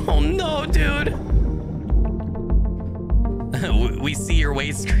 Oh, no, dude. We see your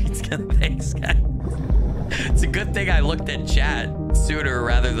waste screens. Thanks, guys. It's a good thing I looked at chat sooner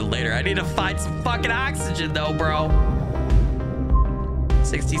rather than later. I need to find some fucking oxygen, though, bro.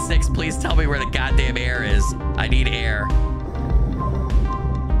 66, please tell me where the goddamn air is. I need air.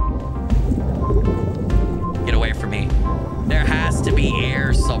 Get away from me. There has to be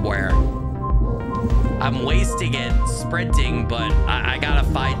air somewhere. I'm wasting it sprinting, but I gotta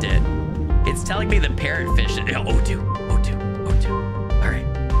find it. It's telling me the parrotfish. O2. All right.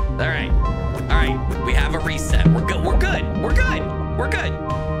 All right. All right. We have a reset. We're good. We're good. We're good. We're good.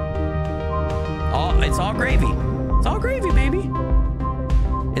 Oh, it's all gravy. It's all gravy, baby.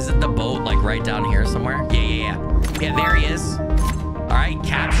 Is it the boat like right down here somewhere? Yeah. Yeah, there he is. All right,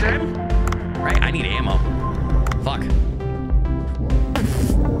 capture him. All right, I need ammo. Fuck.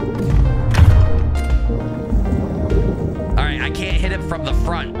 All right, I can't hit him from the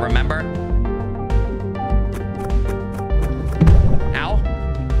front, remember? Ow.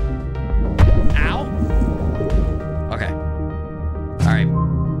 Ow. Okay. All right.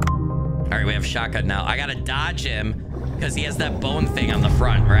 All right, we have shotgun now. I gotta dodge him because he has that bone thing on the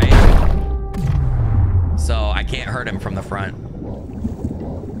front, right? So I can't hurt him from the front.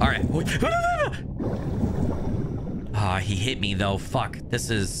 All right. Ah, he hit me though. Fuck.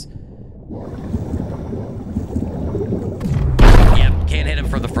 This is... Yep, can't hit him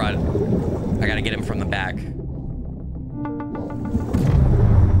from the front. I gotta get him from the back.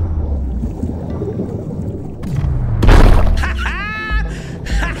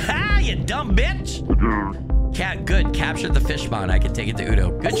 You dumb bitch. Cat, good. Captured the fish spawn. I can take it to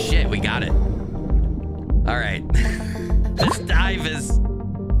Udo. Good shit. We got it. All right. This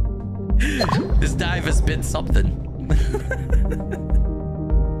dive has been something.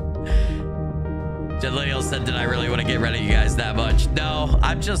 Jaleel said, did I really want to get rid of you guys that much? No,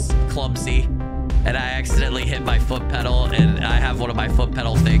 I'm just clumsy. And I accidentally hit my foot pedal, and I have one of my foot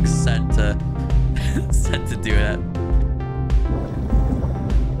pedal things set to do it.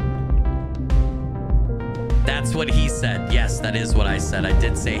 That's what he said. Yes, that is what I said. I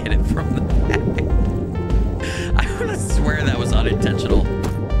did say hit it from the back. I swear that was unintentional.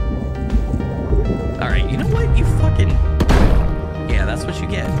 All right, you know what? You fucking... Yeah, that's what you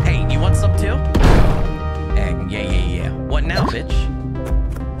get. Hey, you want some too? Hey, yeah. What now, bitch?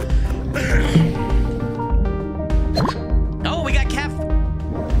 Oh, we got cat...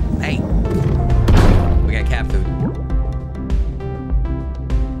 Hey. We got cat food.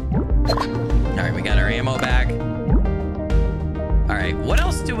 All right, we got our ammo bag. All right, what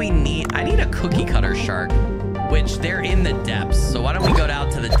else do we need? I need a cookie cutter shark, which they're in the depths. So why don't we go down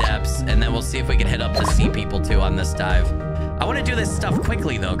to the depths and then we'll see if we can hit up the sea people too on this dive. I want to do this stuff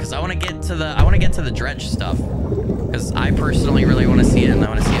quickly though, because I want to get to the dredge stuff. Because I personally really want to see it, and I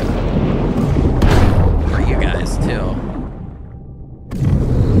want to see it for you guys too.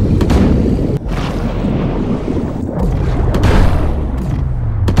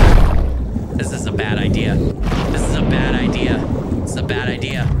 This is a bad idea. This is a bad idea. It's a bad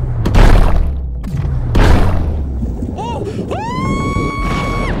idea. Oh!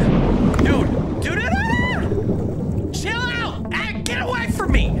 Dude! Chill out! Get away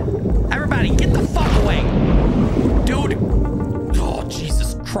from me! Everybody, get the fuck away! Dude! Oh,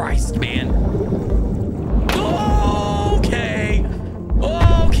 Jesus Christ, man. Okay!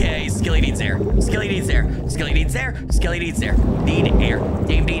 Okay! Skilly needs air. Skilly needs air. Skilly needs air. Skilly needs air. Need air.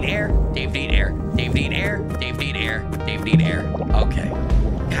 Dave need air. Dave need air. Dave need air. Dave need air. Dave need air. Okay.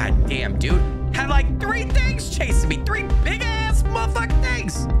 God damn, dude. Had like 3 things chasing me. 3 big ass motherfucking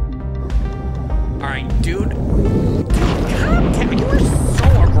things. All right, dude. Dude, calm down. You are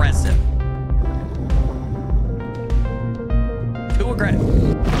so aggressive. Too aggressive.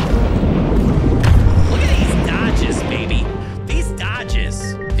 Look at these dodges, baby. These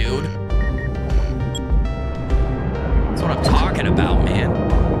dodges, dude. That's what I'm talking about, man.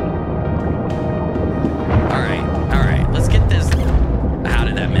 All right. Let's get this. How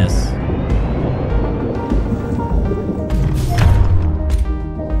did that miss?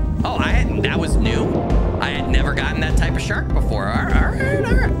 Oh, that was new. I had never gotten that type of shark before. All right.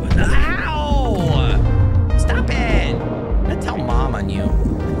 Ow! Stop it! I'm gonna tell mom on you,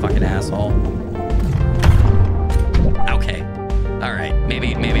 fucking asshole. Okay. All right.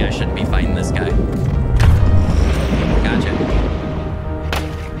 Maybe I shouldn't be fighting this guy. Gotcha.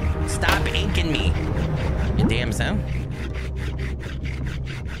 Stop inking me, you damn son.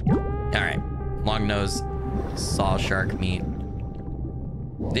 All right. Long nose saw shark meat.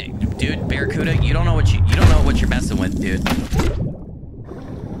 Dude, Barracuda, you don't know what you're messing with, dude.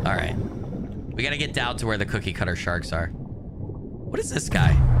 All right. We gotta get down to where the cookie cutter sharks are. What is this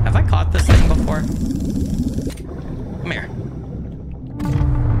guy? Have I caught this thing before? Come here.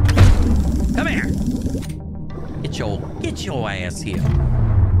 Come here. Get your ass here.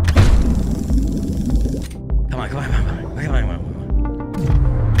 Come on.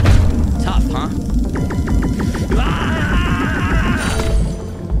 Tough, huh? Ah!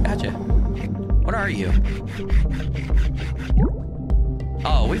 Gotcha. What are you?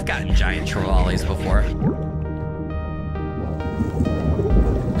 Oh, we've gotten giant trolleys before.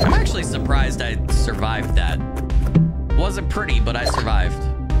 I'm actually surprised I survived that. Wasn't pretty, but I survived.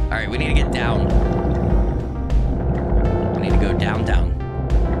 All right, we need to get down. We need to go down.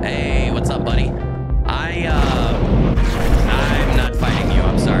 Hey, what's up, buddy? I'm not fighting you.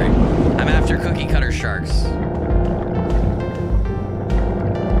 I'm sorry. I'm after cookie cutter sharks.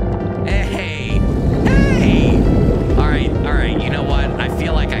 Hey. All right. You know what? I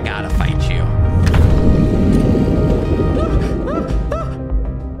feel like I gotta fight you.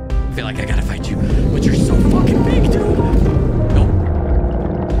 I feel like I gotta fight you, but you're so fucking big, dude. Nope.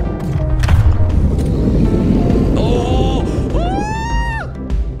 Oh.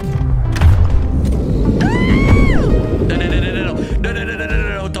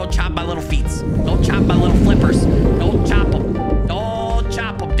 No. Don't chop my little feet. Don't chop my little flippers. Don't chop them. Don't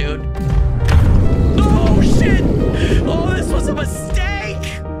chop them, dude. Oh, shit. Oh, this was a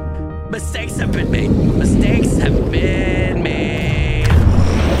mistake. Mistakes have been made. Mistakes have been made.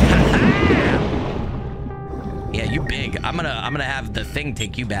 Yeah, you big. I'm gonna have the thing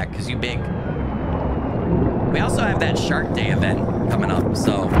take you back because you big. We also have that Shark Day event coming up.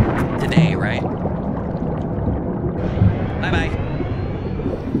 So today, right? Bye-bye.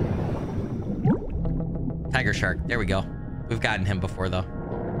 Tiger shark. There we go. We've gotten him before though.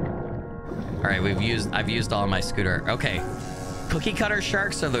 All right, I've used all of my scooter. Okay. Cookie cutter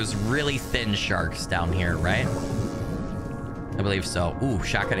sharks are those really thin sharks down here, right? I believe so. Ooh,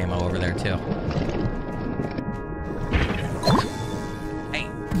 shotgun ammo over there too. Hey,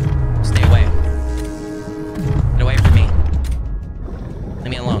 stay away. Get away from me.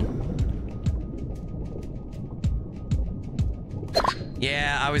 Leave me alone.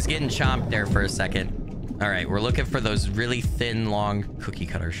 Yeah, I was getting chomped there for a second. All right, we're looking for those really thin, long cookie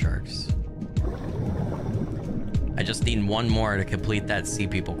cutter sharks. I just need one more to complete that sea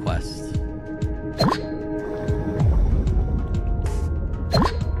people quest.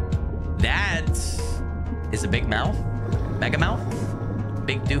 That is a big mouth, mega mouth,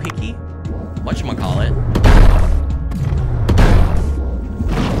 big doohickey. Whatchamacallit.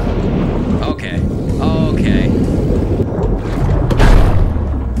 Okay. Okay.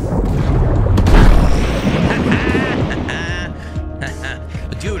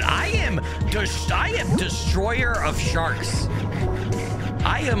 Dude, I am destroyer of sharks.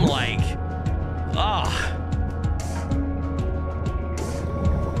 I am like,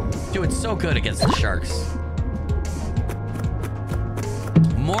 doing so good against the sharks.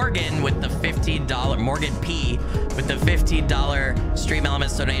 Morgan with the $15, Morgan P with the $15 Stream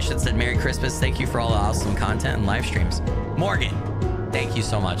Elements donation said, Merry Christmas. Thank you for all the awesome content and live streams. Morgan, thank you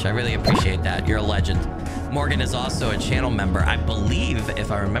so much. I really appreciate that. You're a legend. Morgan is also a channel member. I believe, if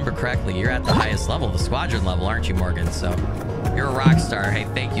I remember correctly, you're at the highest level, the squadron level, aren't you, Morgan? So you're a rock star. Hey,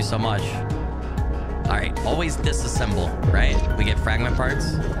 thank you so much. All right, always disassemble, right? We get fragment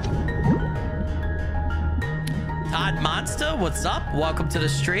parts. Todd Monster, what's up? Welcome to the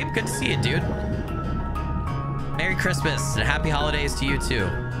stream. Good to see you, dude. Merry Christmas and happy holidays to you too,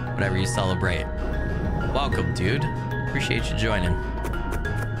 whatever you celebrate. Welcome, dude. Appreciate you joining.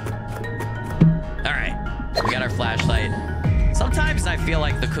 All right, we got our flashlight. Sometimes I feel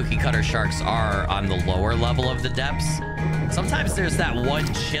like the cookie cutter sharks are on the lower level of the depths. Sometimes there's that one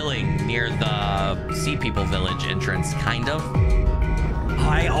chilling near the Sea People Village entrance, kind of. Oh,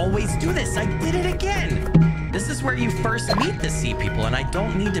 I always do this. I did it again. This is where you first meet the Sea People, and I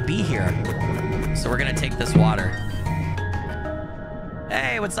don't need to be here. So we're gonna take this water.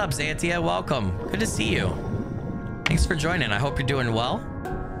 Hey, what's up, Xantia? Welcome. Good to see you. Thanks for joining. I hope you're doing well.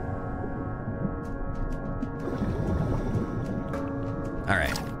 All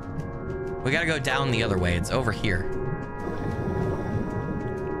right. We gotta go down the other way. It's over here.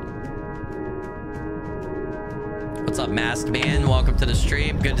 What's up, Masked Man? Welcome to the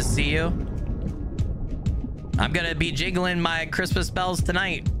stream. Good to see you. I'm gonna be jiggling my Christmas bells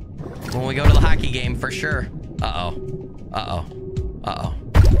tonight when we go to the hockey game for sure. Uh-oh. Uh-oh. Uh-oh.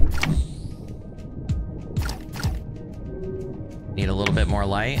 Need a little bit more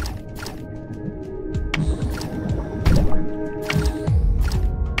light.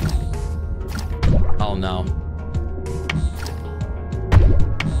 Oh no.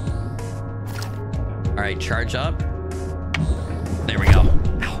 All right, charge up. There we go.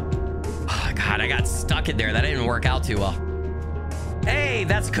 Ow. Oh God, I got stuck in there. That didn't work out too well. Hey,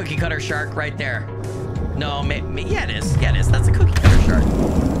 that's a cookie cutter shark right there. No, yeah, it is. Yeah, it is. That's a cookie cutter shark.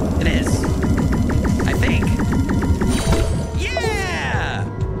 It is. I think. Yeah!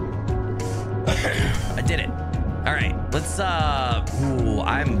 I did it. All right, let's, ooh,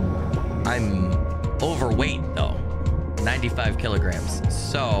 I'm overweight though. 95 kilograms.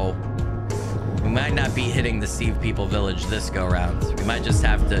 So we might not be hitting the Sea People Village this go round. We might just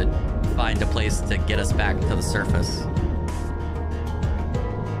have to find a place to get us back to the surface.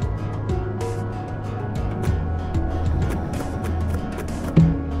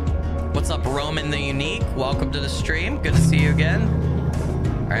 What's up, Roman the Unique? Welcome to the stream. Good to see you again.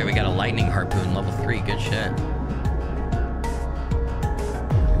 All right, we got a lightning harpoon, level 3. Good shit.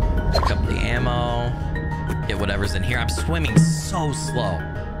 Pick up the ammo. Get whatever's in here. I'm swimming so slow.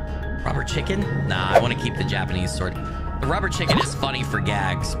 Rubber chicken? Nah, I want to keep the Japanese sword. The rubber chicken is funny for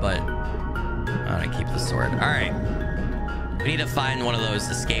gags, but I want to keep the sword. All right. We need to find one of those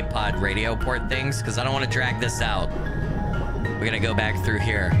escape pod radio port things because I don't want to drag this out. We're going to go back through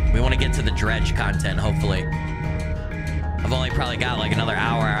here. We want to get to the Dredge content, hopefully. I've only probably got like another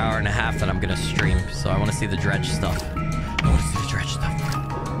hour, hour and a half that I'm going to stream. So I want to see the Dredge stuff. I want to see the Dredge stuff.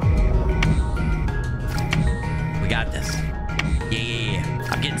 We got this. Yeah.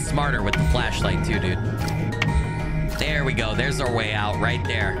 I'm getting smarter with the flashlight too, dude. There we go. There's our way out right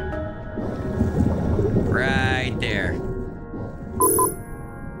there. Right there.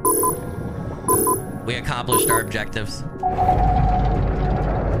 We accomplished our objectives.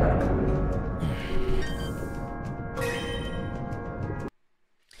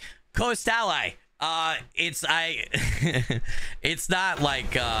 Coast Ally. It's not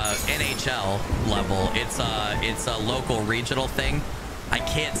like NHL level. It's a local regional thing. I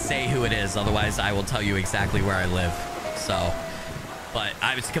can't say who it is, otherwise I will tell you exactly where I live. So, but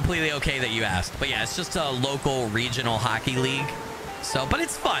I was completely okay that you asked. But yeah, it's just a local regional hockey league. So, but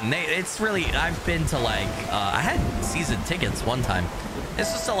it's fun. It's really, I've been to like, I had season tickets one time.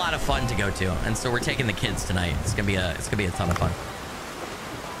 It's just a lot of fun to go to, and so we're taking the kids tonight. It's gonna be a ton of fun.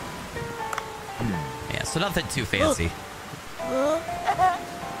 Yeah, so nothing too fancy.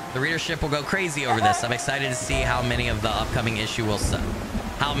 The readership will go crazy over this. I'm excited to see how many of the upcoming issue will sell.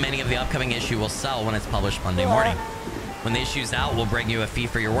 When it's published Monday morning. When the issue's out, we'll bring you a fee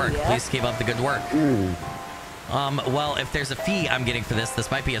for your work. Please keep up the good work. Well, if there's a fee I'm getting for this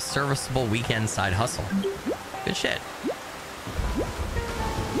might be a serviceable weekend side hustle. Good shit.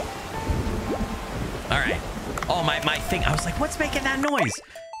 All right. Oh, my thing. I was like, what's making that noise?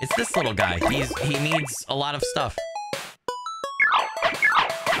 It's this little guy. He needs a lot of stuff.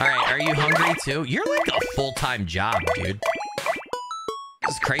 All right. Are you hungry too? You're like a full-time job, dude.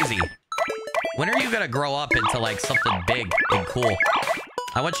 This is crazy. When are you gonna grow up into like something big and cool?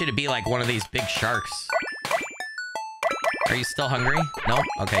 I want you to be like one of these big sharks. Are you still hungry? Nope.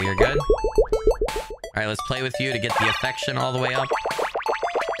 Okay, you're good. All right, let's play with you to get the affection all the way up.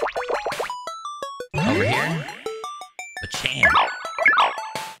 Over here. Bachan.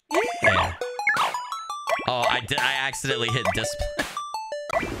 Yeah. Oh, I accidentally hit display.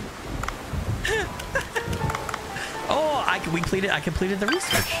 Oh, I completed the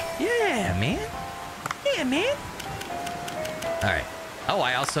research. Yeah, man. Yeah, man. All right. Oh,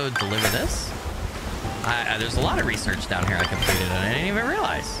 I also deliver this. There's a lot of research down here I completed, and I didn't even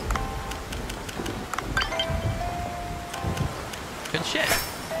realize. Good shit.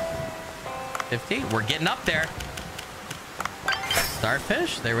 50. We're getting up there.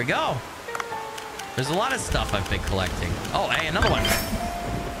 Starfish. There we go. There's a lot of stuff I've been collecting. Oh, hey, another one.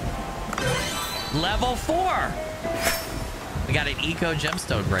 Level 4. We got an eco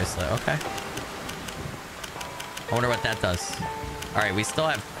gemstone bracelet. Okay. I wonder what that does. All right, we still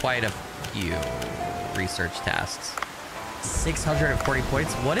have quite a few research tasks. 640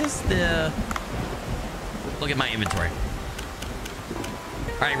 points. What is the... Look at my inventory.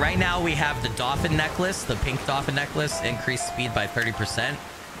 All right, right now we have the dolphin necklace, the pink dolphin necklace, increased speed by 30%.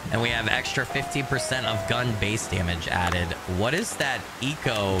 And we have extra 15% of gun base damage added. What is that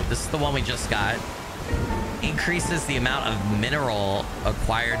eco? This is the one we just got. Increases the amount of mineral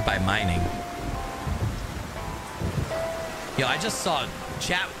acquired by mining. Yo, I just saw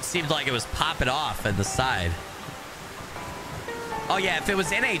chat seemed like it was popping off at the side. Oh yeah, if it was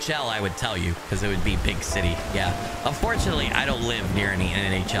NHL, I would tell you, because it would be big city. Yeah. Unfortunately, I don't live near any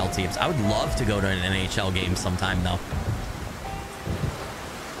NHL teams. I would love to go to an NHL game sometime, though.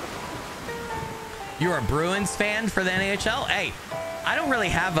 You're a Bruins fan for the NHL? Hey, I don't really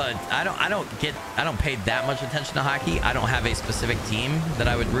have a... I don't pay that much attention to hockey. I don't have a specific team that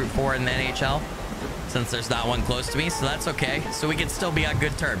I would root for in the NHL, since there's not one close to me, so that's okay. So we can still be on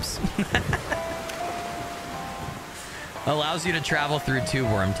good terms. Allows you to travel through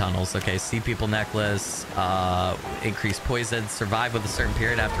tube worm tunnels. Okay, sea people necklace, increase poison, survive with a certain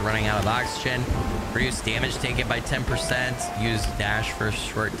period after running out of oxygen, reduce damage taken by 10%, use dash for a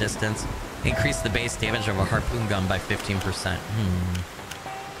short distance, increase the base damage of a harpoon gun by 15%.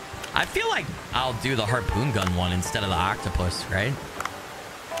 I feel like I'll do the harpoon gun one instead of the octopus, right?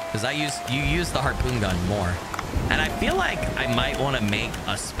 Because you use the harpoon gun more. And I feel like I might want to make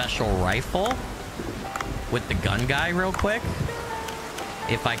a special rifle with the gun guy real quick,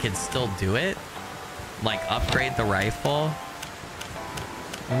 if I could still do it, like upgrade the rifle.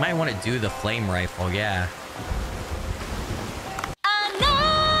 We might want to do the flame rifle. Yeah.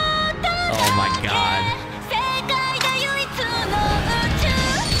 Oh my god.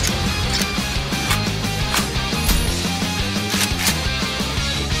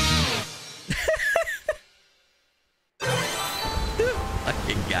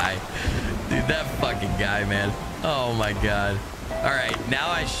 Fucking guy. Dude, that fucking guy, man. Oh my god. All right, now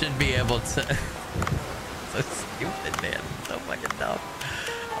I should be able to... So stupid, man. So fucking dumb.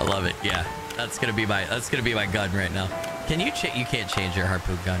 I love it. Yeah, that's gonna be my gun right now. Can you you can't change your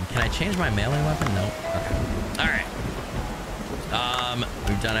harpoon gun. Can I change my melee weapon? No. Okay. All right.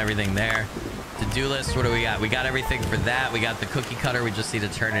 We've done everything there. To-do list. What do we got? We got everything for that. We got the cookie cutter. We just need to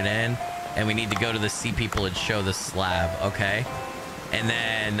turn it in, and we need to go to the sea people and show the slab. Okay. And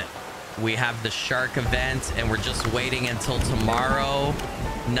then we have the shark event, and we're just waiting until tomorrow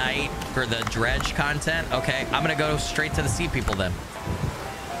night for the dredge content. Okay, I'm gonna go straight to the sea people then.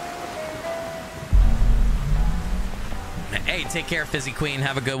 Hey, take care, Fizzy Queen.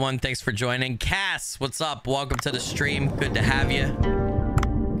 Have a good one. Thanks for joining. Cass, what's up? Welcome to the stream. Good to have you.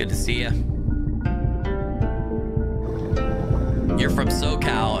 Good to see you. You're from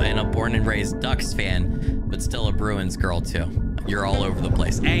SoCal and a born and raised Ducks fan, but still a Bruins girl too. You're all over the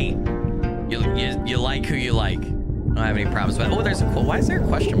place. Hey, you like who you like. I don't have any problems with it. Oh, there's a cool... Why is there a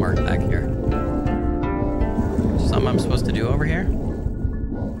question mark back here? Something I'm supposed to do over here?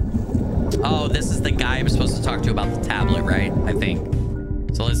 Oh, this is the guy I'm supposed to talk to about the tablet, right? I think.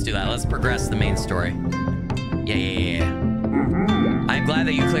 So let's do that. Let's progress the main story. Yeah. I'm glad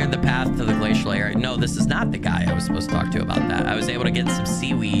that you cleared the path to the glacial area. No, this is not the guy I was supposed to talk to about that. I was able to get some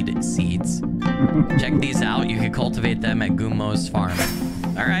seaweed seeds. Check these out. You can cultivate them at Gumo's farm.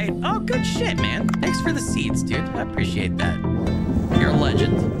 All right. Oh, good shit, man. Thanks for the seeds, dude. I appreciate that. You're a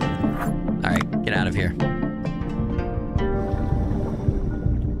legend. All right, get out of here.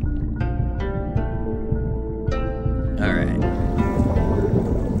 All right.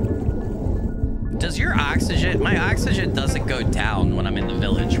 Does your oxygen... My oxygen doesn't go down when I'm in the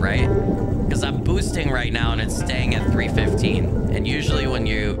village, right? Because I'm boosting right now and it's staying at 315. And usually when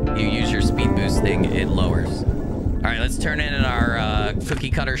you use your speed boosting, it lowers. All right, let's turn in our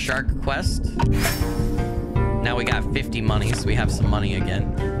cookie cutter shark quest. Now we got 50 money, so we have some money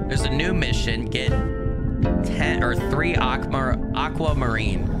again. There's a new mission. Get 10 or 3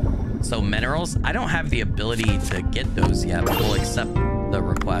 aquamarine. So minerals. I don't have the ability to get those yet, but we'll accept the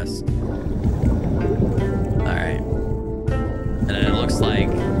request. All right. And then it looks like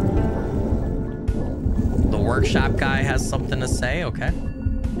the workshop guy has something to say. Okay.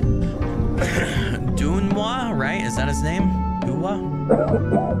 Dunwa, right? Is that his name?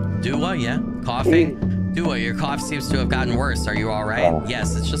 Dua, yeah. Coughing. Dua, your cough seems to have gotten worse. Are you all right?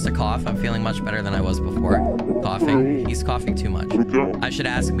 Yes, it's just a cough. I'm feeling much better than I was before. Coughing. He's coughing too much. I should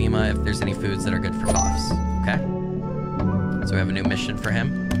ask Mima if there's any foods that are good for coughs. Okay. So we have a new mission for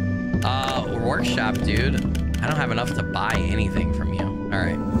him. Workshop, dude. I don't have enough to buy anything from you. All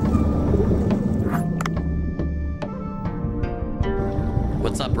right.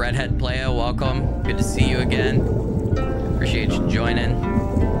 What's up, Redhead Playa? Welcome. Good to see you again. Appreciate you joining.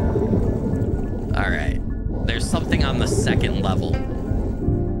 All right. There's something on the second level.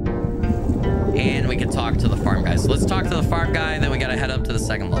 And we can talk to the farm guy. So let's talk to the farm guy, then we got to head up to the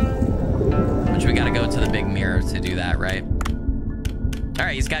second level. Which we got to go to the big mirror to do that, right? All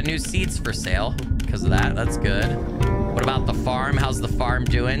right, he's got new seeds for sale because of that. That's good. What about the farm? How's the farm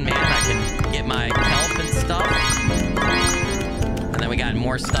doing, man? I can get my kelp and stuff. And then we got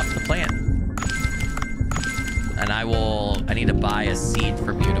more stuff to plant. And I need to buy a seed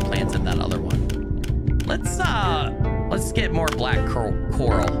from you to plant in that other one. Let's get more black coral.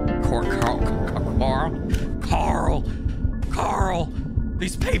 Carl.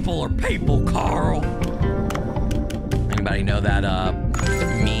 These people are people, Carl. Anybody know that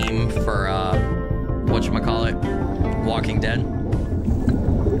meme for whatchamacallit? Walking Dead?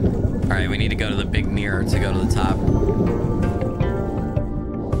 All right, we need to go to the big mirror to go to the top.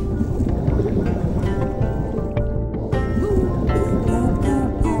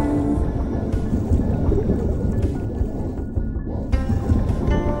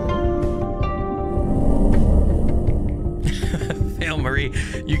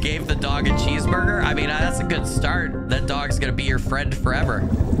 You gave the dog a cheeseburger? I mean, that's a good start. That dog's gonna be your friend forever.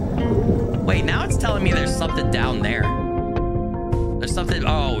 Wait, now it's telling me there's something down there. There's something.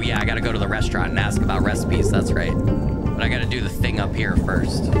 Oh, yeah, I gotta go to the restaurant and ask about recipes. That's right. But I gotta do the thing up here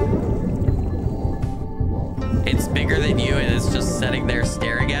first. It's bigger than you and it's just sitting there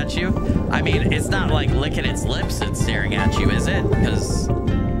staring at you. I mean, it's not like licking its lips and staring at you, is it? Because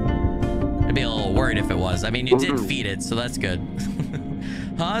I'd be a little worried if it was. I mean, you did feed it, so that's good.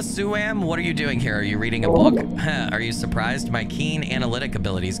 Huh, Suam? What are you doing here? Are you reading a book? Huh, are you surprised? My keen analytic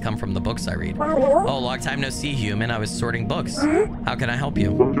abilities come from the books I read. Oh, long time no see, human. I was sorting books. How can I help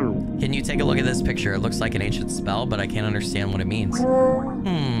you? Can you take a look at this picture? It looks like an ancient spell, but I can't understand what it means.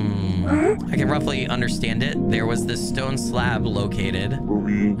 I can roughly understand it. There was this stone slab located.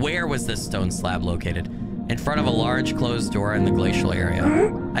 Where was this stone slab located? In front of a large closed door in the glacial area.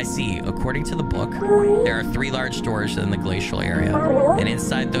 I see. According to the book, there are 3 large doors in the glacial area. And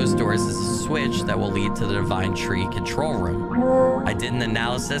inside those doors is a switch that will lead to the Divine Tree control room. I did an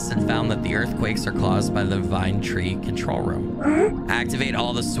analysis and found that the earthquakes are caused by the Divine Tree control room. Activate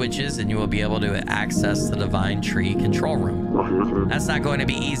all the switches and you will be able to access the Divine Tree control room. That's not going to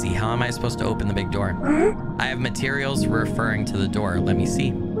be easy. How am I supposed to open the big door? I have materials referring to the door. Let me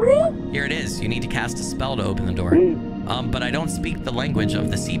see. Here it is. You need to cast a spell to open the door. But I don't speak the language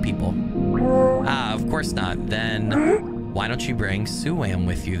of the sea people. Ah, of course not. Then why don't you bring Suam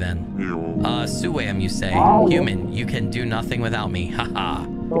with you then? Suam, you say. Human, you can do nothing without me. Haha.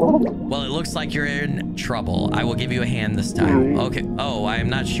 Well, it looks like you're in trouble. I will give you a hand this time. Okay. Oh, I am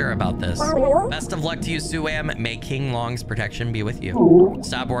not sure about this. Best of luck to you, Suam. May King Long's protection be with you.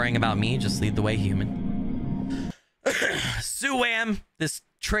 Stop worrying about me. Just lead the way, human. Suam, this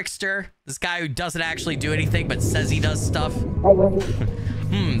trickster, this guy who doesn't actually do anything but says he does stuff.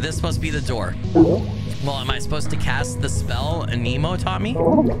 This must be the door. Well, am I supposed to cast the spell Nemo taught me?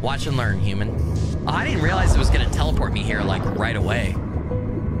 Watch and learn, human. Oh, I didn't realize it was going to teleport me here like right away.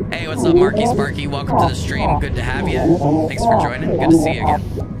 Hey, what's up, Marky Sparky? Welcome to the stream. Good to have you. Thanks for joining. Good to see you again.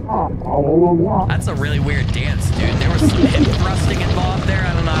 That's a really weird dance, dude. There was some hip thrusting involved there.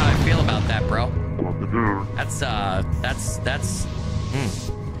 I don't know how I feel about that, bro. That's.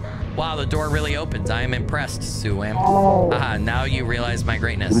 Wow, the door really opens. I am impressed, Suam. Haha, now you realize my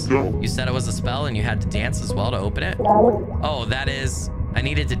greatness. You said it was a spell and you had to dance as well to open it? Oh, that is... I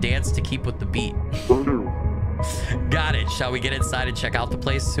needed to dance to keep with the beat. Got it. Shall we get inside and check out the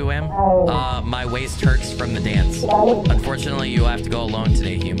place, Suam? My waist hurts from the dance. Unfortunately, you'll have to go alone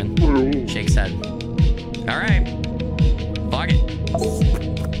today, human. Shakes head. All right. Fuck it.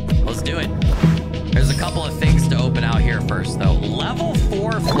 Let's do it. There's a couple of things to open out here first, though. Level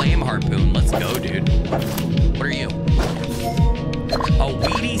 4 flame harpoon. Let's go, dude. What are you? A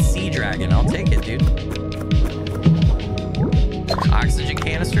weedy sea dragon. I'll take it, dude. Oxygen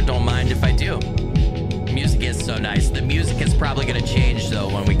canister. Don't mind if I do. The music is so nice. The music is probably going to change, though,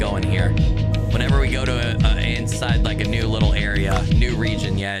 when we go in here. Whenever we go to inside, like, a new little area, new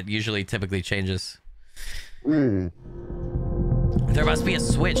region, yeah, it usually typically changes. There must be a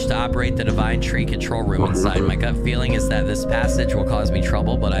switch to operate the divine tree control room inside. My gut feeling is that this passage will cause me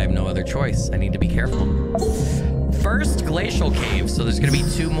trouble, but I have no other choice. I need to be careful. First, glacial cave. So there's going to be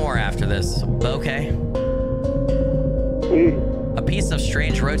 2 more after this. Okay. A piece of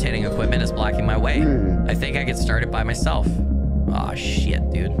strange rotating equipment is blocking my way. I think I can start it by myself. Aw, shit,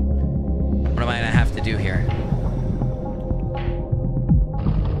 dude. What am I going to have to do here?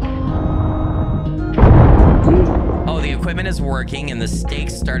 Oh, the equipment is working and the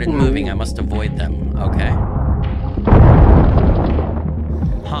stakes started moving. I must avoid them. Okay.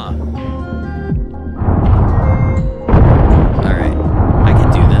 Huh. All right. I can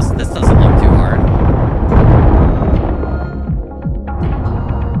do this. This doesn't look too hard.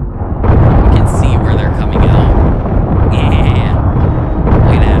 You can see where they're coming out. Yeah.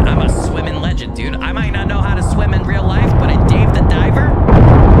 Look at that. I'm a swimming legend, dude. I might not know how to swim in real life, but in Dave the Diver,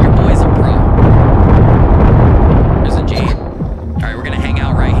 your boy's a pro. All right, we're gonna hang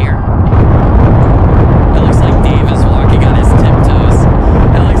out right here. It looks like Dave is walking on his tiptoes.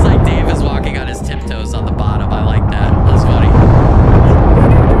 It looks like Dave is walking on his tiptoes on the bottom. I like that. That's funny.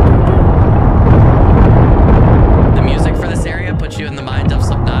 The music for this area puts you in the mind of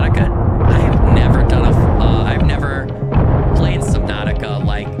Subnautica. I have never done I've never played Subnautica.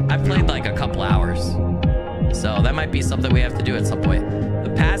 Like, I've played like a couple hours. So that might be something we have to do at some point. The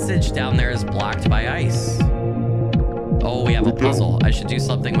passage down there is blocked by ice. Oh, we have a puzzle. I should do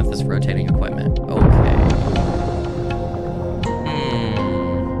something with this rotating equipment. Okay.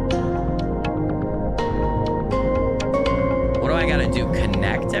 What do I gotta do?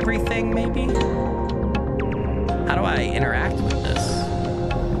 Connect everything, maybe? How do I interact with this?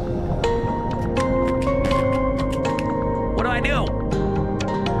 What do I do?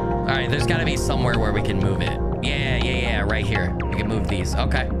 All right, there's gotta be somewhere where we can move it. Yeah, right here. We can move these.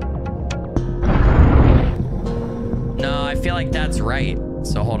 Okay. No, I feel like that's right.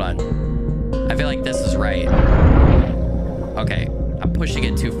 So hold on. I feel like this is right. Okay, I'm pushing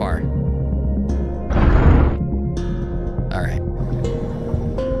it too far. All right.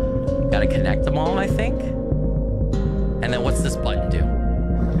 Gotta connect them all, I think. And then what's this button do?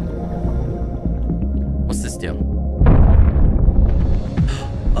 What's this do?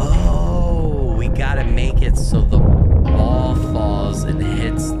 Oh, we gotta make it so the ball falls and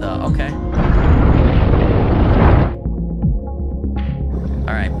hits the... Okay.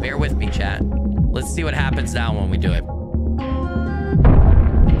 All right, bear with me, chat. Let's see what happens now when we do it.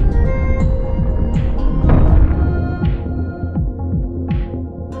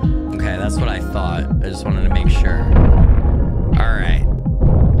 Okay, that's what I thought. I just wanted to make sure. All right.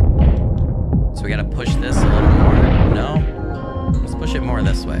 So we got to push this a little more. No? Let's push it more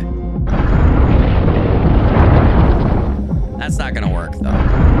this way. That's not going to work, though.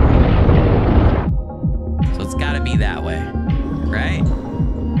 So it's got to be that way, right?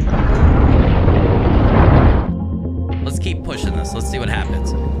 Let's keep pushing this. Let's see what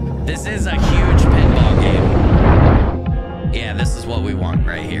happens. This is a huge pinball game. Yeah, this is what we want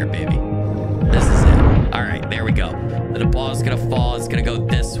right here, baby. This is it. All right, there we go. The ball's gonna fall. It's gonna go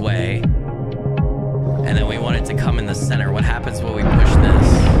this way. And then we want it to come in the center. What happens when we push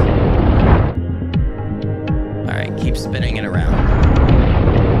this? All right, keep spinning it around.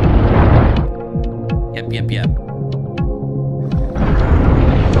 Yep. Yeah.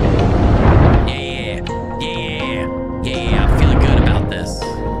 I'm feeling good about this.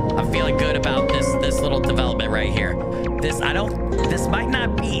 I'm feeling good about this little development right here. This might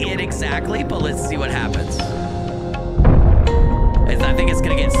not be it exactly, but let's see what happens. I think it's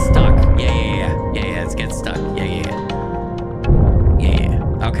gonna get stuck. Yeah, it's getting stuck. Yeah.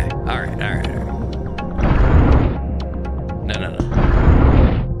 Okay.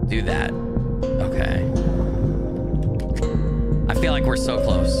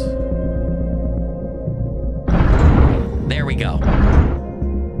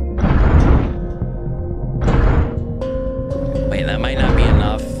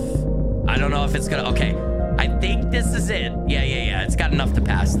 gonna, okay. I think this is it. Yeah. It's got enough to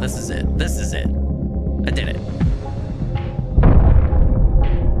pass. This is it. This is it. I did it.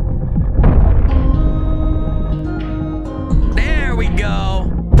 There we go.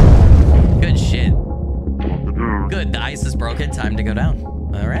 Good shit. Good. The ice is broken. Time to go down.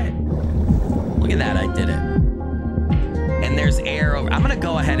 All right. Look at that. I did it. And there's air over. I'm going to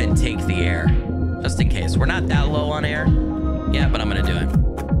go ahead and take the air just in case. We're not that low on air. Yeah, but I'm going to do it.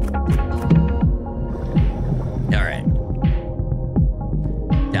 All right.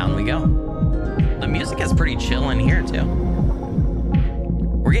 Down we go. The music is pretty chill in here, too.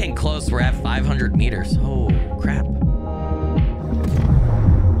 We're getting close. We're at 500 meters. Oh, crap.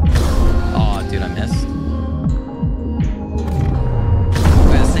 Oh, dude, I missed. I'm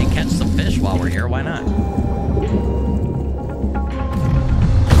going to say catch some fish while we're here. Why not?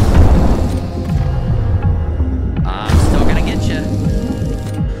 I'm still going to get you.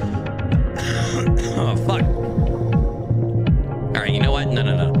 Oh, fuck. All right, you know what?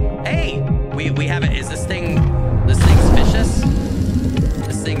 No. Hey, we have it. Is this thing's vicious?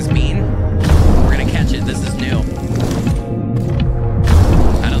 This thing's mean. We're gonna catch it. This is new.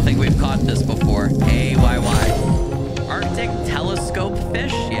 I don't think we've caught this before. AYY. Arctic telescope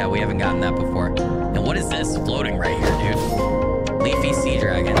fish? Yeah, we haven't gotten that before. And what is this floating right here, dude? Leafy sea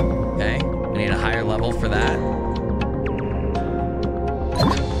dragon. Okay, we need a higher level for that.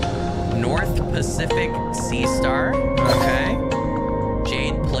 North Pacific sea star. Okay.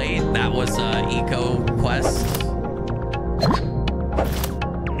 Jade plate. That was Eco Quest.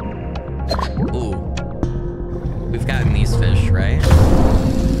 Ooh. We've gotten these fish, right?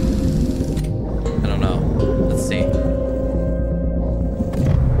 I don't know. Let's see.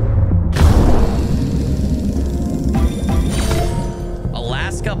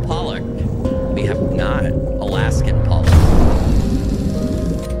 Alaska pollock. We have not. Alaskan pollock.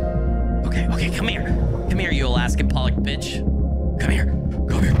 Okay, come here. Come here, you Alaskan pollock bitch. Come here.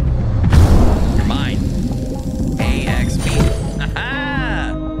 Come here. You're mine. AXB.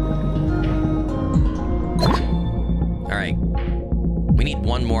 Aha! All right. We need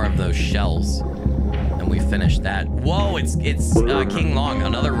one more of those shells. And we finish that. Whoa, it's King Long.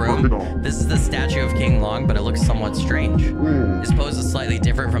 Another room. This is the statue of King Long, but it looks somewhat strange. His pose is slightly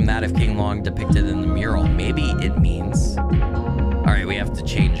different from that of King Long depicted in the mural. Maybe it means... All right, we have to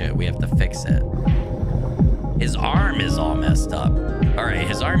change it. We have to fix it. His arm is all messed up. All right,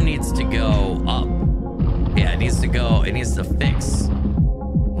 his arm needs to go up. Yeah, it needs to go. It needs to fix a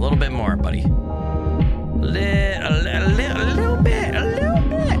little bit more, buddy. A little bit.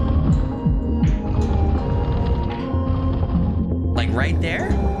 Like right there?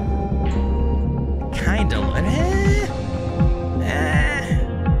 Kind of.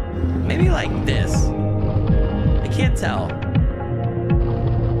 Maybe like this. I can't tell.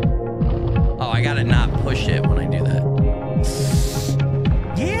 Oh, I gotta not push it when I do that.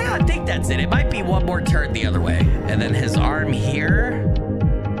 Yeah, I think that's it. It might be one more turn the other way. And then his arm here.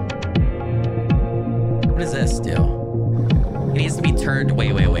 What does this do? It needs to be turned. Wait.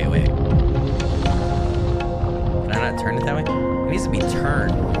 Can I not turn it that way? It needs to be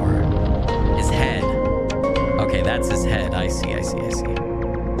turned more. His head. Okay, that's his head. I see.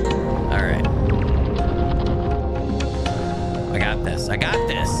 All right. I got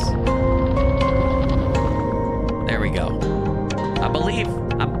this. There we go. I believe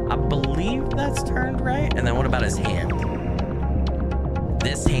that's turned right. And then what about his hand?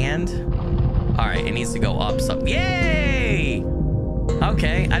 This hand? All right, it needs to go up some. Yay!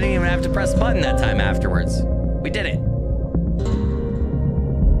 Okay, I didn't even have to press a button that time afterwards. We did it.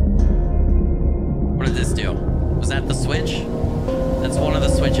 What did this do? Was that the switch? That's one of the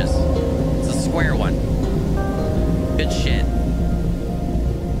switches. It's a square one. Good shit.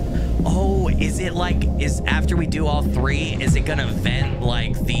 Oh, is after we do all three, is it gonna vent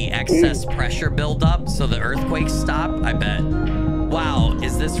like the excess pressure buildup so the earthquakes stop? I bet. Wow,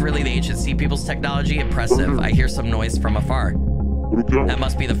 is this really the ancient sea people's technology? Impressive. I hear some noise from afar. That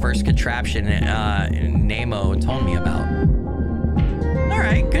must be the first contraption Nemo told me about. All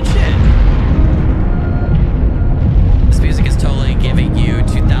right, good shit. This music is totally giving you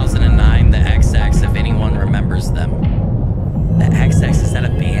 2009, the XX, if anyone remembers them. The XX, is that a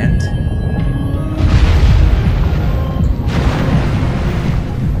band?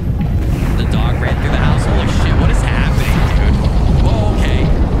 The dog ran through the house. Holy shit, what is happening, dude? Whoa, okay.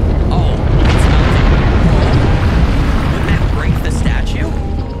 Oh, it's melting. Wouldn't that break the statue?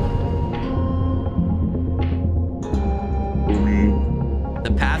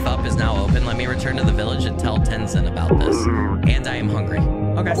 The path up is now open. Let me return to the village and tell Tenzin about this. And I am hungry.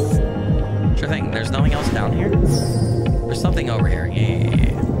 Okay. Sure thing. There's nothing else down here? There's something over here.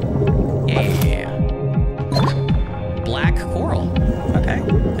 Yeah.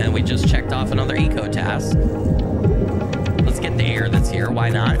 And we just checked off another eco task. Let's get the air that's here. Why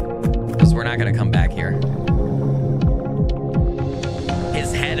not? Because we're not going to come back here.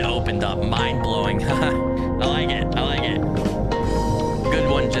 His head opened up. Mind-blowing. I like it. I like it. Good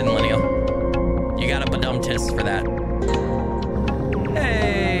one, Gen Lineal. You got a badum-tis for that.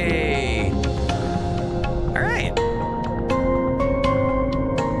 Hey. All right.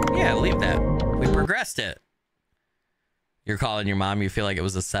 Yeah, leave that. We progressed it. You're calling your mom. You feel like it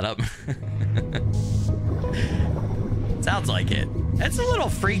was a setup. Sounds like it. It's a little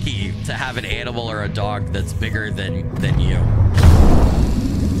freaky to have an animal or a dog that's bigger than you.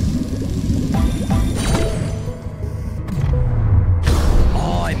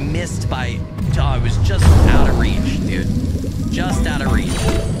 Oh, I missed by... Oh, I was just out of reach, dude. Just out of reach.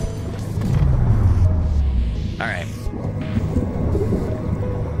 All right.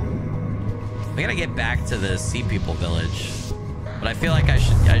 We gotta get back to the Sea People village. But I feel like I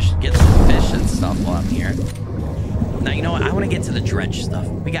should get some fish and stuff while I'm here. Now, you know what? I want to get to the dredge stuff.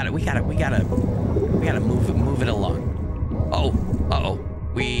 We gotta move it along. Uh-oh.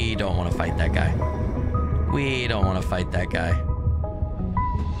 We don't want to fight that guy. We don't want to fight that guy.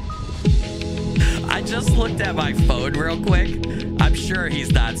 I just looked at my phone real quick. I'm sure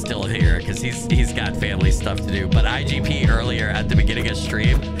he's not still here because he's got family stuff to do. But IGP earlier at the beginning of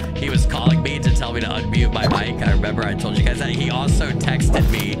stream, he was calling me to tell me to unmute my mic. I remember I told you guys that. He also texted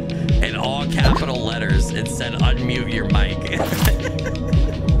me in all capital letters and said, unmute your mic.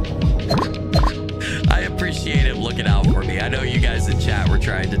 I appreciate him looking out for me. I know you guys in chat were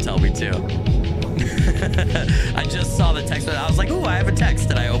trying to tell me too. I just saw the text. I was like, ooh, I have a text.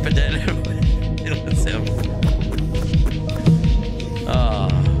 And I opened it. It was him.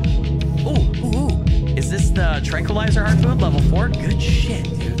 Ooh. Is this the tranquilizer hard food level 4? Good shit,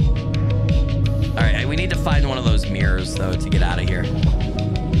 dude. All right, we need to find one of those mirrors though to get out of here.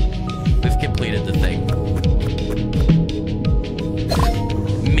 We've completed the thing.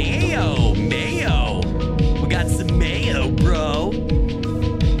 Mayo. We got some mayo, bro.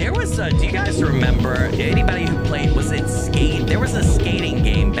 There was a, do you guys remember, anybody who played, was it Skate? There was a skating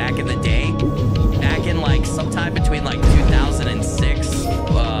game back in the day. Back in like sometime between like 2006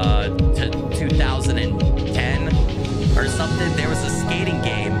 to 2010 or something. There was a skating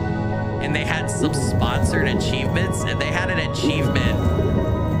game and they had some sponsored achievements, and they had an achievement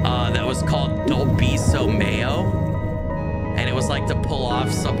that was called Don't Be So Mayo, and it was like to pull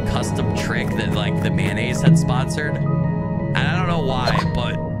off some custom trick that like the mayonnaise had sponsored. And I don't know why,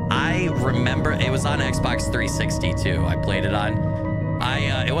 but I remember it was on Xbox 360 too. I played it on.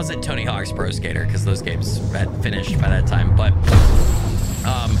 It wasn't Tony Hawk's Pro Skater because those games had finished by that time, but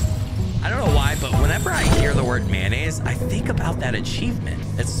I don't know why, but whenever I hear the word mayonnaise, I think about that achievement.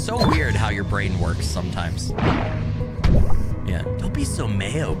 It's so weird how your brain works sometimes. Yeah, don't be so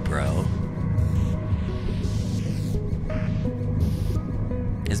mayo, bro.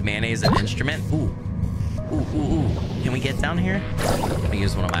 Is mayonnaise an instrument? Ooh. Can we get down here? Let me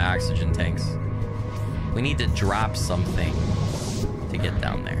use one of my oxygen tanks. We need to drop something to get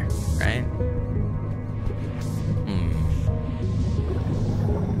down there, right?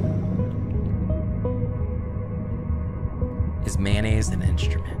 Is mayonnaise an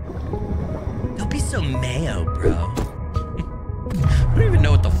instrument? Don't be so mayo, bro. I don't even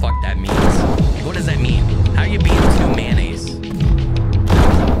know what the fuck that means. Like, what does that mean? How are you being too mayonnaise?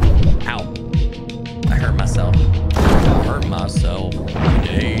 Ow. I hurt myself.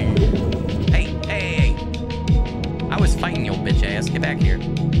 Hey. I was fighting your bitch ass. Get back here.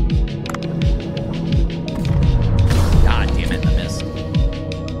 God damn it, I missed.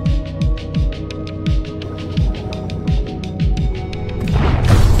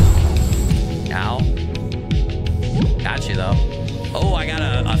 Ow. Got you though. Oh, I got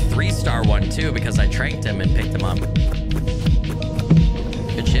a 3-star one too because I tranked him and picked him up.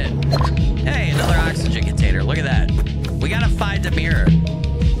 Good shit. Hey, another oxygen container. Look at that. We gotta find a mirror.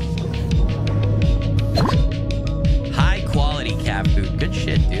 High quality cat food. Good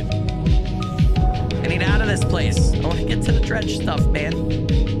shit, dude. I need out of this place. I want to get to the dredge stuff, man.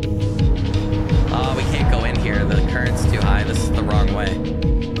 Oh, we can't go in here. The current's too high. This is the wrong way.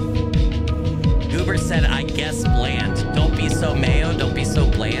 Goober said, I guess bland. Don't be so mayo. Don't be so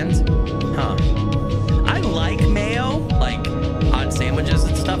bland. Huh. I like mayo, like on sandwiches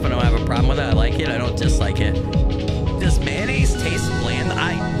and stuff. I don't have a problem with it. I like it. I don't dislike it. Does mayonnaise taste bland?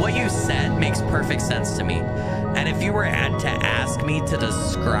 What you said makes perfect sense to me. And if you were to ask me to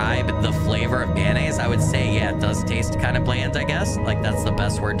describe the flavor of mayonnaise, I would say, yeah, it does taste kind of bland, I guess. Like, that's the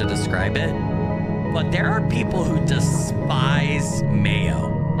best word to describe it. But there are people who despise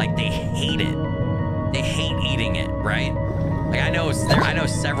mayo. Like, they hate it. They hate eating it, right? Like I know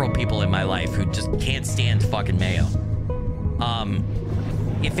several people in my life who just can't stand fucking mayo.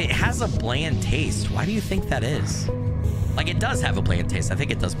 If it has a bland taste, why do you think that is? Like it does have a bland taste. I think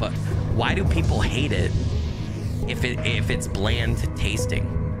it does, but why do people hate it if it's bland tasting?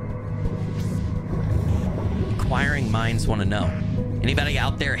 Inquiring minds want to know. Anybody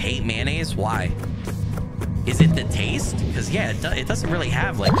out there hate mayonnaise? Why? Is it the taste? Because yeah, it doesn't really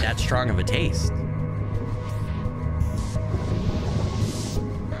have like that strong of a taste.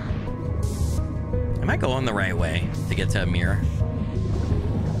 Am I going the right way to get to a mirror?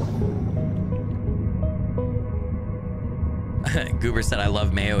 Goober said, I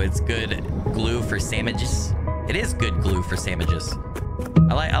love mayo. It's good glue for sandwiches. It is good glue for sandwiches.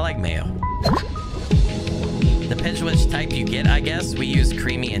 I like mayo. Depends which type you get, I guess. We use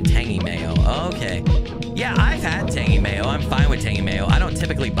creamy and tangy mayo. Okay. Yeah, I've had tangy mayo. I'm fine with tangy mayo. I don't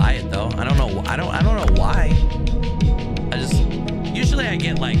typically buy it though. I don't know. I don't know why. Usually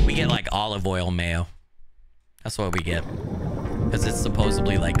we get like olive oil mayo. That's what we get. Because it's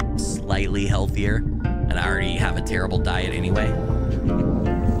supposedly like slightly healthier. And I already have a terrible diet anyway.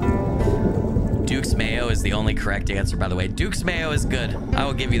 Duke's Mayo is the only correct answer, by the way. Duke's Mayo is good. I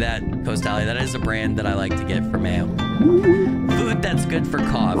will give you that, Coast Alley. That is a brand that I like to get for mayo. Food that's good for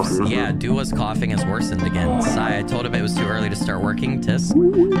coughs. Yeah, Dua's coughing has worsened again. Sigh, I told him it was too early to start working. Tisk.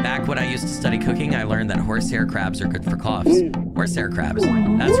 Back when I used to study cooking, I learned that horsehair crabs are good for coughs. Horsehair crabs.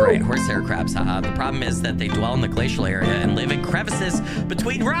 That's right, horsehair crabs. Haha. The problem is that they dwell in the glacial area and live in crevices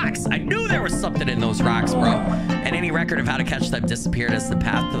between rocks. I knew there was something in those rocks, bro. And any record of how to catch them disappeared as the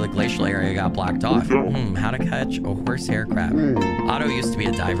path to the glacial area got blocked off. How to catch a horsehair crab. Otto used to be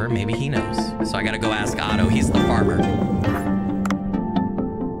a diver. Maybe he knows. So I gotta go ask Otto. He's the farmer.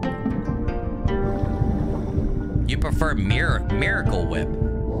 You prefer Miracle Whip?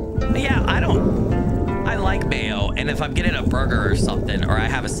 Yeah, I like mayo, and if I'm getting a burger or something, or I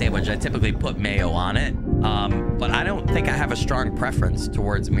have a sandwich, I typically put mayo on it. But I don't think I have a strong preference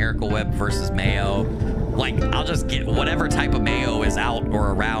towards Miracle Whip versus mayo. Like, I'll just get whatever type of mayo is out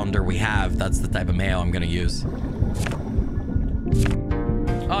or around or we have. That's the type of mayo I'm gonna use.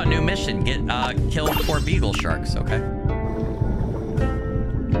 Oh, new mission. Kill 4 beagle sharks. Okay.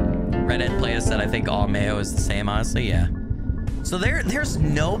 Redhead Player said, I think all mayo is the same, honestly. Yeah. So there's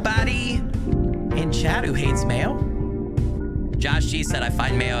nobody in chat who hates mayo? Josh G said, I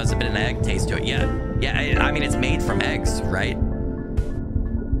find mayo has a bit of an egg taste to it. Yeah. I mean, it's made from eggs, right?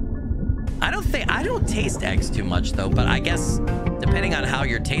 I don't taste eggs too much though, but I guess depending on how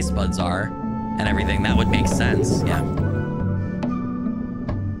your taste buds are and everything, that would make sense. Yeah.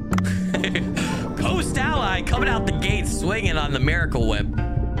 Coast Ally coming out the gate swinging on the Miracle Whip.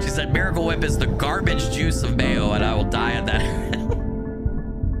 She said Miracle Whip is the garbage juice of mayo, and I will die at that.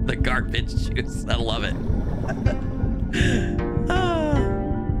 The garbage juice. I love it.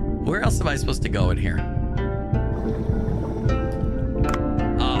 Where else am I supposed to go in here?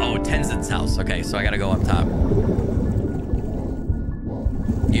 Oh, Tenzin's house. Okay, so I gotta go up top.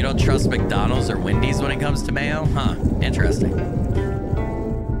 You don't trust McDonald's or Wendy's when it comes to mayo? Huh, interesting.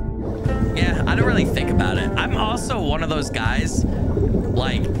 Yeah, I don't really think about it. I'm also one of those guys,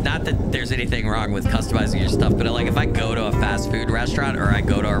 like, not that there's anything wrong with customizing your stuff, but like if I go to a fast food restaurant or I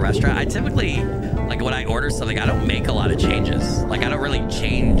go to a restaurant, I typically, like when I order something, I don't make a lot of changes. Like I don't really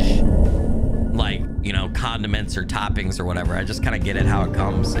change, like, you know, condiments or toppings or whatever. I just kind of get it how it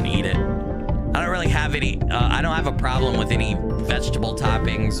comes and eat it. I don't really have any, I don't have a problem with any vegetable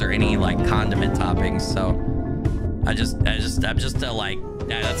toppings or any like condiment toppings. So I'm just like,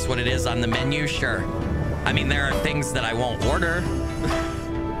 yeah, that's what it is on the menu. Sure. I mean, there are things that I won't order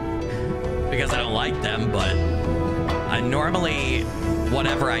because I don't like them, but I normally,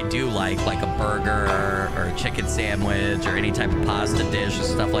 whatever I do like a burger or a chicken sandwich or any type of pasta dish or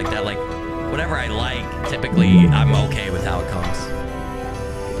stuff like that, like whatever I like, typically I'm okay with how it comes.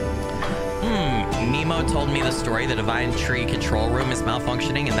 Nemo told me the story. The Divine Tree control room is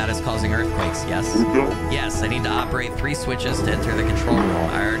malfunctioning and that is causing earthquakes. Yes. Yes, I need to operate 3 switches to enter the control room.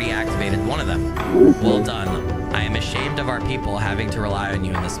 I already activated one of them. Well done. I am ashamed of our people having to rely on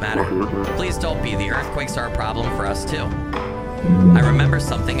you in this matter. Please don't be. The earthquakes are a problem for us too. I remember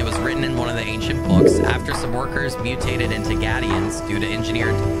something. It was written in one of the ancient books. After some workers mutated into Gadians due to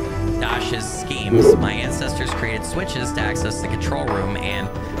engineered Dash's schemes, my ancestors created switches to access the control room and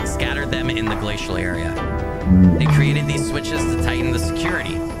scattered them in the glacial area. They created these switches to tighten the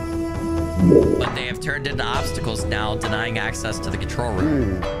security. but they have turned into obstacles now, denying access to the control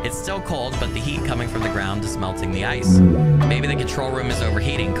room. It's still cold, but the heat coming from the ground is melting the ice. Maybe the control room is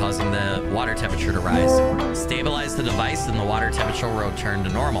overheating, causing the water temperature to rise. Stabilize the device and the water temperature will return to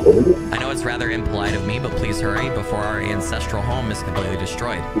normal. I know it's rather impolite of me, but please hurry before our ancestral home is completely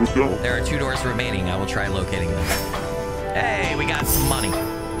destroyed. There are 2 doors remaining. I will try locating them. Hey, we got some money.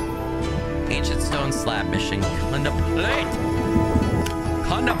 Ancient stone slab mission. You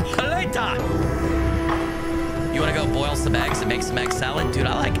want to go boil some eggs and make some egg salad? Dude,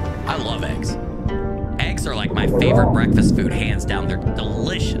 I love eggs. Eggs are like my favorite breakfast food, hands down. They're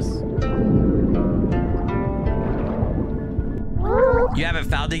delicious. You haven't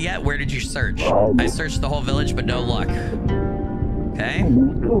found it yet? Where did you search? I searched the whole village, but no luck. Okay.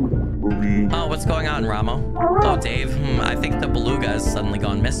 Oh, what's going on, Ramo? Oh, Dave. I think the beluga has suddenly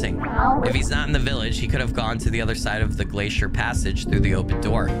gone missing. If he's not in the village, he could have gone to the other side of the glacier passage through the open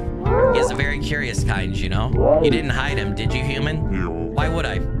door. He is a very curious kind, you know? You didn't hide him, did you, human? Why would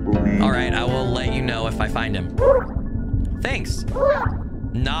I? All right, I will let you know if I find him. Thanks.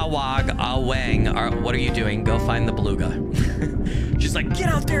 Nawag Awang, what are you doing? Go find the beluga. She's like, get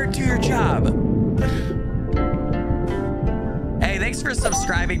out there and do your job. Hey, thanks for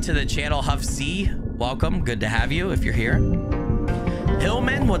subscribing to the channel, Huff C. Welcome. Good to have you if you're here.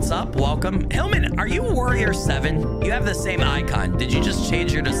 Hillman, what's up? Welcome. Hillman, are you Warrior 7? You have the same icon. Did you just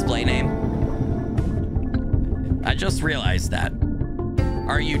change your display name? I just realized that.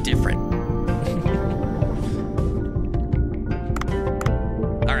 Are you different?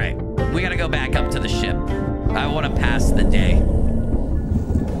 All right, we gotta go back up to the ship. I want to pass the day.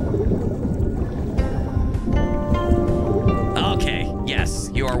 Okay, yes,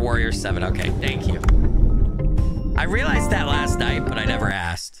 you are Warrior 7. Okay, thank you. I realized that last night, but I never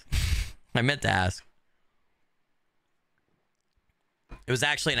asked. I meant to ask. It was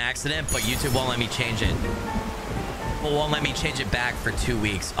actually an accident, but YouTube won't let me change it. Well, won't let me change it back for 2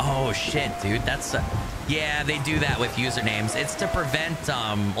 weeks. Oh, shit, dude. That's... yeah, they do that with usernames. It's to prevent,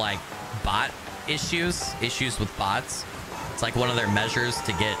 like, bot issues with bots. It's like one of their measures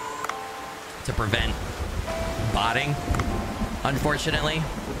to prevent botting. Unfortunately,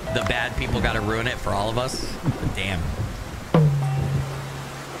 the bad people got to ruin it for all of us. But damn.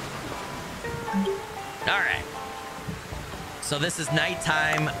 All right. So this is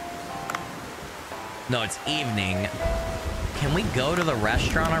nighttime. No, it's evening. Can we go to the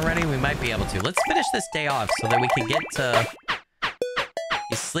restaurant already? We might be able to. Let's finish this day off so that we can get to...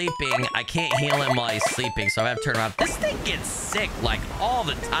 He's sleeping. I can't heal him while he's sleeping, so I have to turn around. This thing gets sick, like, all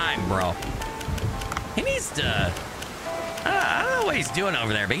the time, bro. He needs to... I don't know what he's doing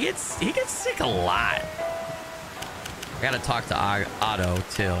over there, but he gets sick a lot. I gotta talk to Otto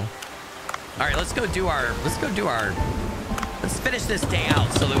too. All right, let's finish this day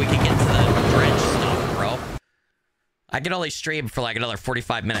out so that we can get to the Dredge stuff, bro. I can only stream for like another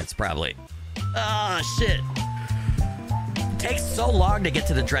 45 minutes, probably. Ah, shit. Takes so long to get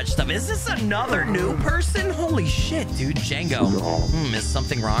to the Dredge stuff. Is this another new person? Holy shit, dude. Django. Is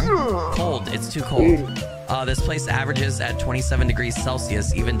something wrong? Cold. It's too cold. This place averages at 27 degrees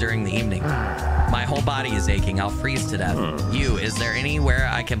Celsius even during the evening. My whole body is aching. I'll freeze to death. Is there anywhere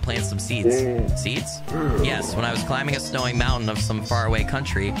I can plant some seeds? Seeds? Yes, when I was climbing a snowy mountain of some faraway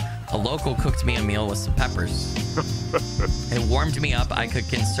country, a local cooked me a meal with some peppers. It warmed me up. I could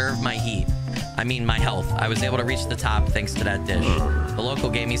conserve my heat. I mean, my health. I was able to reach the top thanks to that dish. The local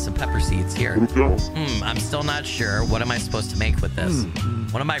gave me some pepper seeds here. I'm still not sure. What am I supposed to make with this?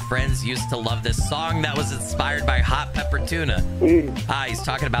 One of my friends used to love this song that was inspired by hot pepper tuna. He's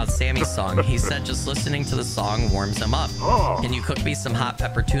talking about Sammy's song. He said just listening to the song warms him up. Can you cook me some hot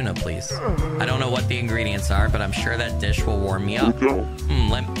pepper tuna, please? I don't know what the ingredients are, but I'm sure that dish will warm me up.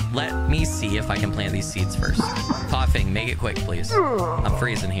 Let me see if I can plant these seeds first. Coughing, make it quick, please. I'm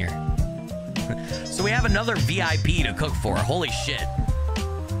freezing here. So we have another VIP to cook for. Holy shit.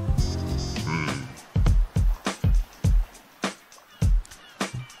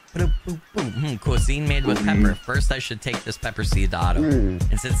 Cuisine made with pepper. First, I should take this pepper seed to Otto.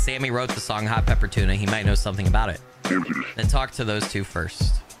 And since Sammy wrote the song Hot Pepper Tuna, he might know something about it. Then talk to those two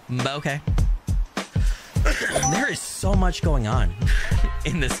first. Okay. There is so much going on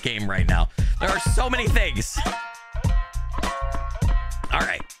in this game right now. There are so many things. All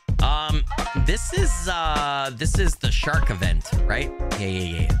right. This is the shark event, right?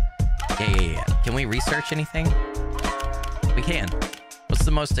 Yeah. Can we research anything? We can. What's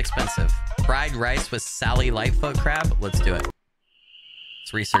the most expensive? Fried rice with Sally Lightfoot crab? Let's do it.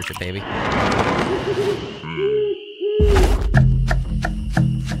 Let's research it, baby.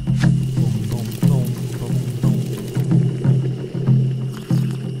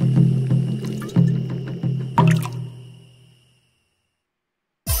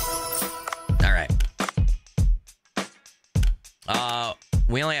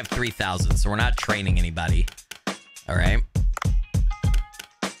 We only have 3,000, so we're not training anybody. All right.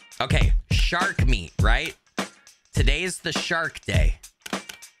 Okay, shark meat, right? Today's the shark day.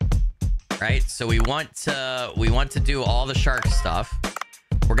 Right? So we want to do all the shark stuff.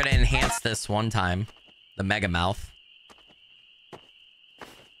 We're going to enhance this one time. The mega mouth.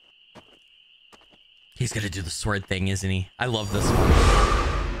 He's going to do the sword thing, isn't he? I love this one.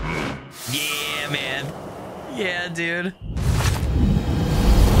 Yeah, man. Yeah, dude.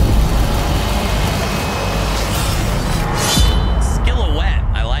 Skillet.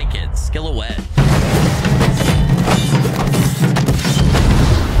 I like it. Skillet.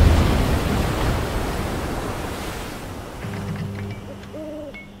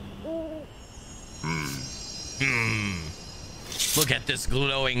 Look at this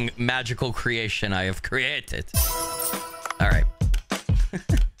glowing magical creation I have created. All right.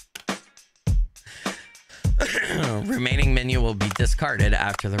 Remaining menu will be discarded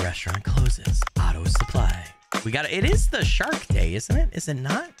after the restaurant closes. Auto supply. We got it. Is the shark day, isn't it? Is it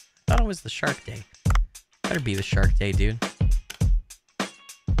not? I thought it was the shark day. Better be the shark day, dude.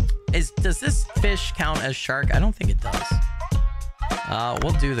 Does this fish count as shark? I don't think it does.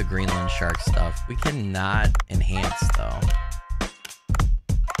 We'll do the Greenland shark stuff. We cannot enhance though.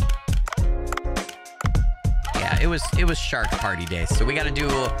 Yeah, it was shark party day, so we got to do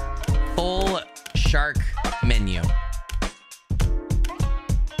a full shark menu.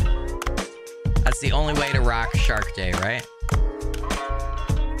 That's the only way to rock shark day, right?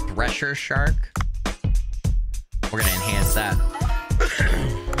 Thresher shark. We're gonna enhance that.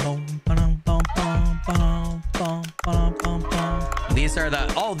 These are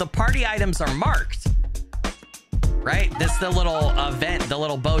the party items are marked, right? This is the little event, the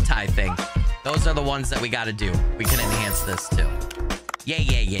little bow tie thing. Those are the ones that we got to do. We can enhance this too.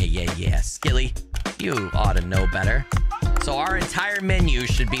 Yeah. Skilly, you ought to know better. So our entire menu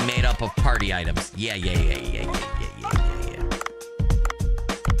should be made up of party items. Yeah.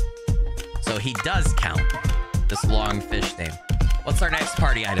 So he does count this long fish name. What's our next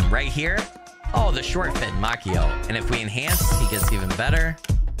party item? Right here? Oh, the short fin, Macchio. And if we enhance, he gets even better.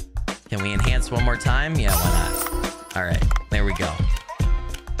 Can we enhance one more time? Yeah, why not? All right, there we go.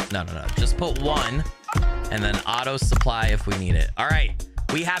 No. Just put one and then auto supply if we need it. All right,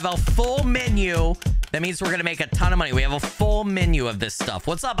 we have a full menu. That means we're going to make a ton of money. We have a full menu of this stuff.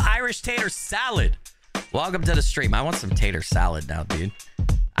 What's up, Irish tater salad? Welcome to the stream. I want some tater salad now, dude.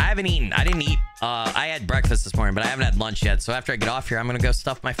 I haven't eaten. I didn't eat. I had breakfast this morning, but I haven't had lunch yet. So after I get off here, I'm going to go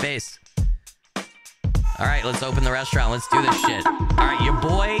stuff my face. All right, let's open the restaurant. Let's do this shit. All right, your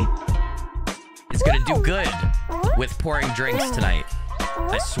boy is going to do good with pouring drinks tonight.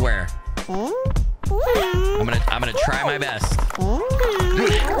 I swear. I'm gonna try my best.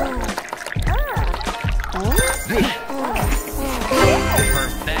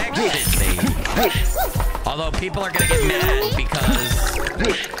 Perfection, baby. Although people are gonna get mad because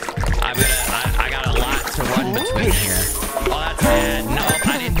I got a lot to run between here. Oh, that's bad. Nope,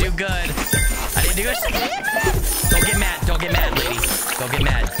 I didn't do good. I didn't do good. Don't get mad. Don't get mad, lady. Don't get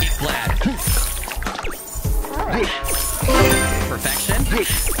mad. Get glad. Perfection.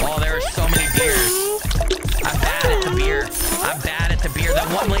 Oh, there are so many beers. I'm bad at the beer. I'm bad at the beer. That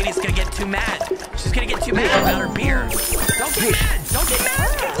one lady's gonna get too mad. She's gonna get too mad about her beer. Don't get mad. Don't get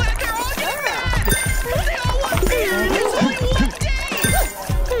mad. Get glad they're all getting mad. They all want beer. It's only one day.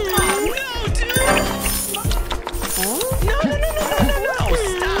 Oh, no, dude. No.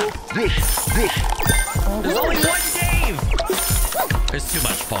 Stop. There's only one Dave. There's too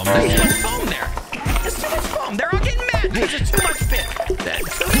much foam. There's too much foam there. There's too much foam. They're all getting mad because there's too much beer.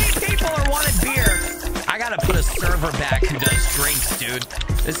 Too many people are wanting beer. I gotta put a server back who does drinks, dude.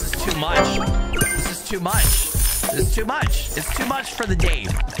 This is too much. This is too much. This is too much. It's too much for the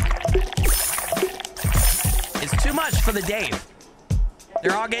Dave. It's too much for the Dave.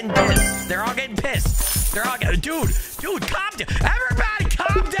 They're all getting pissed. They're all getting pissed. They're all getting... Dude, calm down. Everybody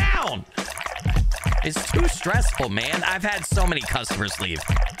calm down. It's too stressful, man. I've had so many customers leave.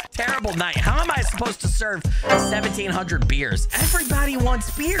 Terrible night. How am I supposed to serve 1,700 beers? Everybody wants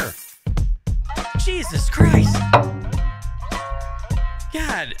beer. Jesus Christ.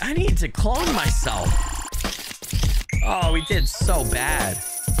 God, I need to clone myself. Oh, we did so bad.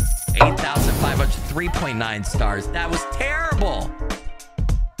 8,500, 3.9 stars. That was terrible.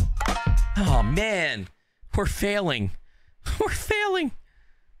 Oh, man. We're failing. We're failing.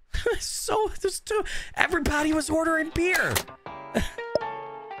 Everybody was ordering beer.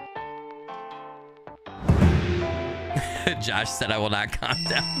 Josh said I will not calm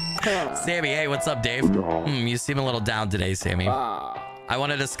down. Sammy, hey, what's up, Dave? You seem a little down today, Sammy. I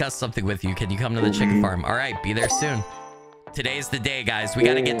want to discuss something with you. Can you come to the chicken farm? All right, be there soon. Today's the day, guys. We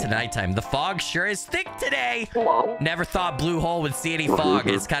got to get to nighttime. The fog sure is thick today. Never thought Blue Hole would see any fog.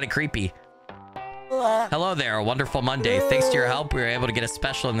 It's kind of creepy. Hello there. A wonderful Monday. Thanks to your help, we were able to get a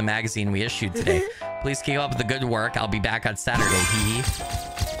special in the magazine we issued today. Please keep up the good work. I'll be back on Saturday. Hee hee.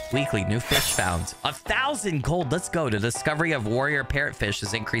 Weekly, new fish found. 1,000 gold. Let's go. The discovery of warrior parrotfish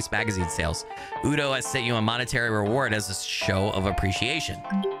has increased magazine sales. Udo has sent you a monetary reward as a show of appreciation.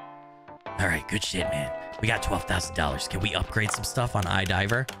 All right, good shit, man. We got $12,000. Can we upgrade some stuff on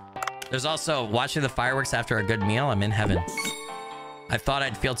iDiver? There's also watching the fireworks after a good meal. I'm in heaven. I thought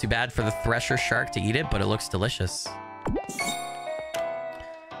I'd feel too bad for the thresher shark to eat it, but it looks delicious.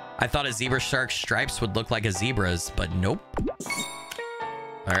 I thought a zebra shark's stripes would look like a zebra's, but nope.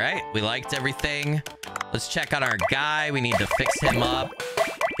 All right, we liked everything. Let's check on our guy. We need to fix him up.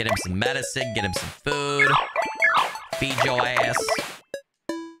 Get him some medicine, get him some food. Feed your ass.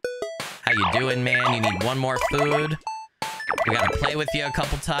 How you doing, man? You need one more food. We gotta play with you a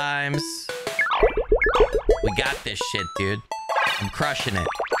couple times. We got this shit, dude. I'm crushing it.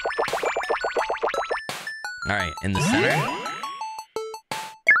 All right, in the center.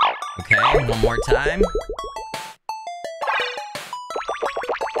 Okay, one more time.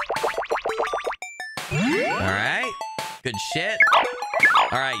 All right, good shit.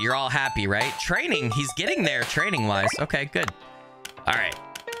 All right, you're all happy, right? Training, he's getting there training-wise. Okay, good. All right,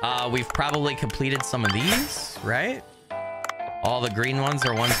 we've probably completed some of these, right? All the green ones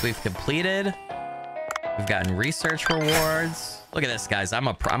are ones we've completed. We've gotten research rewards. Look at this, guys. I'm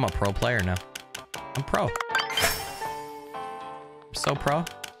a pro player now. I'm pro. I'm so pro.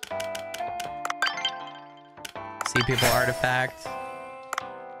 See people artifact.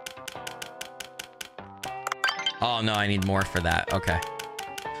 Oh, no, I need more for that. Okay.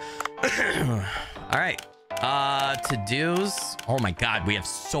 All right. To-dos. Oh, my God. We have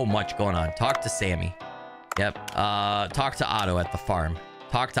so much going on. Talk to Sammy. Yep. Talk to Otto at the farm.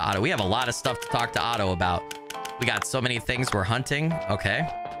 Talk to Otto. We have a lot of stuff to talk to Otto about. We got so many things we're hunting. Okay.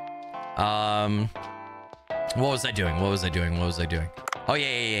 What was I doing? What was I doing? What was I doing? Oh,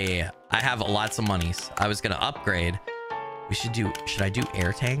 yeah. I have lots of monies. I was going to upgrade. Should I do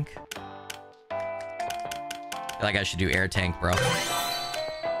air tank? I feel like I should do air tank, bro.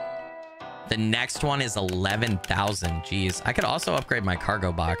 The next one is 11,000. Jeez. I could also upgrade my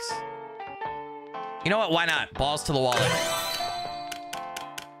cargo box. You know what? Why not? Balls to the wallet.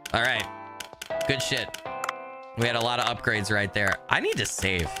 All right. Good shit. We had a lot of upgrades right there. I need to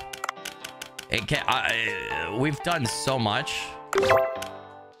save. We've done so much.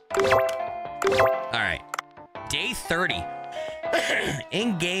 All right. Day 30.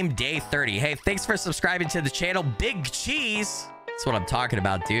 In-game day 30. Hey, thanks for subscribing to the channel. Big cheese. That's what I'm talking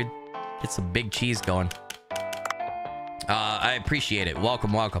about, dude. Get some big cheese going. I appreciate it.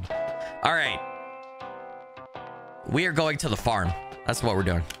 Welcome, welcome. All right. We are going to the farm. That's what we're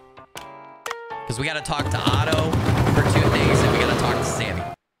doing. Because we got to talk to Otto for 2 things, and we got to talk to Sammy.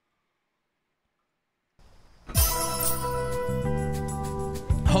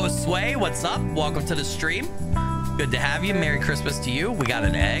 Josue, what's up? Welcome to the stream. Good to have you. Merry Christmas to you. We got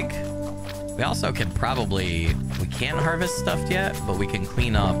an egg. We also can probably... We can't harvest stuff yet, but we can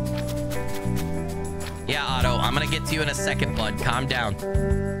clean up. Yeah, Otto, I'm going to get to you in a second, bud. Calm down.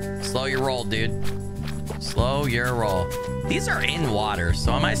 Slow your roll, dude. Slow your roll. These are in water,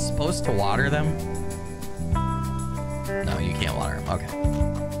 so am I supposed to water them? No, you can't water them.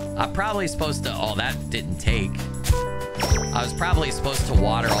 Okay. I'm probably supposed to... Oh, that didn't take. I was probably supposed to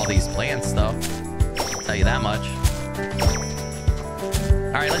water all these plants, though. I'll tell you that much.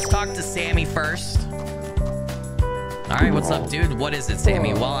 All right, let's talk to Sammy first. All right, what's up, dude? What is it,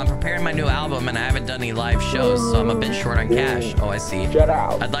 Sammy? Well, I'm preparing my new album, and I haven't done any live shows, so I'm a bit short on cash. Oh, I see.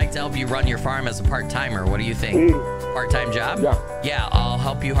 I'd like to help you run your farm as a part-timer. What do you think? Part-time job? Yeah, I'll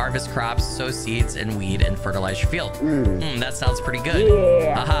help you harvest crops, sow seeds, and weed, and fertilize your field. That sounds pretty good.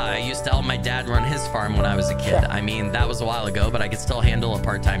 Aha, I used to help my dad run his farm when I was a kid. I mean, that was a while ago, but I could still handle a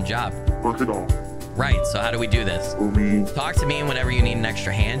part-time job. Right, so how do we do this? Talk to me whenever you need an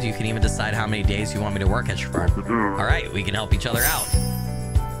extra hand. You can even decide how many days you want me to work at your farm. All right, we can help each other out.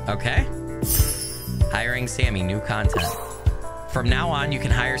 Okay. Hiring Sammy, new content. From now on, you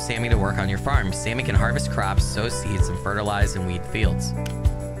can hire Sammy to work on your farm. Sammy can harvest crops, sow seeds, and fertilize and weed fields.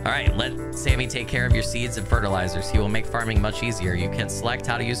 All right, let Sammy take care of your seeds and fertilizers. He will make farming much easier. You can select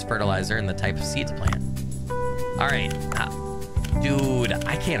how to use fertilizer and the type of seed to plant. All right. Dude,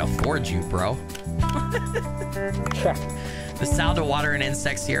 I can't afford you, bro. The sound of water and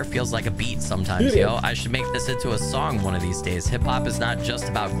insects here feels like a beat sometimes, yo. I should make this into a song one of these days. Hip-hop is not just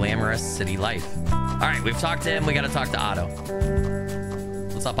about glamorous city life. All right, we've talked to him. We got to talk to Otto.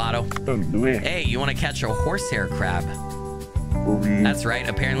 What's up, Otto? Hey, you want to catch a horsehair crab? That's right.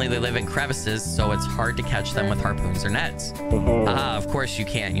 Apparently they live in crevices, so it's hard to catch them with harpoons or nets. Of course you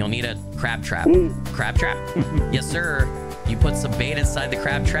can. You'll need a crab trap. Crab trap? Yes, sir. You put some bait inside the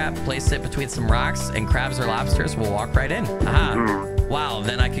crab trap, place it between some rocks, and crabs or lobsters will walk right in. Wow,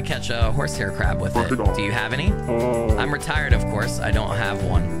 then I could catch a horsehair crab with it. Do you have any? I'm retired, of course. I don't have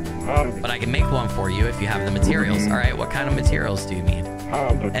one. But I can make one for you if you have the materials. All right, what kind of materials do you need?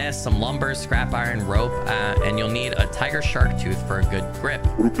 Some lumber, scrap iron, rope, and you'll need a tiger shark tooth for a good grip.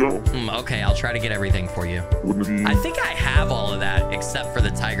 Okay, I'll try to get everything for you. I think I have all of that except for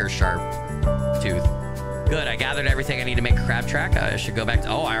the tiger shark tooth. Good, I gathered everything I need to make a crab track. I should go back to...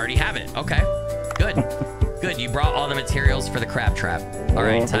 Oh, I already have it. Okay, good. Good, you brought all the materials for the crab trap. All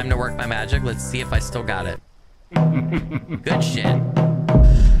right, time to work my magic. Let's see if I still got it. Good shit.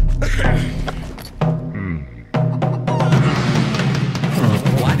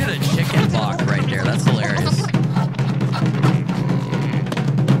 Why did a chicken balk right there? That's hilarious.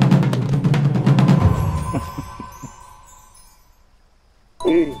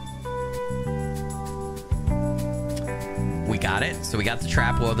 We got it. So we got the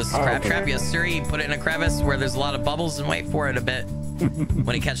trap. Well, this is crab trap. Yes, sir. You put it in a crevice where there's a lot of bubbles and wait for it a bit.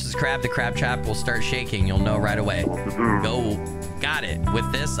 When it catches crab, the crab trap will start shaking. You'll know right away. Go. Got it.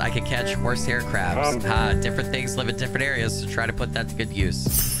 With this, I can catch horsehair crabs. Different things live in different areas, so try to put that to good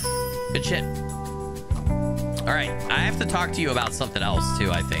use. Good shit. All right. I have to talk to you about something else,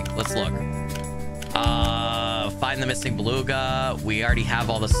 too, I think. Let's look. Find the missing beluga. We already have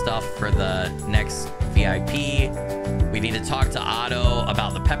all the stuff for the next VIP. We need to talk to Otto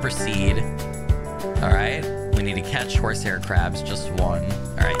about the pepper seed. All right. We need to catch horsehair crabs, just one.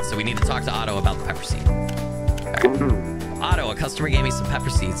 All right. So we need to talk to Otto about the pepper seed. All right. Otto, a customer gave me some pepper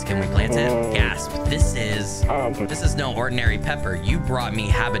seeds. Can we plant it? Gasp. This is no ordinary pepper. You brought me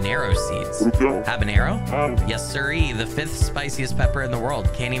habanero seeds. Habanero? Yes, sirree. The 5th spiciest pepper in the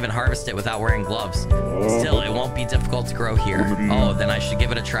world. Can't even harvest it without wearing gloves. Still, it won't be difficult to grow here. Oh, then I should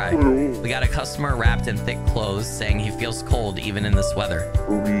give it a try. We got a customer wrapped in thick clothes saying he feels cold even in this weather.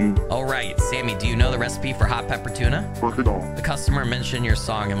 All right, Sammy, do you know the recipe for hot pepper tuna? The customer mentioned your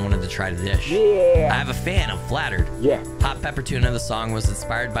song and wanted to try the dish. I have a fan. I'm flattered. Hot pepper tuna, the song, was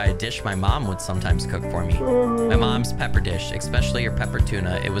inspired by a dish my mom would sometimes cook for me. My mom's pepper dish, especially your pepper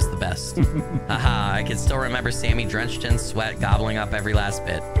tuna. It was the best. Haha, I can still remember Sammy drenched in sweat, gobbling up every last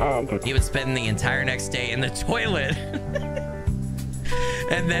bit. He would spend the entire next day in the toilet.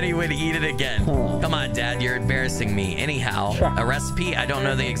 And then he would eat it again. Come on, Dad, you're embarrassing me. Anyhow, a recipe? I don't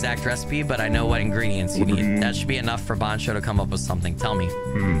know the exact recipe, but I know what ingredients you need. That should be enough for Boncho to come up with something. Tell me.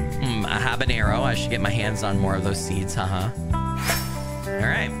 A habanero. I should get my hands on more of those seeds. All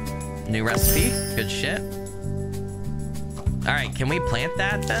right. New recipe. Good shit. All right. Can we plant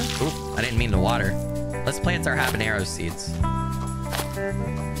that then? Oop, I didn't mean to water. Let's plant our habanero seeds.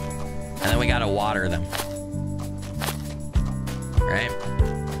 And then we got to water them. Right?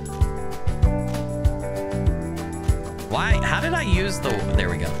 Why? How did I use the... There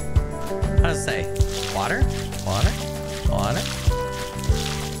we go. How does it say? Water? Water? Water?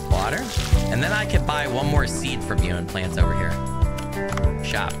 Water? And then I could buy one more seed from you and plant over here.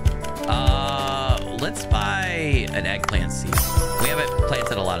 Shop. Let's buy an eggplant seed. We haven't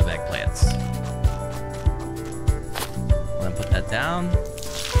planted a lot of eggplants. I'm gonna put that down.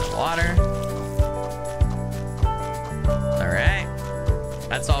 Water. All right.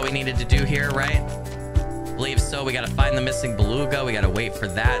 That's all we needed to do here, right? I believe so. We got to find the missing beluga. We got to wait for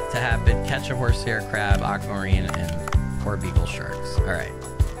that to happen. Catch a horsehair crab, aquamarine, and 4 beagle sharks. All right.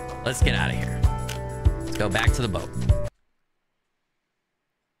 Let's get out of here. Let's go back to the boat.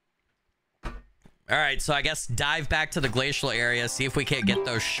 All right. So I guess dive back to the glacial area. See if we can't get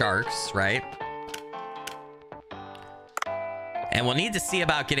those sharks, right? And we'll need to see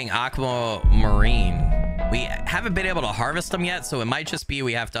about getting aquamarine. We haven't been able to harvest them yet, so it might just be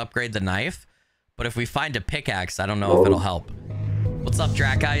we have to upgrade the knife. But if we find a pickaxe, I don't know if it'll help. What's up,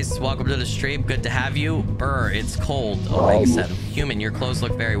 Drac Ice? Welcome to the stream. Good to have you. Brr, it's cold. Oh, like I said, human, your clothes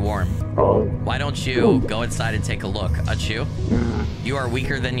look very warm. Why don't you go inside and take a look? Achu? You are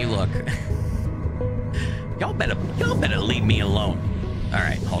weaker than you look. Y'all better leave me alone. All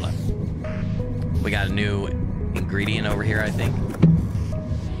right, hold on. We got a new ingredient over here, I think.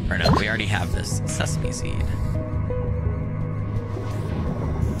 Or no, we already have this sesame seed.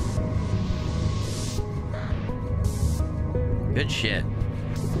 Good shit.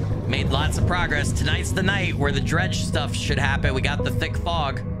 Made lots of progress. Tonight's the night where the dredge stuff should happen. We got the thick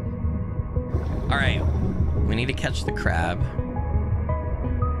fog. All right. We need to catch the crab.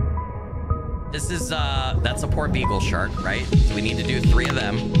 This is, that's a poor beagle shark, right? So we need to do 3 of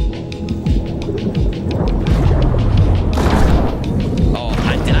them.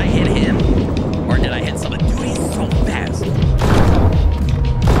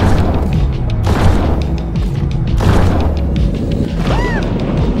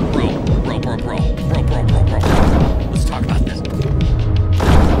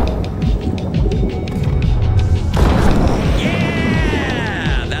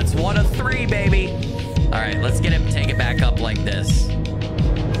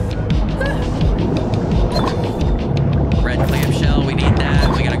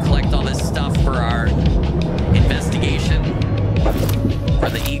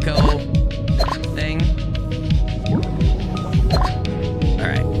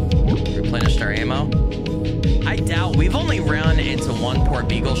 Newport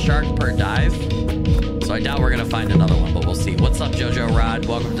beagle shark per dive. So I doubt we're gonna find another one, but we'll see. What's up, Jojo Rod?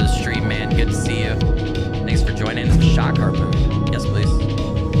 Welcome to the stream, man. Good to see you. Thanks for joining. Shock harpoon. Yes, please.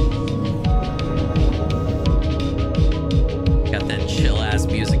 Got that chill ass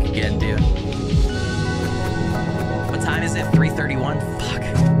music again, dude. What time is it? 3:31. Fuck.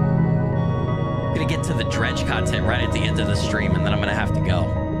 I'm gonna get to the dredge content right at the end of the stream, and then I'm gonna have to go.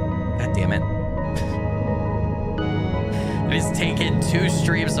 God damn it. It's taken 2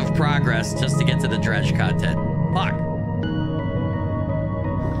 streams of progress just to get to the dredge content. Fuck.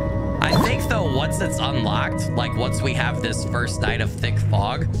 I think though, once it's unlocked, like once we have this first night of thick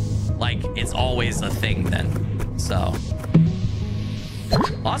fog, like it's always a thing then. So.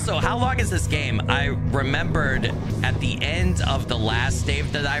 Also, how long is this game? I remembered at the end of the last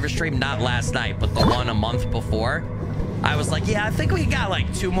Dave the Diver stream, not last night, but the one a month before, I was like, yeah, I think we got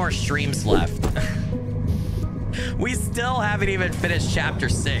like 2 more streams left. We still haven't even finished chapter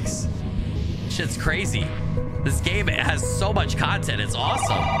 6. Shit's crazy. This game has so much content. It's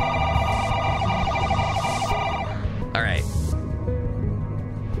awesome. All right.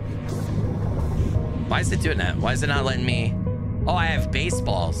 Why is it doing that? Why is it not letting me? Oh, I have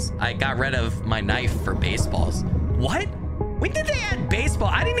baseballs. I got rid of my knife for baseballs. What? When did they add baseball?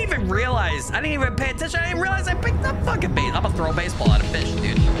 I didn't even realize. I didn't even pay attention. I didn't realize I picked up fucking base. I'm gonna throw a baseball at a fish,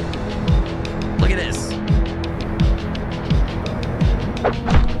 dude. Look at this.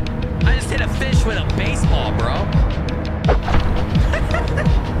 I just hit a fish with a baseball, bro.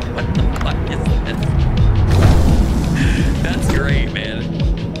 What the fuck is this? That's great, man.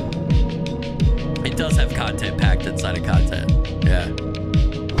 It does have content packed inside of content. Yeah.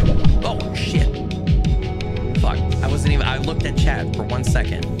 Oh, shit. Fuck. I wasn't even... I looked at chat for 1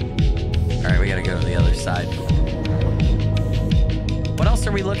 second. All right, we gotta go to the other side. What else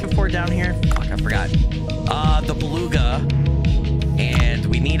are we looking for down here? Fuck, I forgot. The beluga. And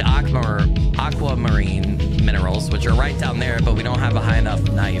we need aquamarine minerals, which are right down there, but we don't have a high enough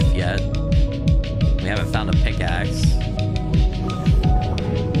knife yet. We haven't found a pickaxe.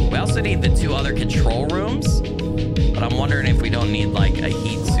 We also need the 2 other control rooms, but I'm wondering if we don't need like a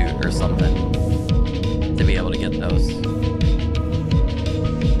heat suit or something to be able to get those.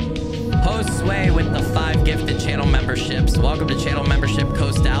 Host Sway with the 5 gifted channel memberships. Welcome to channel membership,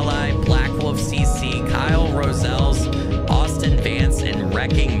 Coast Ally, Black Wolf CC, Kyle Rosells, Austin Vance, and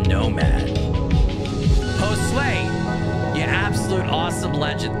Wrecking Nomad. Host Sway, you absolute awesome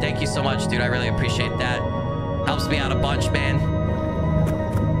legend. Thank you so much, dude. I really appreciate that. Helps me out a bunch, man.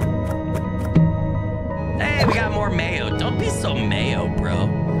 Hey, we got more mayo. Don't be so mayo, bro.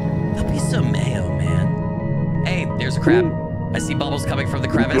 Don't be so mayo, man. Hey, there's a crab. I see bubbles coming from the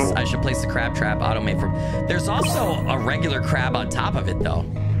crevice. I should place the crab trap automate from... There's also a regular crab on top of it, though.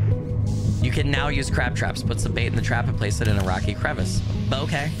 You can now use crab traps. Put some bait in the trap and place it in a rocky crevice.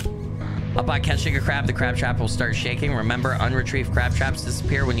 Okay. Upon catching a crab, the crab trap will start shaking. Remember, unretrieved crab traps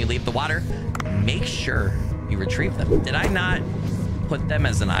disappear when you leave the water. Make sure you retrieve them. Did I not put them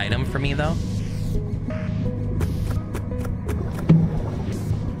as an item for me, though?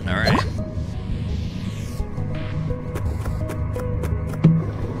 All right.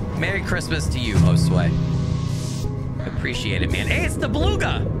 Merry Christmas to you, Josue. Appreciate it, man. Hey, it's the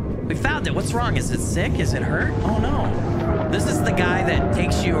beluga. We found it. What's wrong? Is it sick? Is it hurt? Oh, no. This is the guy that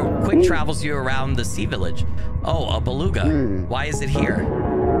takes you, quick travels you around the sea village. Oh, a beluga. Why is it here?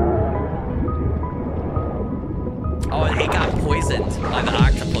 Oh, it got poisoned by the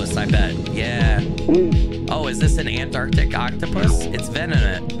octopus, I bet. Yeah. Oh, is this an Antarctic octopus? It's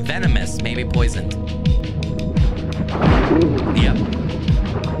venomous, maybe poisoned. Yep.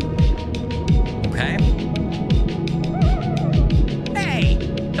 Okay. Hey,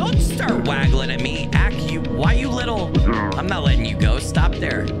 don't start waggling at me. Why you little... I'm not letting you go. Stop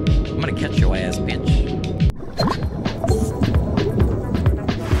there. I'm gonna catch your ass, bitch.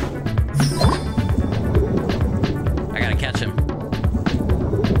 I gotta catch him.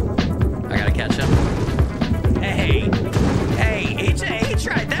 I gotta catch him. Hey, he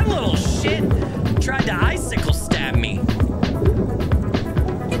tried. That little shit tried to icicle stab me.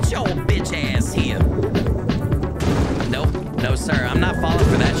 Get your bitch ass here. Nope. No, sir. I'm not falling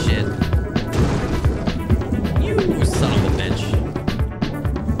for that shit. You son of a bitch.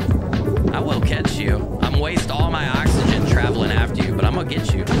 I will catch you. I'm waste all my oxygen traveling after you, but I'm gonna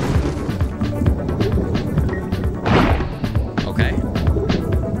get you. Okay.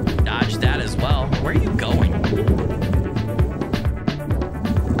 Dodge that as well. Where are you going?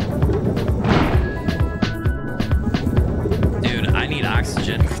 Dude, I need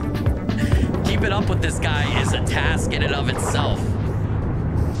oxygen. Keeping up with this guy is a task in and of itself.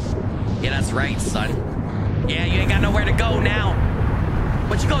 Yeah, that's right, son. Yeah, you ain't got nowhere to go now.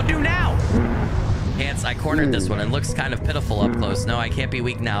 What you gonna do now? Pants, I cornered this one. It looks kind of pitiful up close. No, I can't be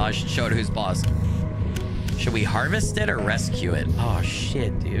weak now. I should show it who's boss. Should we harvest it or rescue it? Oh,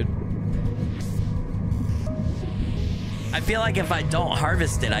 shit, dude. I feel like if I don't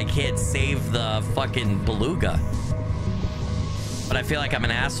harvest it, I can't save the fucking beluga. But I feel like I'm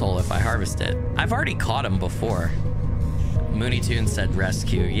an asshole if I harvest it. I've already caught him before. Mooney Tune said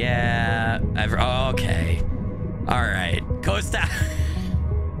rescue. Yeah. Oh, okay. All right. Coast out.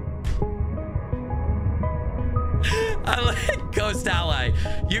 I like Ghost Ally.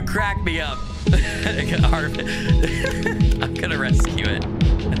 You crack me up. I'm gonna rescue it.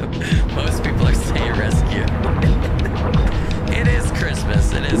 Most people are saying rescue. It is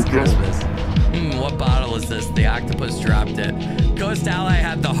Christmas. It is Christmas. What bottle is this? The octopus dropped it. Ghost Ally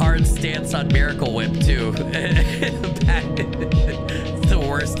had the hard stance on Miracle Whip too. It's the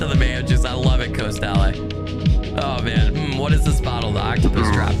worst of the managers. I love it, Ghost Ally. Oh man, what is this bottle? The octopus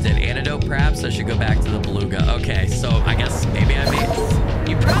dropped it. Antidote, perhaps? I should go back to the beluga. Okay, so I guess maybe I may.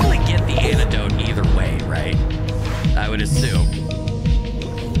 You probably get the antidote either way, right? I would assume,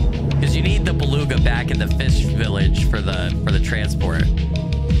 because you need the beluga back in the fish village for the transport.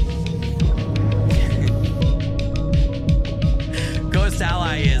 Ghost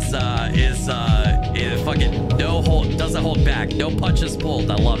Ally is fucking no hold, doesn't hold back. No punches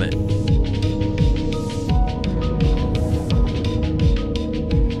pulled. I love it.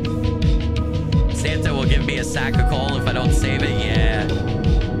 Santa will give me a sack of coal if I don't save it. Yeah.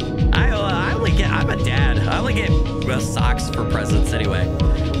 I'm a dad. I only get socks for presents anyway.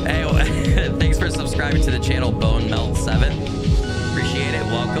 Hey, thanks for subscribing to the channel, Bone Melt 7. Appreciate it.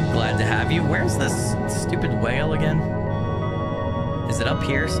 Welcome. Glad to have you. Where's this stupid whale again? Is it up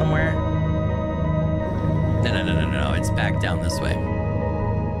here somewhere? No. It's back down this way.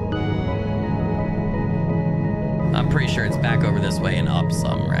 I'm pretty sure it's back over this way and up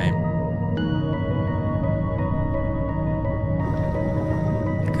some, right?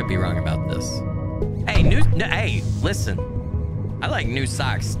 I could be wrong about this. Hey, hey, listen. I like new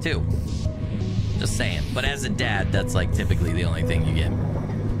socks too. Just saying. But as a dad, that's like typically the only thing you get.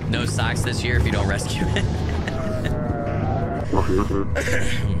 No socks this year if you don't rescue it.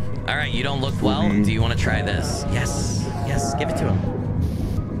 All right, you don't look well. Do you want to try this? Yes, give it to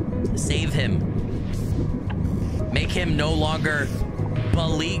him. Save him. Make him no longer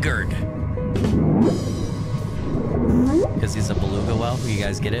beleaguered. Because he's a beluga whale. You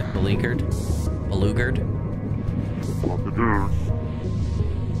guys get it? Beleaguered? Belugered?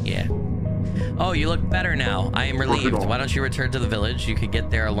 Yeah. Oh, you look better now. I am relieved. Why don't you return to the village? You could get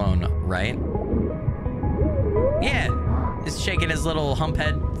there alone, right? Yeah. He's shaking his little hump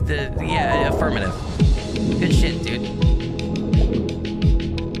head. Yeah, affirmative. Good shit, dude.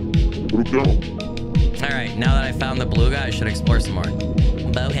 All right, now that I found the beluga, I should explore some more.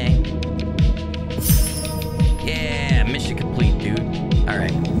 Okay. Yeah, mission complete, dude. All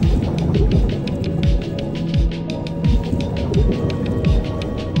right.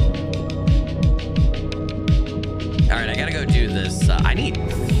 All right, I gotta go do this. I need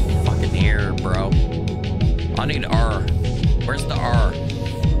fucking air, bro. I need R. Where's the R?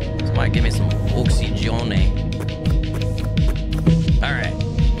 Somebody give me some oxygen. All right.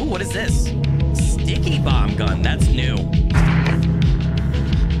 Ooh, what is this? Sticky bomb gun. That's new.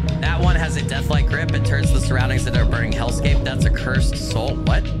 That one has a death-like grip. It turns the surroundings into a burning hellscape. That's a cursed soul.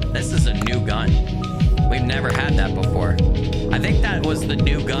 What? This is a new gun. We've never had that before. I think that was the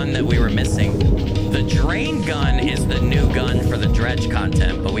new gun that we were missing. The drain gun is the new gun for the dredge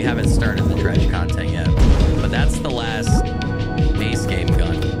content, but we haven't started the dredge content yet. But that's the last base game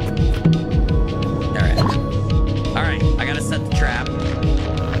gun. All right, I gotta set the trap.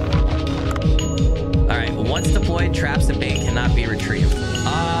 All right, once deployed, traps and bait cannot be retrieved.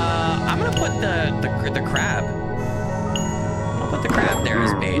 I'm gonna put the crab. I'll put the crab there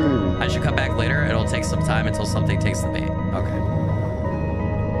as bait. I should come back later. It'll take some time until something takes the bait. Okay.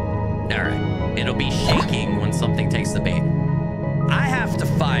 All right. It'll be shaking when something takes the bait. I have to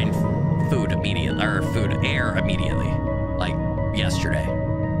find food immediately, or air immediately, like yesterday.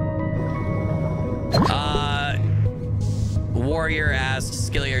 Warrior asked,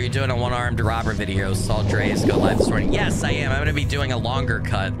 Skilly, are you doing a one-armed robber video? Saw Dre's go live this morning. Yes, I am. I'm gonna be doing a longer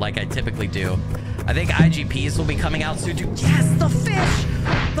cut like I typically do. I think IGPs will be coming out soon too. Yes, the fish!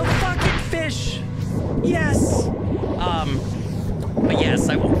 The fucking fish! Yes! But yes,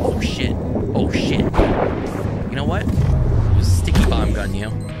 I will. Oh shit. Oh shit. You know what? There's a sticky bomb gun,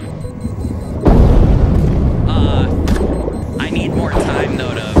 you. I need more time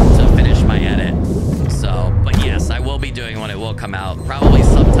though to finish my edit. So, but yes, I will be doing one. It will come out probably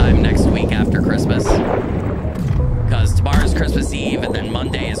sometime next week after Christmas. because tomorrow's Christmas Eve and then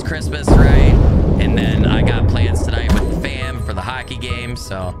Monday is Christmas, right? And then I got plans tonight with the fam for the hockey game,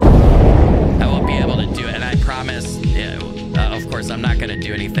 so I won't be able to do it. And I promise, of course, I'm not going to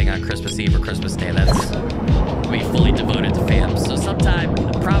do anything on Christmas Eve or Christmas Day. That's be fully devoted to fam. So sometime,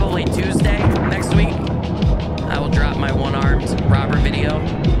 probably Tuesday next week, I will drop my one-armed robber video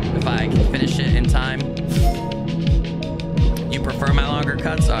if I can finish it in time. You prefer my longer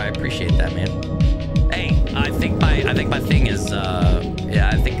cuts? Oh, I appreciate that, man. Hey, I think my thing is, yeah,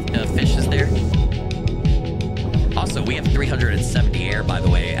 I think the fish is there. Also, we have 370 air, by the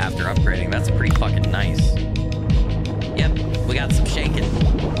way, after upgrading. That's pretty fucking nice. Yep, we got some shaking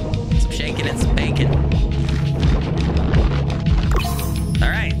and some bacon.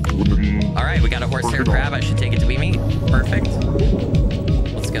 All right, we got a horsehair crab. I should take it to be meat. Perfect.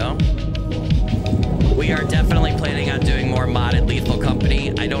 Let's go. We are definitely planning on doing more modded Lethal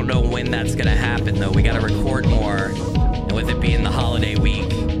Company. I don't know when that's gonna happen though. We gotta record more, and with it being the holiday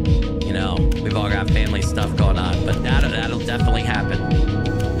week, you know, we've all got family stuff going on, but that'll definitely happen.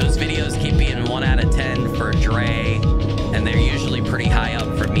 Those videos keep being 1 out of 10 for Dre, and they're usually pretty high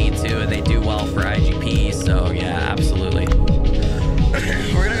up for me too, and they do well for IGP, so yeah, absolutely.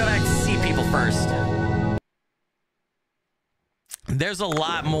 We're gonna go back to see people first. There's a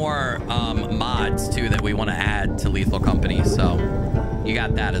lot more mods too that we want to add to Lethal Company, so you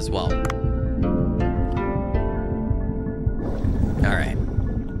got that as well. All right.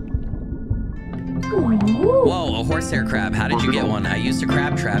 Whoa, a horsehair crab. How did you get one? I used a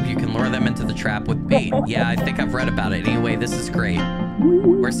crab trap. You can lure them into the trap with bait. Yeah, I think I've read about it. Anyway, this is great.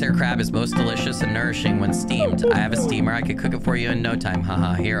 Horsehair crab is most delicious and nourishing when steamed. I have a steamer. I could cook it for you in no time.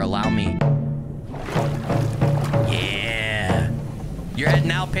 Haha, here, allow me. Yeah. You're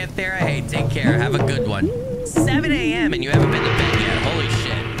heading out, Panthera? Hey, take care. Have a good one. 7 a.m. and you haven't been to bed yet. Holy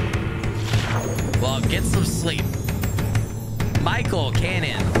shit. Well, get some sleep. Michael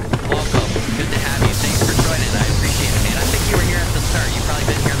Cannon, welcome. Good to have you. Thanks for joining. I appreciate it, man. I think you were here at the start. You've probably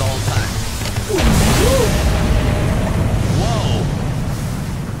been here the whole time.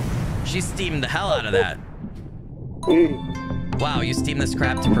 Whoa. She steamed the hell out of that. Wow, you steamed this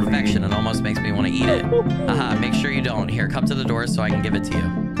crab to perfection. It almost makes me want to eat it. Haha, make sure you don't. Here, come to the door so I can give it to you.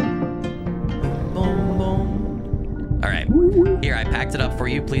 Boom, boom. All right. Here, I packed it up for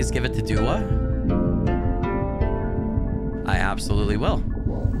you. Please give it to Dua. I absolutely will.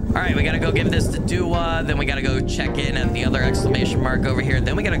 All right, we got to go give this to Dua. Then we got to go check in at the other exclamation mark over here.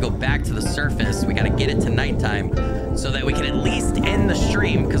 Then we got to go back to the surface. We got to get it to nighttime so that we can at least end the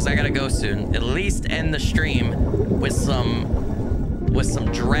stream, because I got to go soon. At least end the stream with some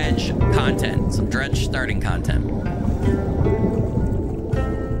Dredge content, some Dredge starting content.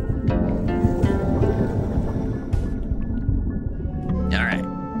 All right.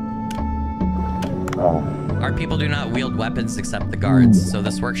 Our people do not wield weapons except the guards, so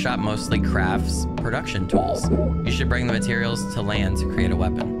this workshop mostly crafts production tools. You should bring the materials to land to create a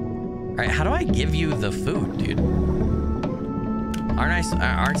weapon. All right, how do I give you the food, dude? Aren't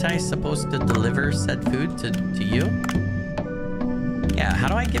I supposed to deliver said food to you? Yeah, how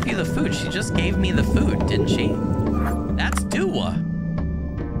do I give you the food? She just gave me the food, didn't she? That's Dua.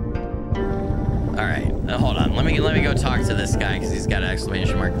 All right, hold on. Let me go talk to this guy because he's got an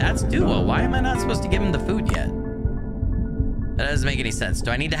exclamation mark. That's Dua. Why am I not supposed to give him the food yet? That doesn't make any sense. Do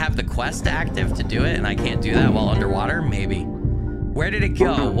I need to have the quest active to do it, and I can't do that while underwater? Maybe. Where did it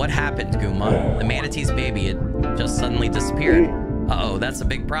go? What happened, Guma? The manatee's baby, it just suddenly disappeared. Uh-oh, that's a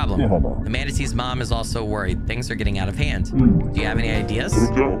big problem. The manatee's mom is also worried. Things are getting out of hand. Do you have any ideas?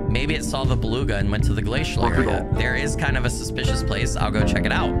 Maybe it saw the beluga and went to the glacial area. There is kind of a suspicious place. I'll go check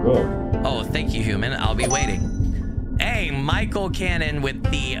it out. Oh, thank you, human. I'll be waiting. Hey, Michael Cannon with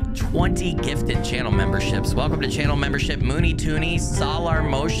the 20 gifted channel memberships. Welcome to channel membership. Mooney Tooney, Solar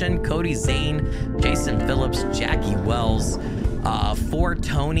Motion, Cody Zane, Jason Phillips, Jackie Wells, For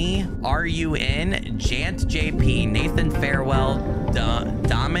Tony, RUN, Jant JP, Nathan Farewell,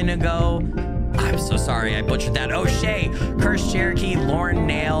 Dominigo. I'm so sorry, I butchered that. O'Shea, Curse Cherokee, Lauren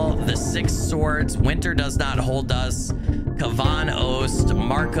Nail, The Six Swords, Winter Does Not Hold Us, Kavan Ost,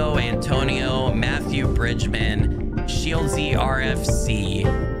 Marco Antonio, Matthew Bridgman, Shieldsy RFC.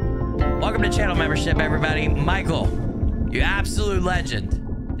 Welcome to channel membership, everybody. Michael, you absolute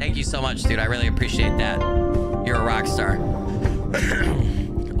legend. Thank you so much, dude. I really appreciate that. You're a rock star.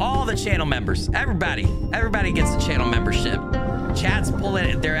 All the channel members, everybody gets a channel membership. Chat's pulling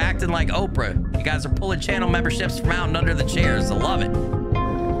it. They're acting like Oprah. You guys are pulling channel memberships from out and under the chairs. I love it.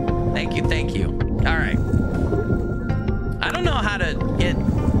 Thank you, thank you. All right. I don't know how to get...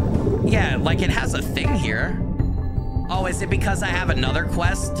 Yeah, like it has a thing here. Oh, is it because I have another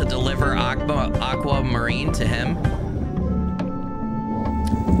quest to deliver Aquamarine to him?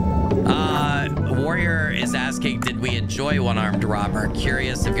 is asking, did we enjoy One-Armed Robber?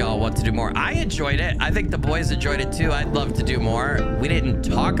 Curious if y'all want to do more. I enjoyed it. I think the boys enjoyed it too. I'd love to do more. We didn't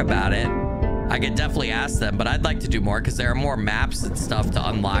talk about it. I could definitely ask them, but I'd like to do more because there are more maps and stuff to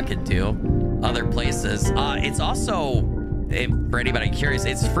unlock and do. Other places. It's also, for anybody curious,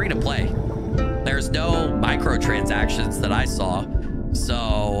 it's free to play. There's no microtransactions that I saw.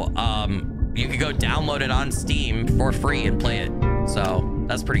 So you could go download it on Steam for free and play it. So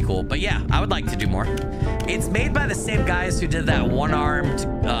that's pretty cool. But yeah, I would like to do more. It's made by the same guys who did that one-armed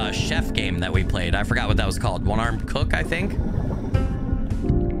chef game that we played. I forgot what that was called. One-armed cook, I think.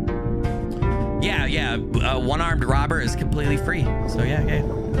 Yeah. One-armed robber is completely free. So yeah.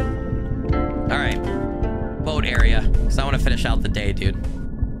 All right. Boat area. Because I want to finish out the day, dude.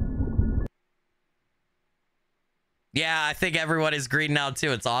 Yeah, I think everyone is green now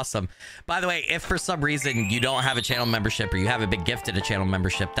too. It's awesome. By the way, if for some reason you don't have a channel membership or you haven't been gifted a channel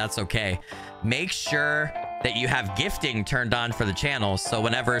membership, that's okay. Make sure that you have gifting turned on for the channel. So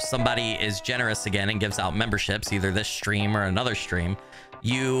whenever somebody is generous again and gives out memberships, either this stream or another stream,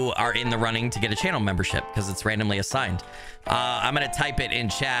 you are in the running to get a channel membership because it's randomly assigned. I'm going to type it in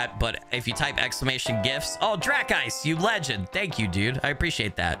chat, but if you type !gifts, oh, Drakice, you legend. Thank you, dude. I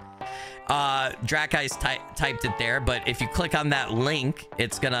appreciate that. Drakice typed it there, but if you click on that link,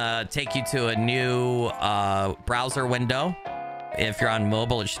 it's gonna take you to a new browser window. If you're on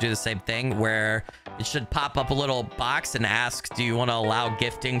mobile, it should do the same thing, where it should pop up a little box and ask, do you want to allow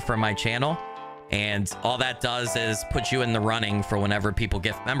gifting for my channel? And all that does is put you in the running for whenever people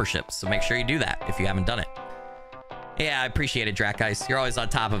gift memberships. So make sure you do that if you haven't done it. Yeah, I appreciate it, Drakice. You're always on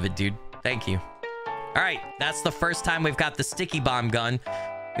top of it, dude. Thank you. All right, that's the first time we've got the sticky bomb gun.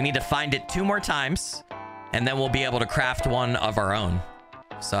 We need to find it 2 more times, and then we'll be able to craft one of our own.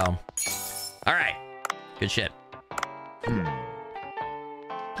 So, all right. Good shit.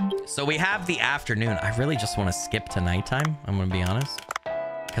 So we have the afternoon. I really just want to skip to nighttime, I'm going to be honest,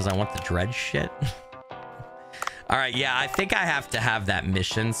 because I want the dredge shit. All right, yeah, I think I have to have that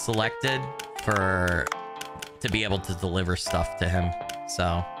mission selected to be able to deliver stuff to him.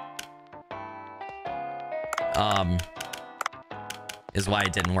 So, is why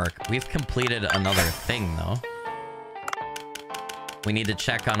it didn't work. We've completed another thing, though. We need to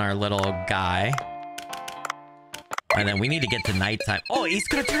check on our little guy. And then we need to get to nighttime. Oh, he's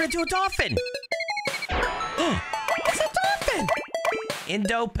gonna turn into a dolphin! It's a dolphin!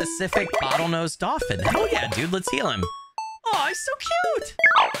 Indo-Pacific bottlenose dolphin. Hell yeah, dude, let's heal him. Oh, he's so cute!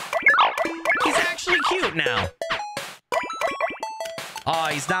 He's actually cute now. Oh,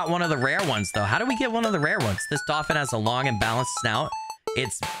 he's not one of the rare ones, though. How do we get one of the rare ones? This dolphin has a long and balanced snout.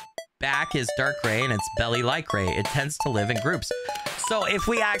 Its back is dark gray and its belly light gray. It tends to live in groups. So if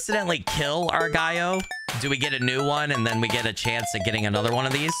we accidentally kill our Gaio, do we get a new one and then we get a chance at getting another one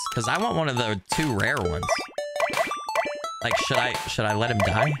of these? Because I want one of the 2 rare ones. Like, should I let him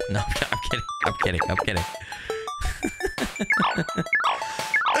die? No, I'm kidding. I'm kidding. I'm kidding.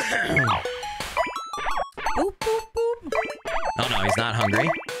 Boop, boop, boop. Oh no, he's not hungry.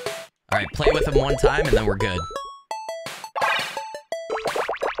 All right, play with him one time and then we're good.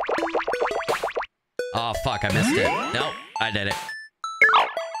 Oh fuck, I missed it. Nope, I did it.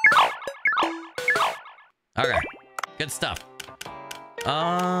 Okay, good stuff.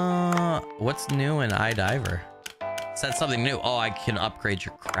 What's new in iDiver? Said something new. Oh, I can upgrade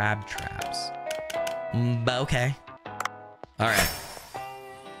your crab traps. Okay. All right.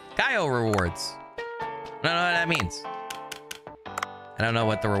 Gaio rewards. I don't know what that means. I don't know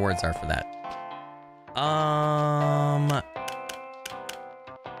what the rewards are for that.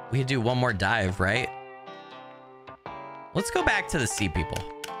 We could do one more dive, right? Let's go back to the sea people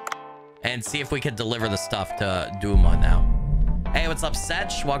and see if we could deliver the stuff to Duma now. Hey, what's up,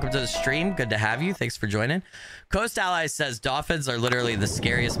 Setch? Welcome to the stream. Good to have you. Thanks for joining. Coast Allies says dolphins are literally the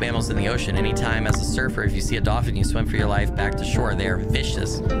scariest mammals in the ocean. Anytime as a surfer, if you see a dolphin, you swim for your life back to shore. They are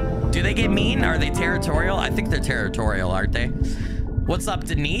vicious. Do they get mean? Are they territorial? I think they're territorial, aren't they? What's up,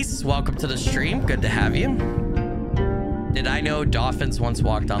 Denise? Welcome to the stream. Good to have you. Did I know dolphins once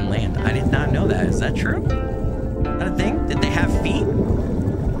walked on land? I did not know that. Is that true? Is that a thing? Did they have feet?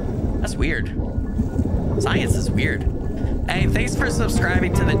 That's weird. Science is weird. Hey, thanks for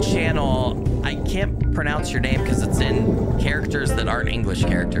subscribing to the channel. I can't pronounce your name because it's in characters that aren't English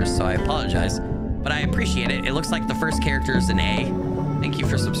characters, so I apologize. But I appreciate it. It looks like the first character is an A. Thank you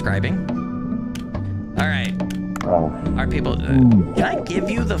for subscribing. All right. Our people... can I give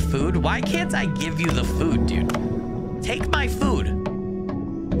you the food? Why can't I give you the food, dude? Take my food.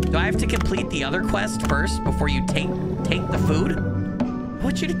 Do I have to complete the other quest first before you take the food? I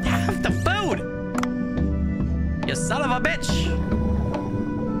want you to have the food. You son of a bitch.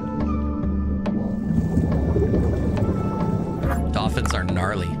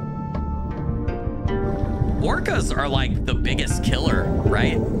 gnarly. Orcas are like the biggest killer,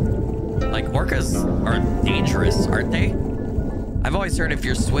 right? Like orcas are dangerous, aren't they? I've always heard if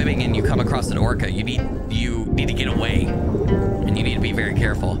you're swimming and you come across an orca, you need to get away and you need to be very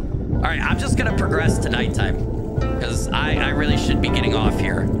careful. All right, I'm just gonna progress to nighttime because I really should be getting off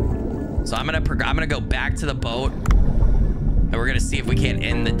here. So I'm gonna go back to the boat and we're gonna see if we can't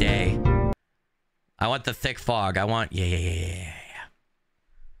end the day. I want the thick fog. I want yeah.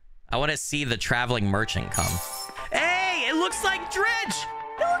 I want to see the traveling merchant come. Hey, it looks like Dredge.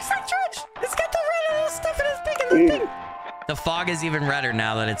 It looks like Dredge. It's got the red little stuff in his beak and the thing. The fog is even redder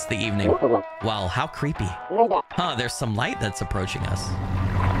now that it's the evening. Wow, how creepy. Huh, there's some light that's approaching us.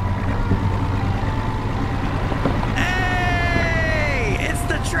 Hey, it's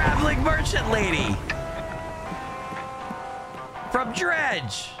the traveling merchant lady. From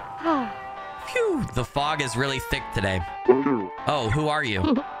Dredge. Phew, the fog is really thick today. Oh, who are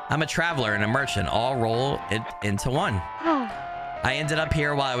you? I'm a traveler and a merchant. All roll it into one. I ended up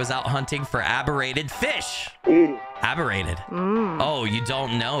here while I was out hunting for aberrated fish. Aberrated? Oh, you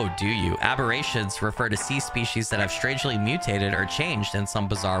don't know, do you? Aberrations refer to sea species that have strangely mutated or changed in some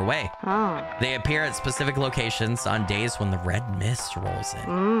bizarre way. They appear at specific locations on days when the red mist rolls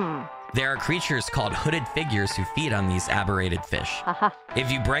in. There are creatures called hooded figures who feed on these aberrated fish. If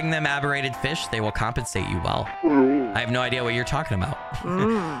you bring them aberrated fish, they will compensate you well. I have no idea what you're talking about.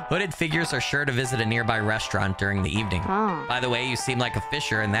 Hooded figures are sure to visit a nearby restaurant during the evening. By the way, you seem like a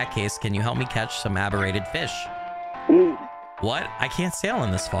fisher. In that case, can you help me catch some aberrated fish? What? I can't sail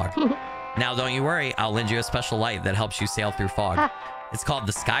in this fog. Now, don't you worry. I'll lend you a special light that helps you sail through fog. It's called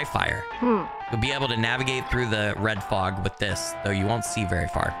the Skyfire. You'll be able to navigate through the red fog with this, though you won't see very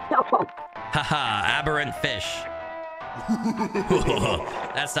far. Haha, aberrant fish.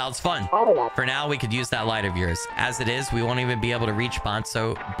 That sounds fun. For now, we could use that light of yours. As it is, we won't even be able to reach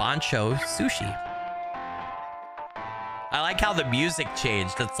Bancho Sushi. I like how the music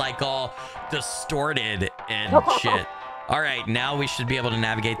changed. It's like all distorted and shit. All right, now we should be able to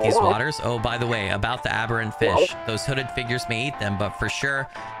navigate these waters. Oh, by the way, about the aberrant fish. Those hooded figures may eat them, but for sure,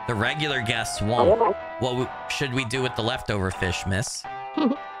 the regular guests won't. What should we do with the leftover fish, miss?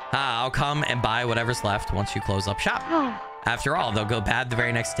 I'll come and buy whatever's left once you close up shop. After all, they'll go bad the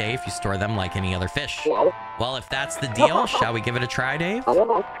very next day if you store them like any other fish. Well, if that's the deal, shall we give it a try, Dave?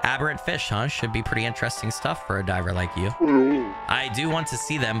 Aberrant fish, huh? Should be pretty interesting stuff for a diver like you. I do want to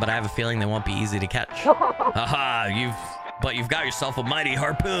see them, but I have a feeling they won't be easy to catch. Haha, you've got yourself a mighty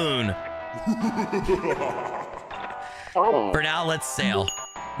harpoon. For now, let's sail.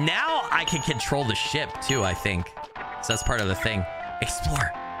 Now I can control the ship too, I think. So that's part of the thing.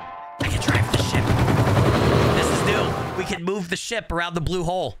 Explore. I can drive the ship. This is new. We can move the ship around the blue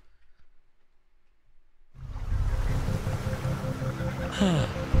hole. I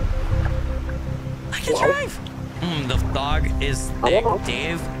can drive. The fog is thick.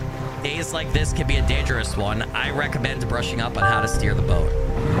 Dave, days like this can be a dangerous one. I recommend brushing up on how to steer the boat.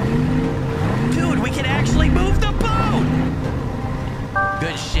 Dude, we can actually move the boat.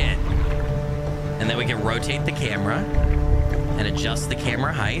 Good shit. And then we can rotate the camera and adjust the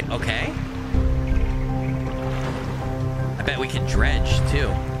camera height. Okay. I bet we can dredge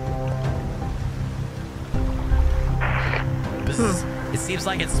too. It seems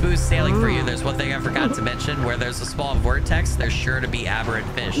like it's smooth sailing for you. There's one thing I forgot to mention. Where there's a small vortex, there's sure to be aberrant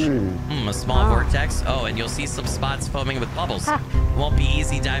fish. A small vortex. Oh, and you'll see some spots foaming with bubbles. It won't be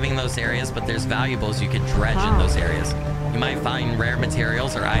easy diving in those areas, but there's valuables you can dredge in those areas. You might find rare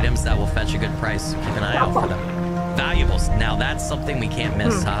materials or items that will fetch a good price. Keep an eye out for them. Valuables. Now that's something we can't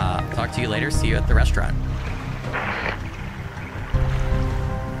miss. Talk to you later. See you at the restaurant.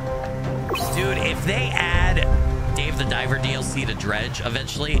 Dude, if they add Dave the Diver DLC to Dredge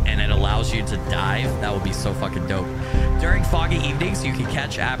eventually, and it allows you to dive, that would be so fucking dope. During foggy evenings, you can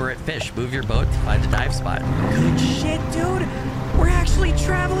catch aberrant fish. Move your boat to find a dive spot. Good shit, dude. We're actually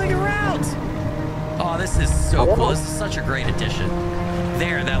traveling around. Oh, this is so cool. This is such a great addition.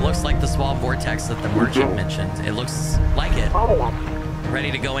 There, that looks like the small vortex that the merchant mentioned. It looks like it. Ready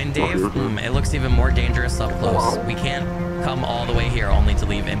to go in, Dave? It looks even more dangerous up close. We can't come all the way here only to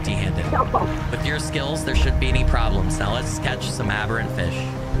leave empty-handed. With your skills, there shouldn't be any problems. Now let's catch some aberrant fish.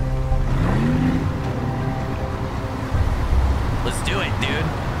 Let's do it, dude.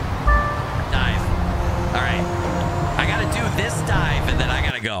 Dive. All right. I gotta do this dive and then I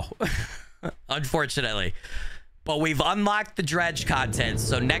gotta go. Unfortunately. But we've unlocked the dredge content,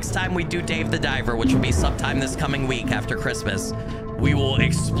 so next time we do Dave the Diver, which will be sometime this coming week after Christmas, we will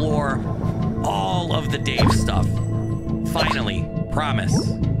explore all of the Dave stuff. Finally. Promise.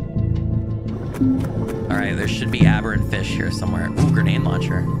 All right, there should be aberrant fish here somewhere. Ooh, grenade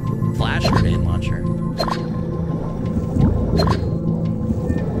launcher. Flash grenade launcher.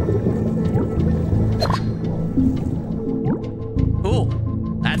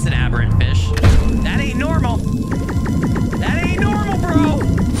 Ooh, that's an aberrant fish. That ain't normal. That ain't normal, bro.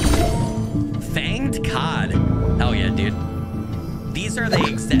 Fanged cod. Hell yeah, dude. These are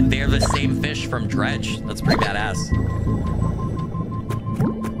they're the same fish from Dredge. That's pretty badass.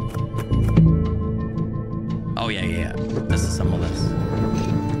 Oh yeah, yeah. Disassemble this.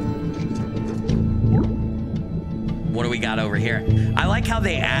 What do we got over here? I like how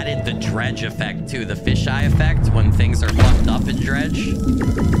they added the Dredge effect to the fisheye effect when things are fucked up in Dredge.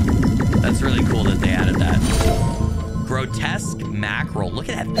 That's really cool that they added that. Grotesque mackerel. Look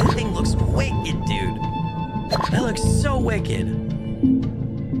at that. That thing looks wicked, dude. That looks so wicked.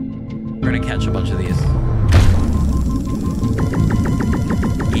 We're gonna catch a bunch of these.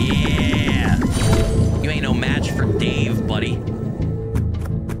 Yeah. You ain't no match for Dave, buddy.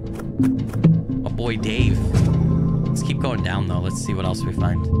 My boy Dave. Let's keep going down, though. Let's see what else we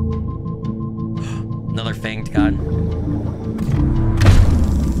find. Another fanged cod.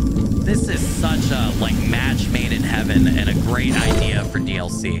 This is such a, like, match made in heaven and a great idea for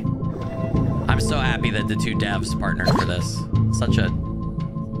DLC. I'm so happy that the two devs partnered for this.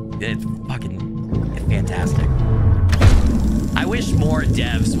 It's fucking fantastic. I wish more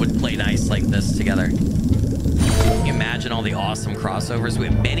devs would play nice like this together. Can you imagine all the awesome crossovers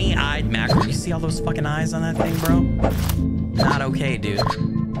with many-eyed mackerel? You see all those fucking eyes on that thing, bro? Not okay, dude.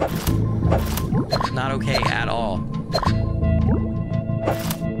 Not okay at all.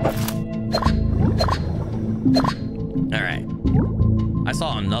 All right. I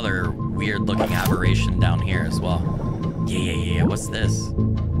saw another weird-looking aberration down here as well. Yeah. What's this?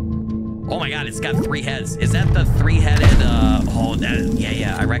 Oh my god, it's got 3 heads. Is that the 3-headed,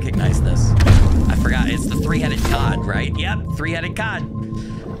 yeah, I recognize this. I forgot, it's the 3-headed cod, right? Yep, 3-headed cod.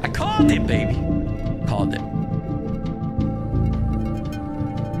 I called it, baby. Called it.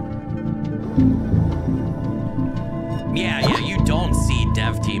 Yeah, you don't see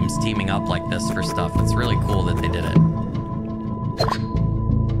dev teams teaming up like this for stuff. It's really cool that they did it.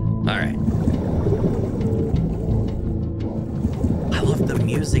 All right. I love the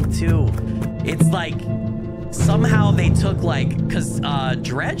music too. It's like somehow they took like, because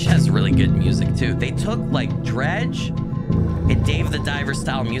Dredge has really good music too. They took like Dredge and Dave the Diver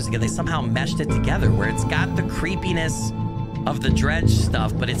style music and they somehow meshed it together where it's got the creepiness of the Dredge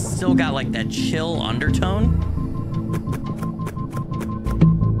stuff, but it's still got like that chill undertone.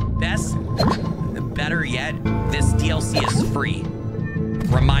 Better yet, this DLC is free.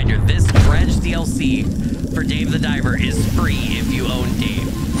 Reminder, this Dredge DLC for Dave the Diver is free if you own Dave.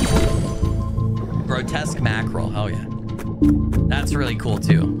 Grotesque mackerel. Oh yeah. That's really cool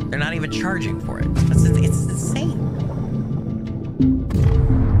too. They're not even charging for it. It's insane.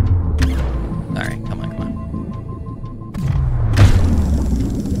 All right, come on.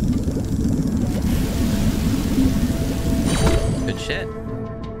 Good shit.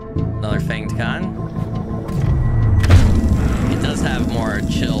 Another fanged con. It does have more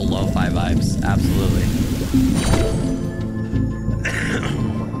chill, lo-fi vibes. Absolutely.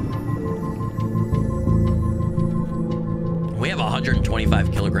 We have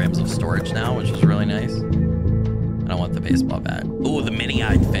 125 kilograms of storage now, which is really nice. I don't want the baseball bat. Ooh, the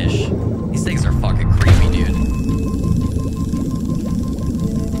mini-eyed fish. These things are fucking creepy, dude.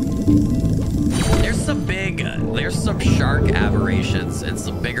 There's some shark aberrations and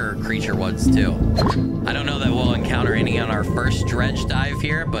some bigger creature ones too. I don't know that we'll encounter any on our first Dredge dive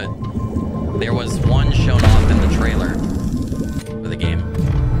here, but there was one shown off in the trailer for the game.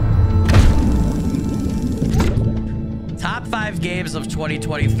 Top 5 games of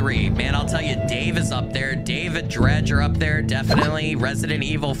 2023. Man, I'll tell you, Dave is up there. Dave and Dredge are up there, definitely. Resident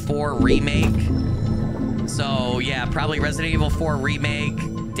Evil 4 Remake. So yeah, probably Resident Evil 4 Remake,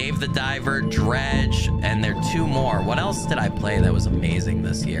 Dave the Diver, Dredge, and there are 2 more. What else did I play that was amazing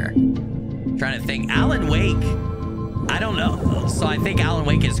this year? I'm trying to think. Alan Wake. I don't know. So I think Alan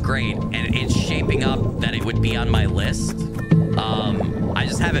Wake is great, and it's shaping up that it would be on my list. I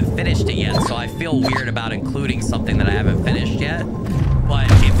just haven't finished it yet, so I feel weird about including something that I haven't finished yet. But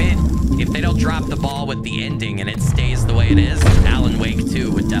if they don't drop the ball with the ending and it stays the way it is, Alan Wake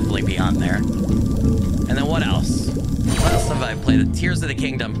 2 would definitely be on there. And then what else? What else have I played? Tears of the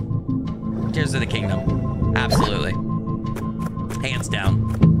Kingdom. Tears of the Kingdom. Absolutely. Hands down.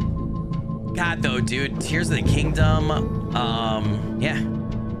 God, though, dude. Tears of the Kingdom. Yeah.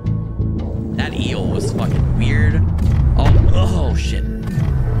 That eel was fucking weird. Oh, shit.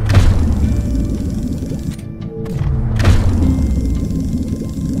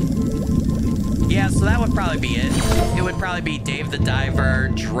 So that would probably be it. It would probably be Dave the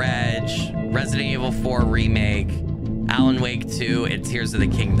Diver, Dredge, Resident Evil 4 Remake, Alan Wake 2, and Tears of the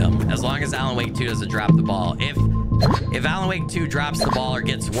Kingdom. As long as Alan Wake 2 doesn't drop the ball. If Alan Wake 2 drops the ball or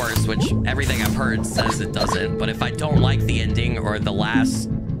gets worse, which everything I've heard says it doesn't, but if I don't like the ending or the last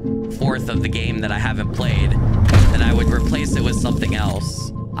fourth of the game that I haven't played, then I would replace it with something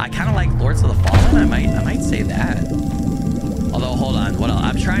else. I kind of like Lords of the Fallen. I might say that. Although, hold on. What else?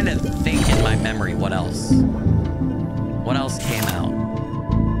 I'm trying to think in my memory. What else? What else came out?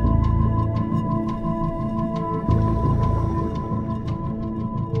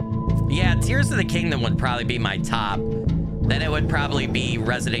 Yeah, Tears of the Kingdom would probably be my top. Then it would probably be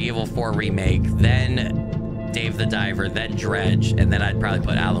Resident Evil 4 Remake. Then Dave the Diver. Then Dredge. And then I'd probably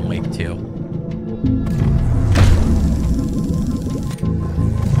put Alan Wake 2.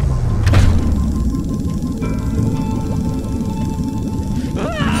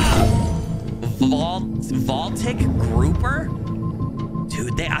 Vaultic Grouper?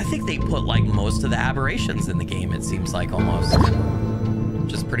 Dude, I think they put like most of the aberrations in the game, it seems like almost.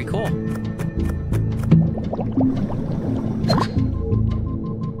 Which is pretty cool.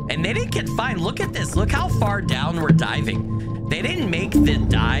 And they didn't get fined. Look at this. Look how far down we're diving. They didn't make the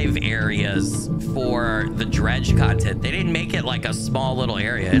dive areas for the Dredge content. They didn't make it like a small little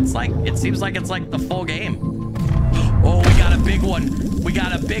area. It's like, it seems like it's like the full game. Oh, we got a big one. We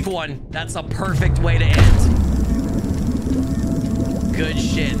got a big one. That's a perfect way to end. Good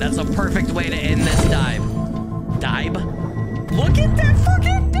shit. That's a perfect way to end this dive. Dive? Look at that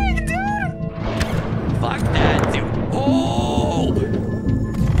fucking thing, dude. Fuck that, dude. Oh,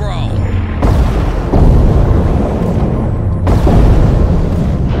 bro.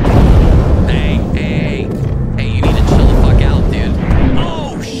 Hey, you need to chill the fuck out, dude.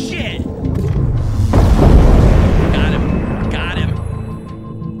 Oh, shit. Got him.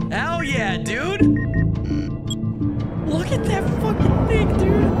 Hell yeah, dude. Look at that fucking thing,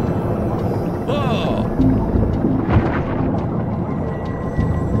 dude. Whoa.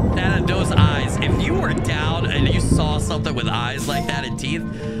 That, those eyes. If you were down and you saw something with eyes like that and teeth,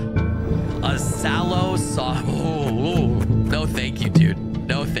 a sallow saw. Oh, no, thank you, dude.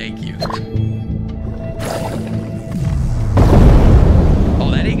 No, thank you. Oh,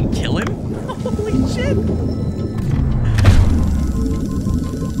 that didn't kill him? Holy shit.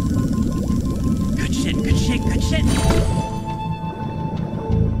 Good shit, good shit, good shit.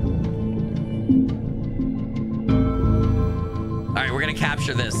 All right, we're gonna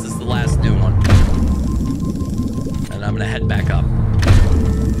capture this. This is the last new one. And I'm gonna head back up.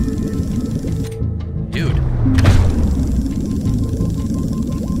 Dude.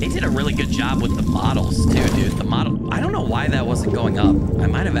 They did a really good job with the models too, dude. The model, I don't know why that wasn't going up. I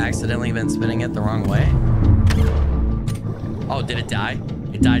might have accidentally been spinning it the wrong way. Oh, did it die?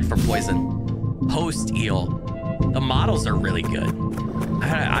 It died from poison. Host eel. The models are really good.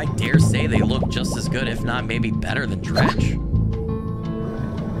 I dare say they look just as good, if not maybe better than Dredge.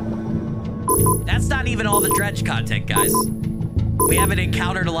 That's not even all the Dredge content, guys. We haven't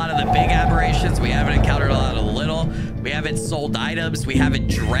encountered a lot of the big aberrations. We haven't encountered a lot of the little. We haven't sold items. We haven't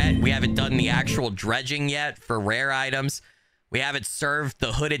done the actual dredging yet for rare items. We haven't served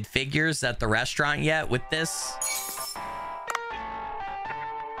the hooded figures at the restaurant yet with this.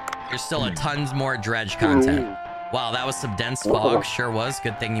 There's still a tons more Dredge content. Wow, that was some dense fog. Sure was.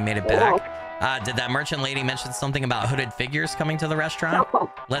 Good thing you made it back. Did that merchant lady mention something about hooded figures coming to the restaurant?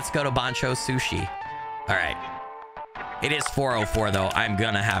 Let's go to Bancho Sushi. All right. It is 4:04 though. I'm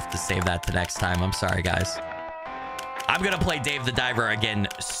gonna have to save that to next time. I'm sorry, guys. I'm gonna play Dave the Diver again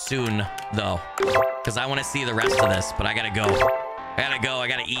soon though, because I want to see the rest of this, but I gotta go. I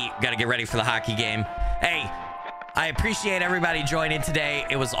gotta eat, gotta get ready for the hockey game. Hey, I appreciate everybody joining today.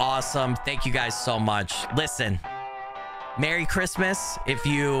 It was awesome. Thank you guys so much. Listen, Merry Christmas. If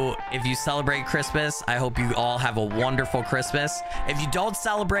you celebrate Christmas, I hope you all have a wonderful Christmas. If you don't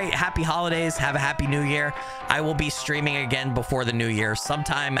celebrate, happy holidays. Have a happy new year. I will be streaming again before the new year.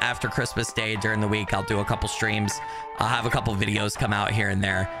 Sometime after Christmas Day during the week, I'll do a couple streams. I'll have a couple videos come out here and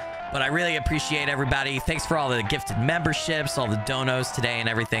there. But I really appreciate everybody. Thanks for all the gifted memberships, all the donos today and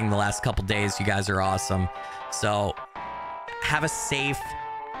everything the last couple days. You guys are awesome. So have a safe,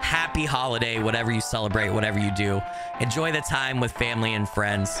 happy holiday, whatever you celebrate, whatever you do. Enjoy the time with family and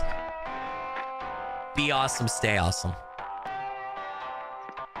friends. Be awesome, stay awesome.